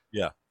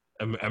 Yeah.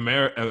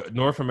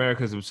 North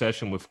America's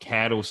obsession with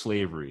cattle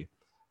slavery,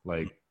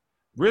 like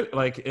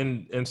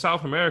in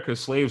South America,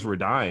 slaves were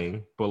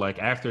dying, but like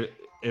after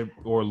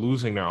or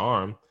losing their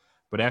arm,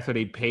 but after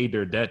they paid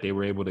their debt, they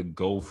were able to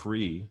go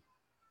free,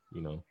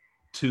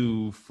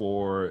 2,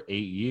 4, 8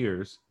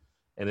 years,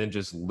 and then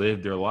just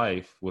live their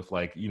life with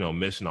like,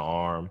 missing an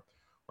arm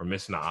or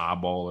missing an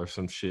eyeball or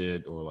some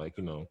shit, or like,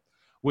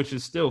 which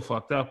is still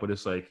fucked up. But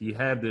it's like you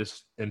have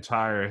this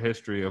entire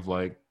history of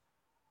like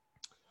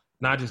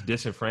not just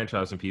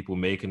disenfranchising people,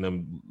 making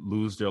them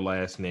lose their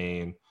last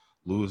name,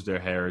 lose their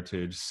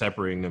heritage,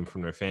 separating them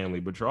from their family,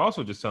 but you're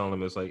also just telling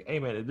them it's like, hey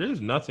man,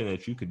 there's nothing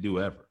that you could do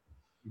ever.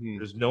 Mhm.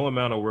 There's no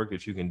amount of work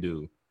that you can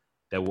do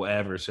that will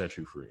ever set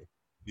you free.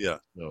 Yeah.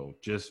 No,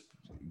 just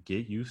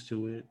get used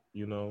to it,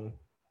 Yeah.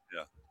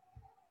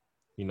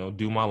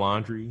 Do my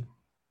laundry.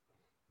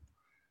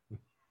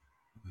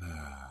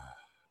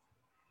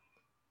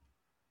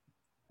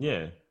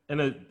 Yeah.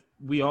 And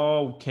we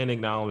all can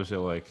acknowledge that,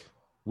 like,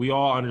 we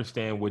all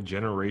understand what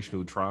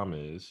generational trauma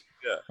is,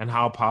 Yeah. and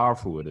how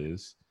powerful it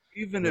is.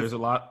 Even There's a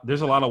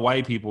lot of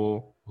white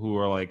people who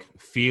are like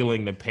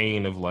feeling the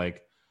pain of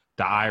like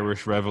the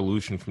Irish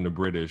Revolution from the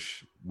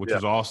British, which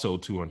was also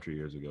 200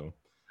 years ago.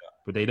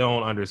 But they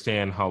don't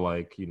understand how,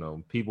 like,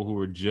 people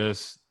who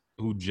just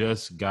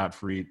got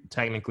free,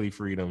 technically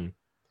freedom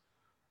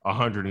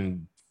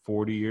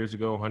 140 years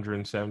ago,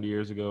 170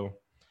 years ago,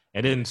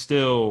 and then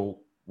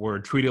still were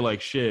treated like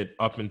shit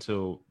up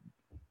until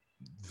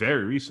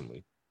very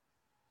recently.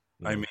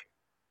 I mean,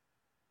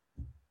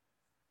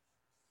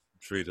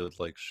 treated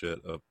like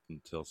shit up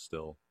until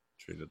still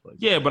treated like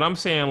shit. But I'm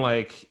saying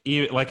like,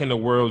 even like in the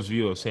world's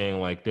view of saying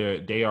like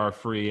they are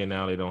free and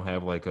now they don't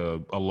have like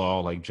a law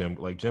like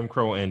Jim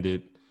Crow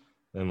ended,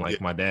 and like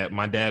my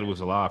dad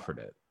was alive for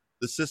that.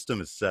 The system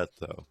is set,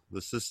 though.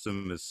 The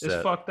system is set.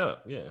 It's fucked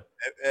up, yeah.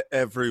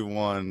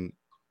 Everyone,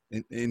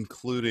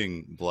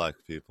 including black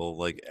people,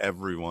 like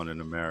everyone in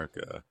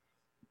America,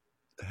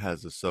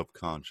 has a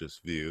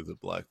subconscious view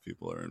that black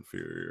people are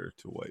inferior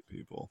to white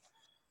people.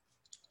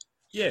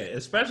 Yeah,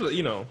 especially,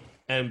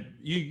 and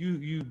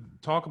you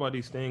talk about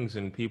these things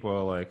and people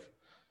are like,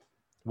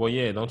 well,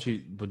 yeah, don't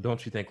you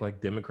think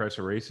like Democrats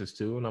are racist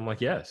too? And I'm like,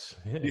 yes.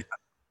 Yeah.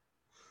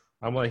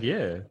 I'm like,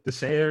 yeah,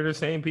 they're the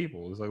same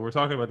people. It's like we're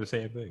talking about the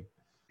same thing.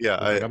 Yeah,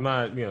 I'm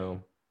not,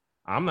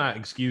 I'm not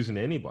excusing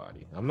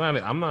anybody. I'm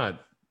not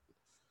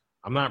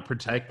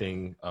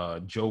protecting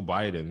Joe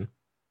Biden.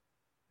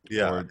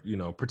 Yeah.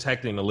 Or,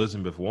 protecting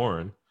Elizabeth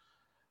Warren.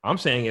 I'm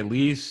saying at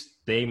least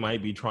they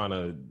might be trying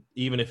to,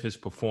 even if it's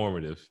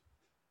performative,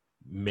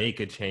 make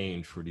a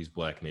change for these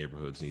black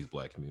neighborhoods and these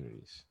black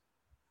communities.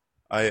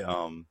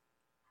 When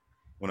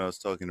I was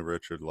talking to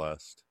Richard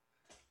last,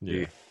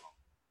 yeah,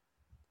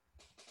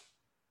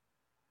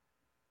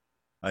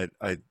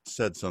 I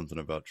said something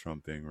about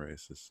Trump being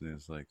racist, and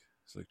he's like,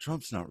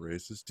 Trump's not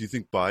racist. Do you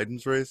think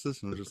Biden's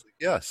racist? And I was just like,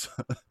 yes.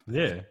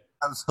 Yeah.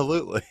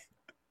 Absolutely.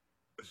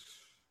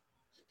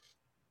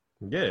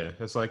 Yeah,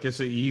 it's like it's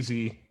an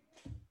easy. Do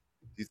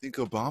you think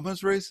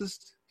Obama's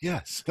racist?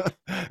 Yes.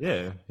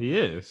 Yeah, he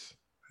is.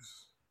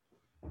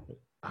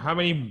 How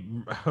many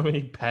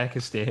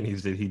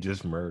Pakistanis did he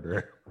just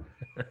murder?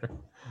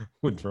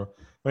 How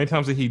many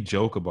times did he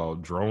joke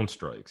about drone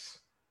strikes?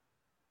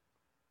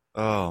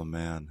 Oh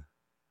man,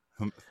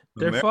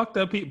 they're fucked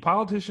up people.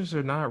 Politicians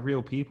are not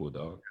real people,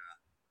 dog.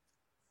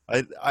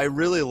 I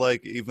really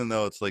like, even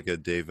though it's like a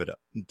David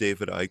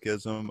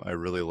Ickeism, I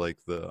really like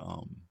the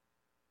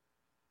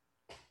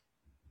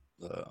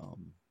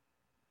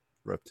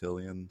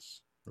reptilians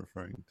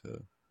referring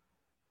to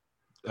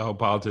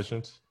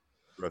politicians.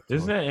 Reptilians.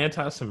 Isn't that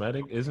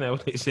anti-Semitic? Isn't that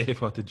what they say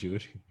about the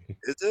Jewish community?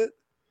 Is it?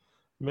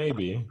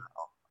 Maybe.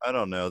 I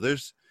don't know.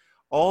 There's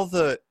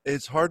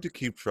it's hard to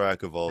keep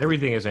track of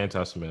everything is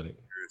anti-Semitic.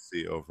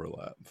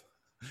 Overlap.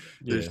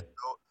 Yeah. There's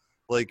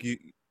like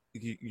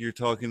you're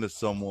talking to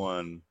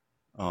someone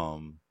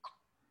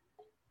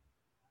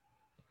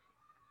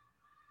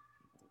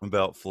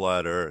about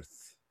flat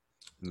Earth,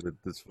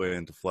 this way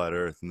into flat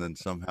Earth, and then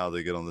somehow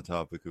they get on the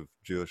topic of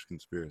Jewish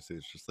conspiracy.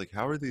 It's just like,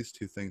 how are these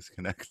two things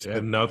They have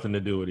connected? nothing to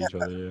do with each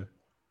other. Yeah.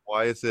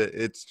 Why is it?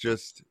 It's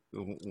just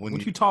when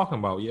What you talking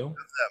about, yo?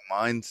 that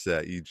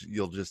mindset,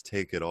 you'll just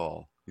take it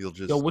all. You'll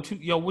just What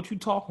you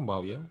talking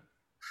about, yo?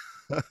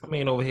 I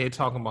mean, over here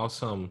talking about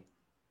some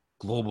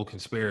global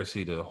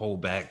conspiracy to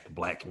hold back the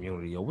black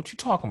community, yo. What you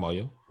talking about,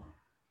 yo?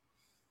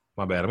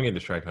 My bad. I'm getting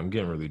distracted. I'm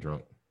getting really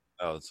drunk.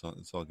 oh, it's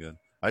all good.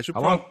 I should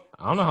How probably. long?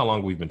 I don't know how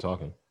long we've been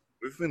talking.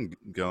 We've been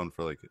going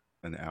for like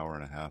an hour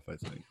and a half, I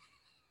think.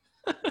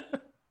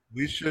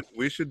 we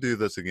should do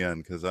this again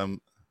because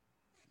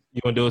You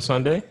want to do it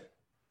Sunday?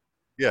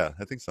 yeah,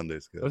 I think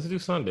Sunday's good. Let's do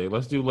Sunday.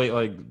 Let's do late,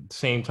 like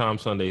same time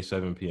Sunday,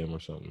 7 p.m. or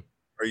something.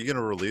 Are you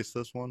gonna release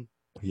this one?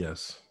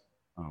 Yes.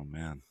 Oh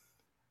man,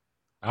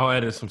 I'll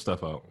edit some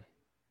stuff out.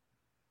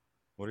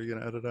 what are you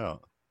gonna edit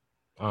out?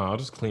 I'll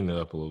just clean it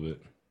up a little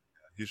bit.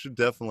 You should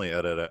definitely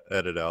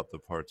edit out the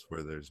parts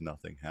where there's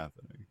nothing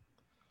happening.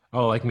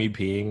 Oh, like me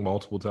peeing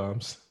multiple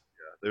times.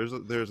 There's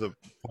a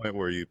point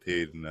where you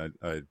peed, and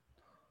I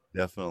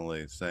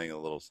definitely sang a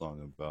little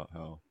song about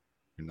how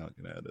you're not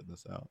gonna edit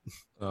this out.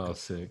 Oh,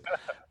 sick.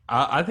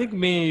 I think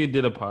me and you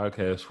did a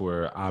podcast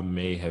where I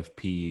may have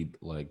peed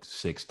like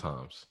 6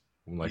 times.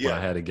 Like when I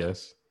Yeah. had to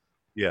guess.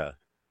 Yeah,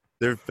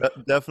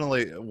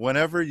 definitely.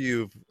 Whenever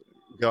you've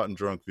gotten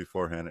drunk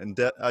beforehand, and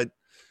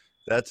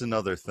that's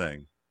another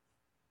thing.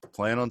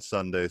 Plan on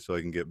Sunday so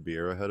I can get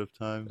beer ahead of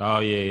time. Oh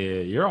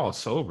yeah. You're all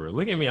sober.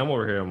 Look at me. I'm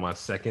over here on my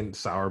second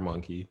sour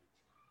monkey.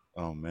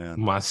 Oh man,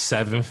 My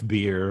 7th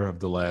beer of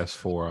the last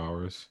 4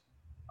 hours.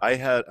 I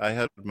had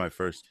my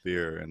first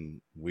beer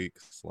in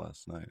weeks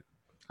last night.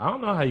 I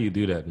don't know how you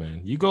do that,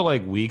 man. You go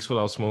like weeks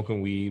without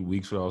smoking weed,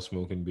 weeks without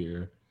smoking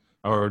beer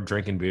or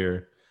drinking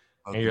beer.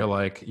 And Okay.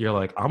 you're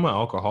like, I'm an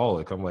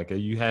alcoholic. I'm like,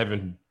 you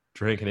haven't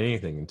drinking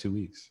anything in 2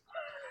 weeks.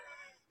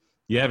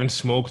 You haven't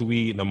smoked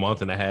weed in a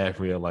month and a half.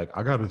 And you're like,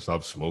 I gotta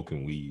stop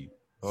smoking weed.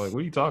 I'm like, what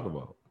are you talking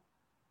about?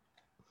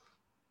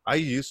 I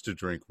used to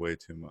drink way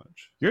too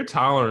much. Your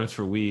tolerance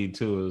for weed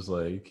too is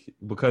like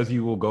because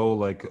you will go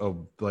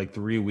like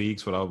 3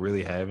 weeks without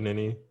really having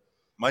any.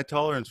 My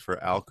tolerance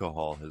for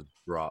alcohol has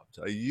dropped.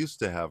 I used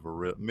to have a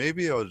real.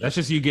 Maybe I was That's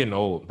just you getting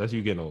old. That's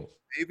you getting old.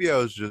 maybe I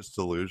was just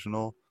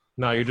delusional.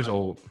 No, you're just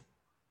old.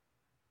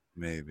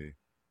 Maybe.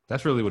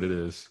 That's really what it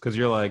is. Because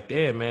you're like,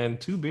 damn, man,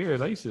 2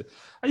 beers. I used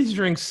to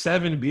drink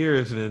 7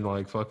 beers and then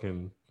like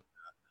fucking.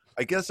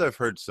 I guess I've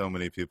heard so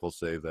many people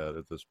say that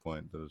at this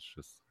point that it's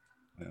just,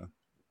 yeah.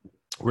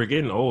 We're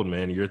getting old,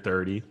 man. You're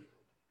 30.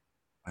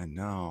 I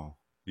know.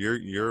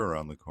 You're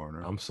around the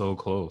corner. I'm so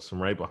close.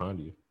 I'm right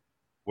behind you.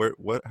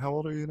 What? How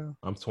old are you now?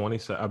 I'm 20.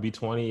 I'll be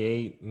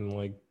 28 in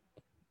like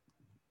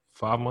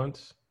 5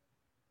 months.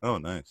 Oh,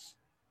 nice.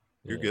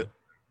 You're Yeah. good.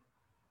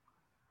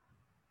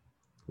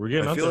 We're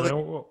getting I up feel there,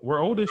 man. We're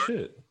old as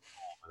shit.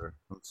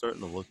 I'm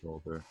starting to look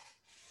older.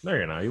 No,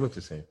 you're not. You look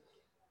the same.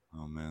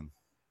 Oh man.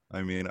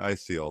 I mean, I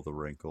see all the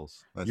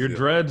wrinkles. Your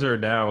dreads are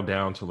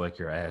down to like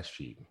your ass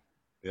cheek.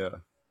 Yeah.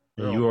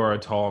 And you are a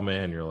tall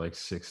man. You're like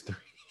 6'3",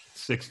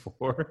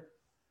 6'4".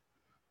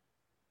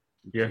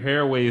 Your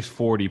hair weighs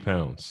 40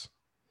 pounds.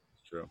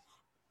 True.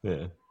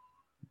 Yeah.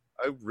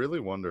 I really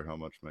wonder how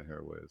much my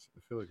hair weighs.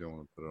 I feel like I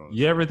want to put it on.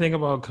 You ever think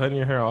about cutting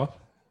your hair off?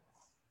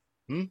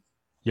 Hmm?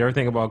 You ever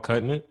think about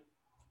cutting it?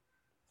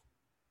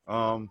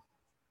 All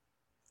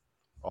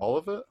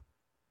of it?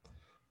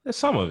 Yeah,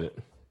 some of it.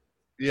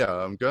 Yeah,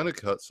 I'm gonna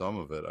cut some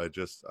of it. I've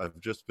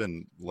just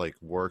been like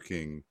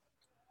working.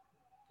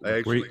 Where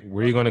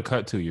you going to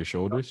cut to? Your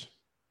shoulders?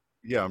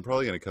 Yeah, I'm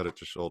probably gonna cut it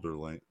to shoulder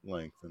length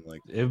and like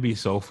It'd be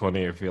so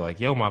funny if you're like,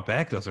 yo, my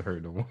back doesn't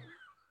hurt no more.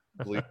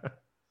 I'm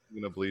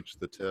gonna bleach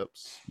the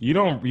tips. You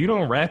don't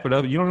wrap it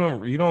up. You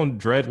don't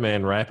dread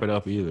man wrap it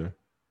up either.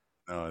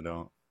 No, I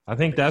don't. I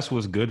think that's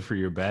what's good for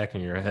your back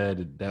and your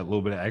head. That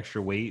little bit of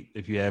extra weight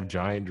if you have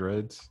giant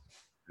dreads.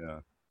 Yeah,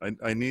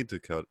 I need to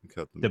cut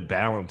them. To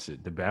balance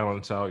it, to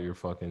balance out your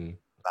fucking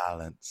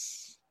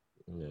Balance.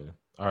 yeah.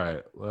 All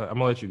right, well, I'm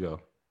gonna let you go.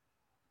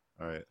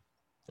 All right.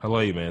 I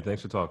love you, man.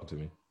 Thanks for talking to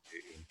me.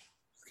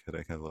 Just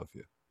kidding. I love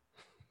you.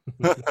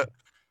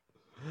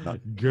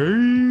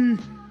 Gay.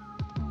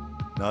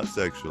 Not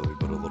sexually,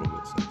 but a little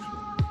bit sexually.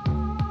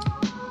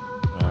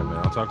 All right, man.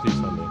 I'll talk to you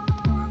Sunday.